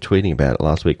just even tweeting about it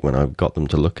last week when I got them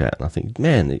to look at, and I think,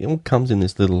 man, it all comes in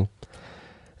this little.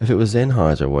 If it was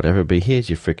Sennheiser or whatever, it'd be,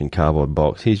 here's your freaking cardboard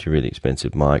box, here's your really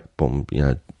expensive mic, boom,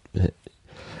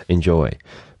 enjoy.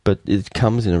 But it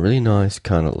comes in a really nice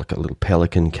kind of like a little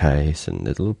pelican case, and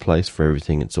there's a little place for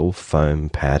everything. It's all foam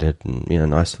padded, and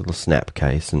nice little snap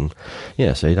case, and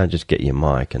so you don't just get your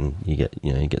mic, and you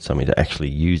get something to actually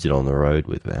use it on the road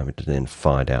with, having to then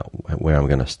find out where I'm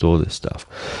going to store this stuff.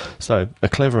 So a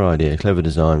clever idea, clever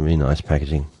design, really nice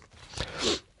packaging.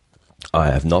 I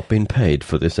have not been paid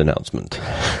for this announcement.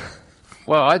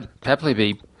 Well, I'd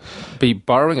happily be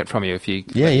borrowing it from you if you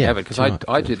have it, because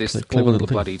I do this all the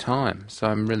bloody time. So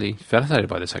I'm really fascinated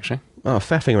by this, actually. Oh,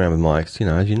 faffing around with mics,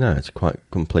 as you know, it's quite a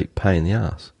complete pain in the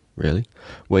arse, really.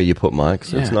 Where you put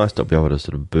mics, it's nice to be able to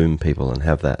sort of boom people and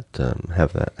have a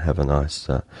nice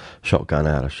shotgun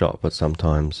out of shot. But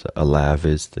sometimes a lav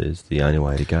is the only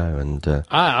way to go. And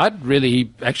I'd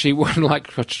really actually would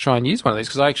like to try and use one of these,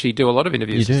 because I actually do a lot of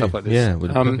interviews and stuff like this. Yeah, would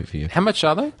be perfect for you. How much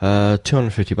are they?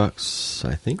 $250,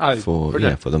 I think,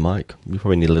 for the mic. You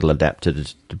probably need a little adapter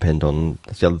to depend on.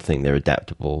 That's the other thing. They're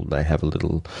adaptable. They have a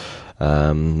little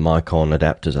mic on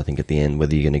adapters, I think, at the end,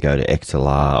 whether you're going to go to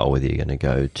XLR or whether you're going to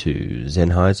go to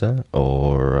Sennheiser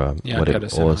or whatever,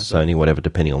 or Sony, whatever,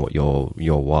 depending on what your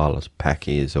wireless pack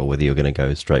is, or whether you're going to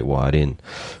go straight wired in.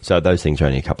 So those things are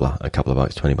only a couple of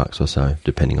bucks, $20 or so,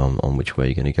 depending on which way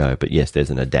you're going to go. But yes, there's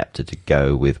an adapter to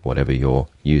go with whatever your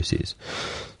use is.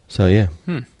 So yeah,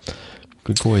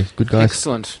 good guys.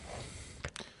 Excellent.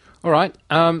 All right.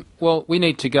 Well, we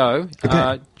need to go.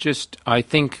 Okay. I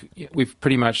think we've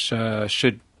pretty much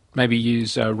should maybe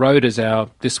use RØDE as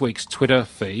our this week's Twitter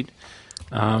feed.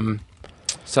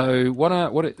 So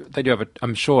what they do have?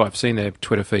 I'm sure I've seen their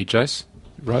Twitter feed, Jace.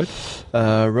 RØDE.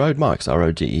 RØDE mics,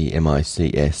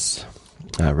 RODEMICS.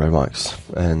 RØDE mics,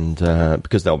 and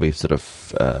because they'll be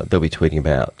they'll be tweeting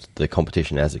about the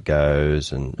competition as it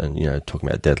goes, and talking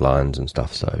about deadlines and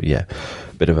stuff. So yeah,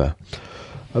 a bit of a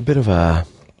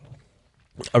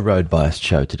RØDE biased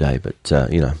show today, but I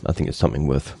think it's something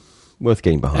worth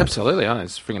getting behind. Absolutely,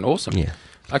 it's freaking awesome. Yeah.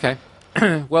 Okay.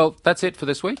 Well, that's it for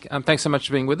this week. Thanks so much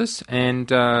for being with us, and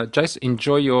Jace,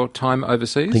 enjoy your time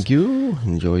overseas. Thank you.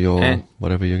 Enjoy your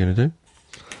whatever you're going to do.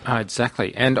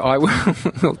 Exactly, and I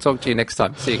will talk to you next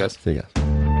time. See you guys. See you guys.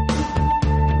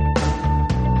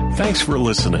 Thanks for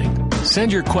listening.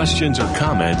 Send your questions or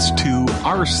comments to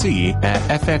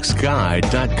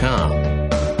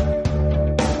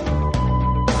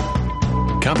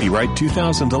rc@fxguide.com. Copyright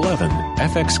 2011,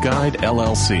 FX Guide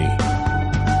LLC.